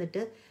പോക്കറ്റിൽ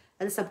ഇരുന്നിട്ട്,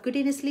 അത്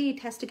സബ്ക്യൂട്ടേനിയസ്ലി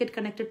it has to get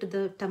connected to the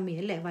tummy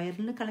അല്ലേ,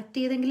 വയറിന് കണക്ട്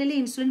ചെയ്തെങ്കിലല്ലേ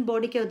ഇൻസുലിൻ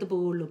ബോഡിക്ക് അകത്ത്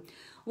പോവുള്ളൂ.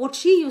 What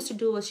she use to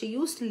do was she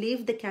use to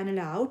leave the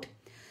cannula out,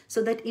 so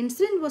that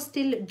insulin was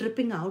still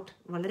dripping out,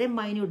 വളരെ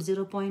minute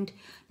 0.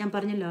 ഞാൻ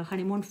പറഞ്ഞല്ലോ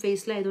honeymoon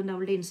ഫേസിലായതുകൊണ്ട്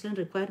അവളുടെ insulin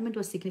requirement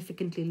was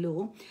significantly law.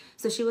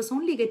 So she was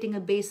only getting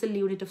A basal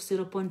unit of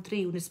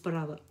 0.3 units per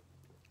hour.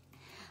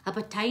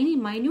 അപ്പോൾ tiny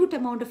minute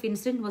amount of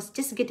insulin was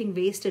just getting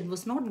wasted,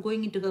 was not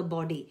going in to her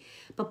body.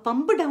 അപ്പോൾ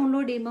pump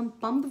download ചെയ്യുമ്പം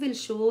pump will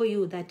show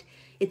you that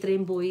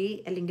ഇത്രയും പോയി,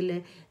 അല്ലെങ്കിൽ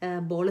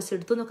bolus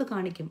എടുത്തു എന്നൊക്കെ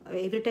കാണിക്കും.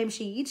 Every time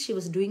she eat she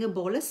was doing A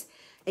bolus.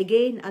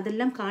 Again,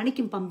 അതെല്ലാം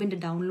കാണിക്കും പമ്പിൻ്റെ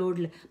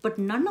ഡൗൺലോഡിൽ. But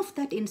none of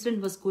that insulin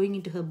was going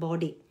in to her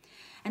body.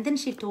 And then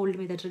she told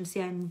me that, Rincy,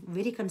 I'm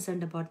very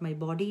concerned about my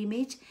body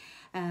image.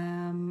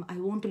 I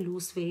want to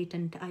lose weight,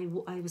 and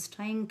I was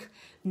trying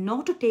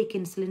not to take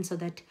insulin so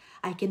that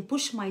I can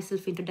push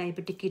myself into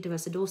diabetic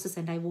ketoacidosis,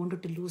 and I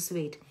wanted to lose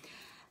weight.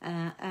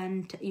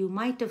 And you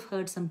might have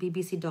heard some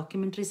BBC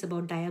documentaries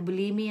about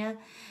diabulimia.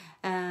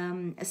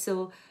 So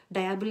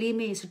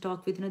diabulimia is to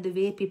talk with the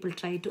way people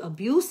try to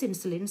abuse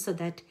insulin so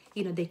that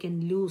they can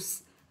lose.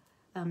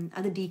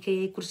 Other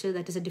DKA കുറിച്ച്,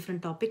 that is a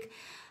different topic.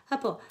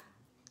 അപ്പോൾ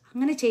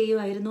അങ്ങനെ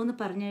ചെയ്യുമായിരുന്നു എന്ന്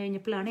പറഞ്ഞു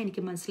കഴിഞ്ഞപ്പോഴാണ്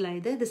എനിക്ക്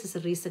മനസ്സിലായത് this is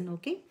a reason.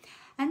 Okay,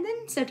 and then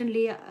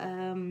certainly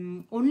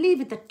only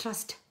with the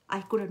trust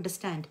I could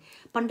understand.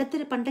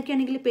 പണ്ടൊക്കെ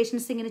ആണെങ്കിൽ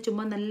പേഷ്യൻസ് ഇങ്ങനെ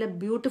ചുമ്മാ നല്ല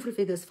ബ്യൂട്ടിഫുൾ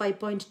ഫിഗേഴ്സ്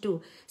 5.2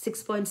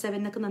 6.7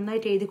 എന്നൊക്കെ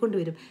നന്നായിട്ട് എഴുതിക്കൊണ്ട്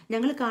വരും.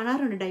 ഞങ്ങൾ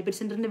കാണാറുണ്ട് ഡയബറ്റിസ്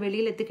സെൻ്ററിൻ്റെ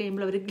വെളിയിൽ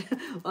എത്തിക്കഴിയുമ്പോൾ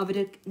അവർ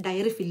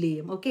ഡയറി ഫില്ല്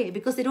ചെയ്യും. Okay,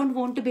 because they don't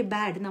want to B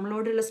bad.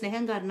 നമ്മളോടുള്ള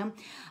സ്നേഹം കാരണം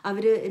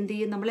അവർ എന്ത്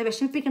ചെയ്യും, നമ്മളെ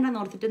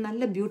വിഷമിപ്പിക്കണമെന്ന് ഓർത്തിട്ട്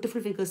നല്ല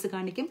ബ്യൂട്ടിഫുൾ ഫിഗേഴ്സ്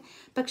കാണിക്കും.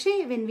 പക്ഷേ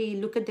when we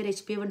look at there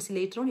HbA1c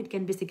later on, it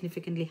can be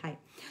significantly high.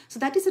 So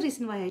that is the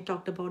reason why I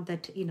talked about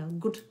that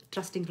good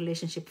trusting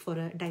relationship for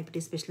a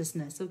diabetes specialist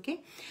nurse. Okay,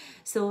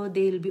 so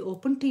they will be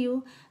open to you.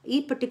 ഈ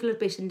particular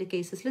patient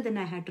cases, then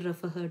I had to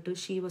refer her to,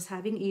 she was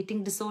having eating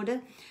disorder.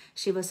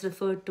 She was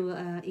referred to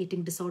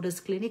eating disorders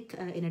clinic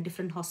in a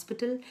different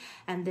hospital,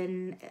 and then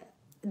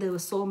there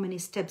were so many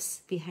steps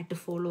we had to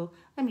follow.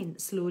 I mean,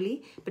 slowly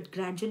but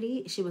gradually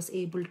she was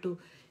able to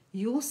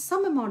use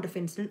some amount of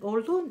insulin,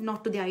 although not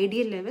to the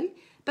ideal level,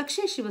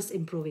 പക്ഷേ she was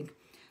improving.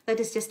 That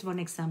is just one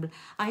example.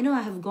 I know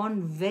I have gone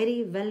very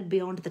well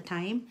beyond the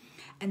time,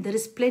 and there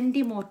is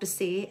plenty more to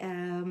say.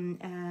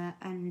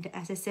 And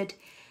as I said,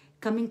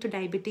 coming to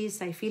diabetes,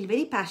 I feel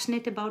very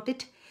passionate about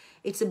it.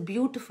 It's a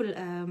beautiful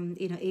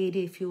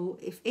area.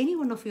 If any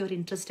one of you are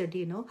interested,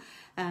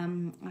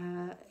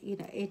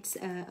 it's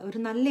ഒരു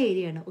നല്ല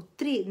ഏരിയയാണ്.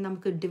 ഒത്തിരി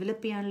നമുക്ക്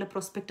develop ചെയ്യാനുള്ള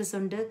prospectus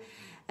ഉണ്ട്.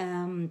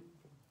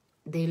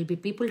 There will be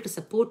people to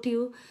support you.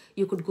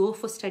 You could go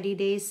for study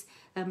days,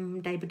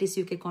 Diabetes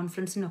UK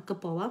conference in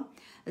Okkapowa.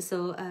 So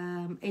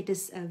it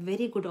is a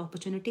very good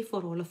opportunity for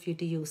all of you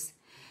to use.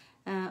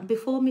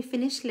 Before we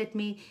finish, let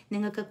me,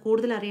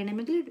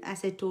 as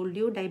I told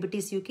you,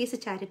 Diabetes UK is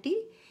a charity.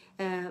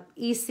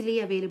 Easily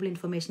available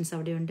information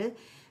avade undu.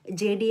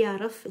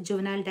 JDRF,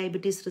 Juvenile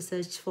Diabetes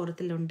Research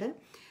Forathilundu.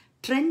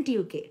 Trend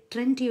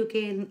UK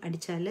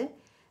adichale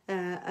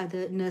അത്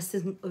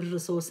nursing ഒരു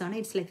റിസോഴ്സാണ്.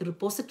 It's like A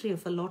repository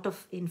of a lot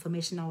of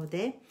information over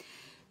there.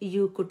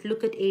 You could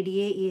look at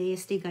ADA,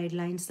 EASD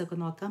guidelines ഒക്കെ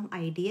നോക്കാം,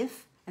 IDF,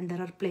 and there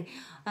are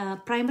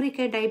primary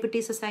care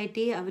diabetes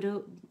society. അവർ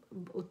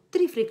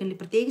ഒത്തിരി frequently,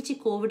 പ്രത്യേകിച്ച് ഈ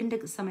കോവിഡിൻ്റെ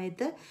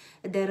സമയത്ത്,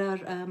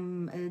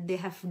 they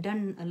have done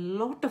a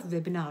lot of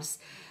webinars.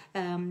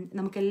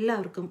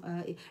 നമുക്കെല്ലാവർക്കും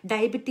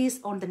diabetes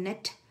on the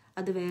net,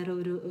 അത് വേറെ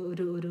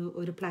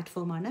ഒരു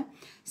പ്ലാറ്റ്ഫോമാണ്.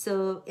 സോ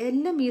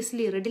എല്ലാം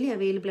ഈസിലി റെഡിലി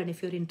അവൈലബിൾ ആണ്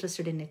if you are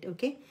interested in it.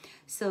 Okay,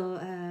 so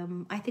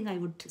I think I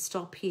would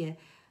stop here.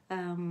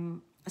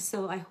 So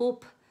I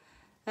hope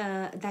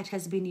that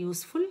has been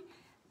useful.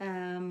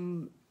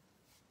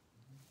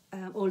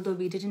 Although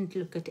we didn't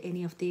look at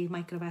any of the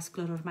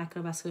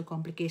microvascular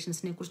complications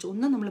നെ കുറിച്ച്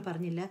ഒന്നും നമ്മൾ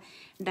പറഞ്ഞില്ല,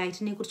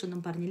 ഡയറ്റിനെ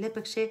കുറിച്ചൊന്നും പറഞ്ഞില്ല.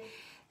 പക്ഷേ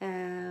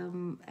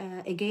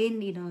again,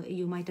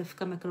 you might have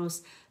come across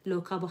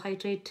low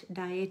carbohydrate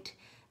diet,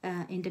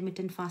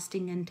 intermittent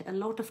fasting, and a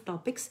lot of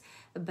topics,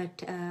 but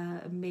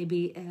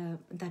maybe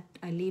that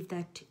I leave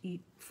that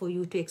for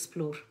you to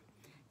explore.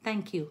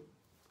 Thank you.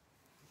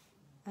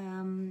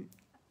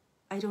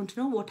 I don't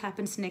know what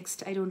happens next.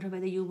 I don't know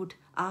whether you would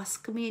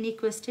ask me any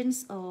questions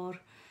or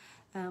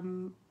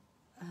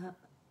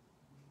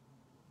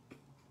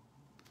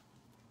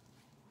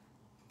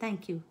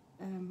thank you.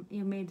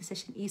 You made the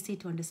session easy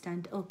to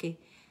understand. Okay,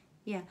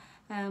 yeah.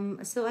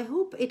 So I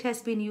hope it has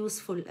been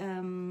useful.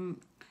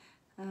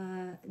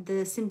 The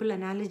simple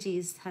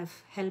analogies have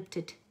helped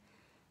it.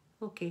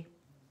 Okay.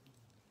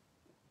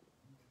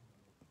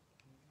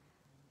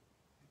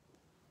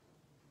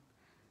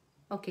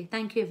 Okay,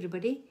 thank you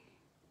everybody.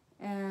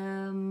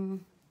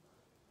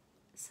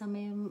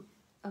 Samayam,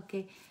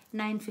 okay,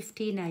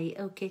 9:15 I.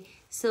 Okay,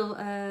 so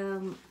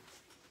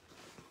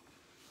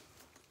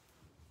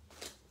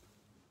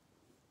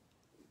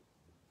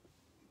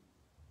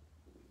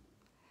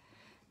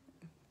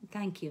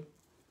thank you.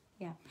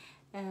 Yeah.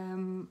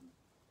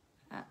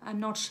 I'm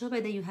not sure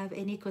whether you have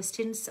any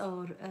questions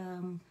or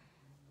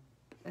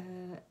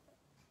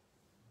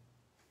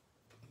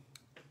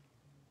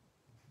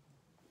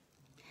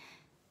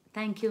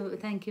thank you,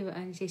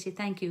 Shashi,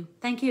 thank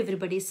you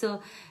everybody. So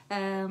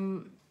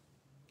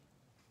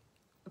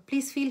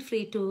please feel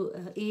free to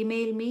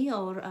email me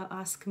or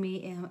ask me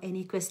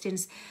any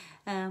questions.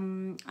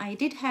 I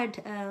did had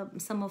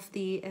some of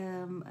the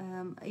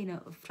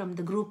from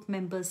the group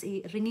members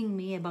ringing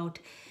me about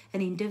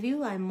an interview.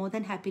 I'm more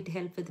than happy to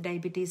help with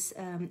diabetes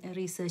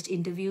research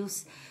interviews,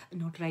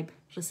 not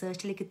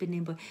research like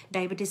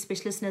diabetes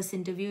specialist nurse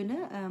interview na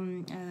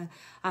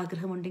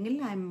agraham undengil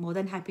I'm more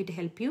than happy to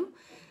help you.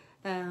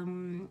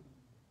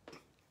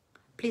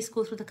 Please go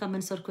through the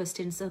comments or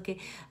questions. Okay,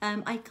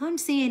 I can't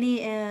see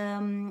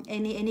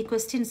any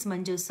questions,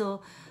 Manju, so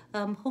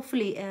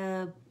hopefully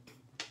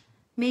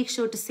make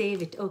sure to save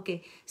it. Okay,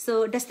 so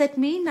does that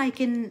mean I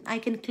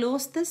can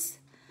close this?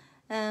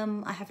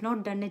 I have not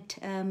done it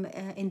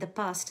in the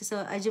past. So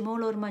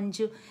Ajamol or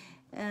Manju,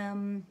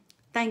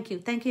 thank you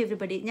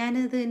everybody.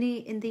 ഞാനത് ഇനി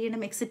എന്ത്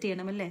ചെയ്യണം, exit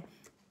ചെയ്യണം അല്ലേ?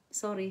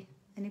 Sorry,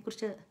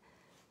 അതിനെക്കുറിച്ച്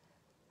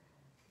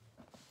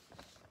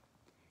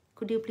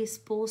could you please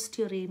post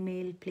your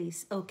email please?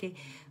 Okay,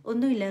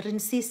 ഒന്നുമില്ല,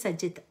 Rincy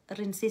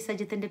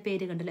Sajith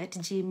പേര് കണ്ടല്ലോ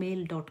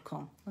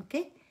 @gmail.com.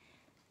 okay,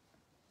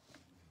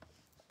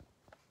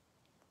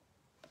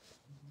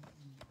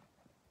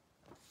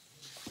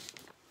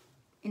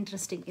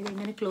 interesting.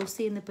 ഇതെങ്ങനെ ക്ലോസ്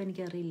ചെയ്യുന്നപ്പോൾ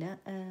എനിക്കറിയില്ല.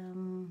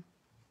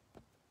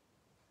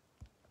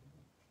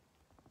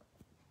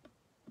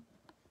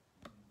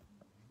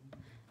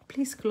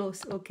 Please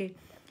close. Okay,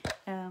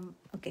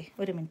 okay,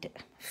 wait a minute,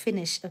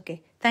 finish. Okay,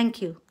 thank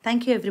you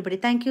everybody.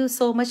 Thank you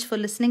so much for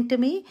listening to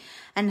me,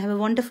 and have a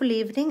wonderful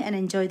evening and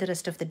enjoy the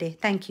rest of the day.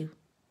 Thank you.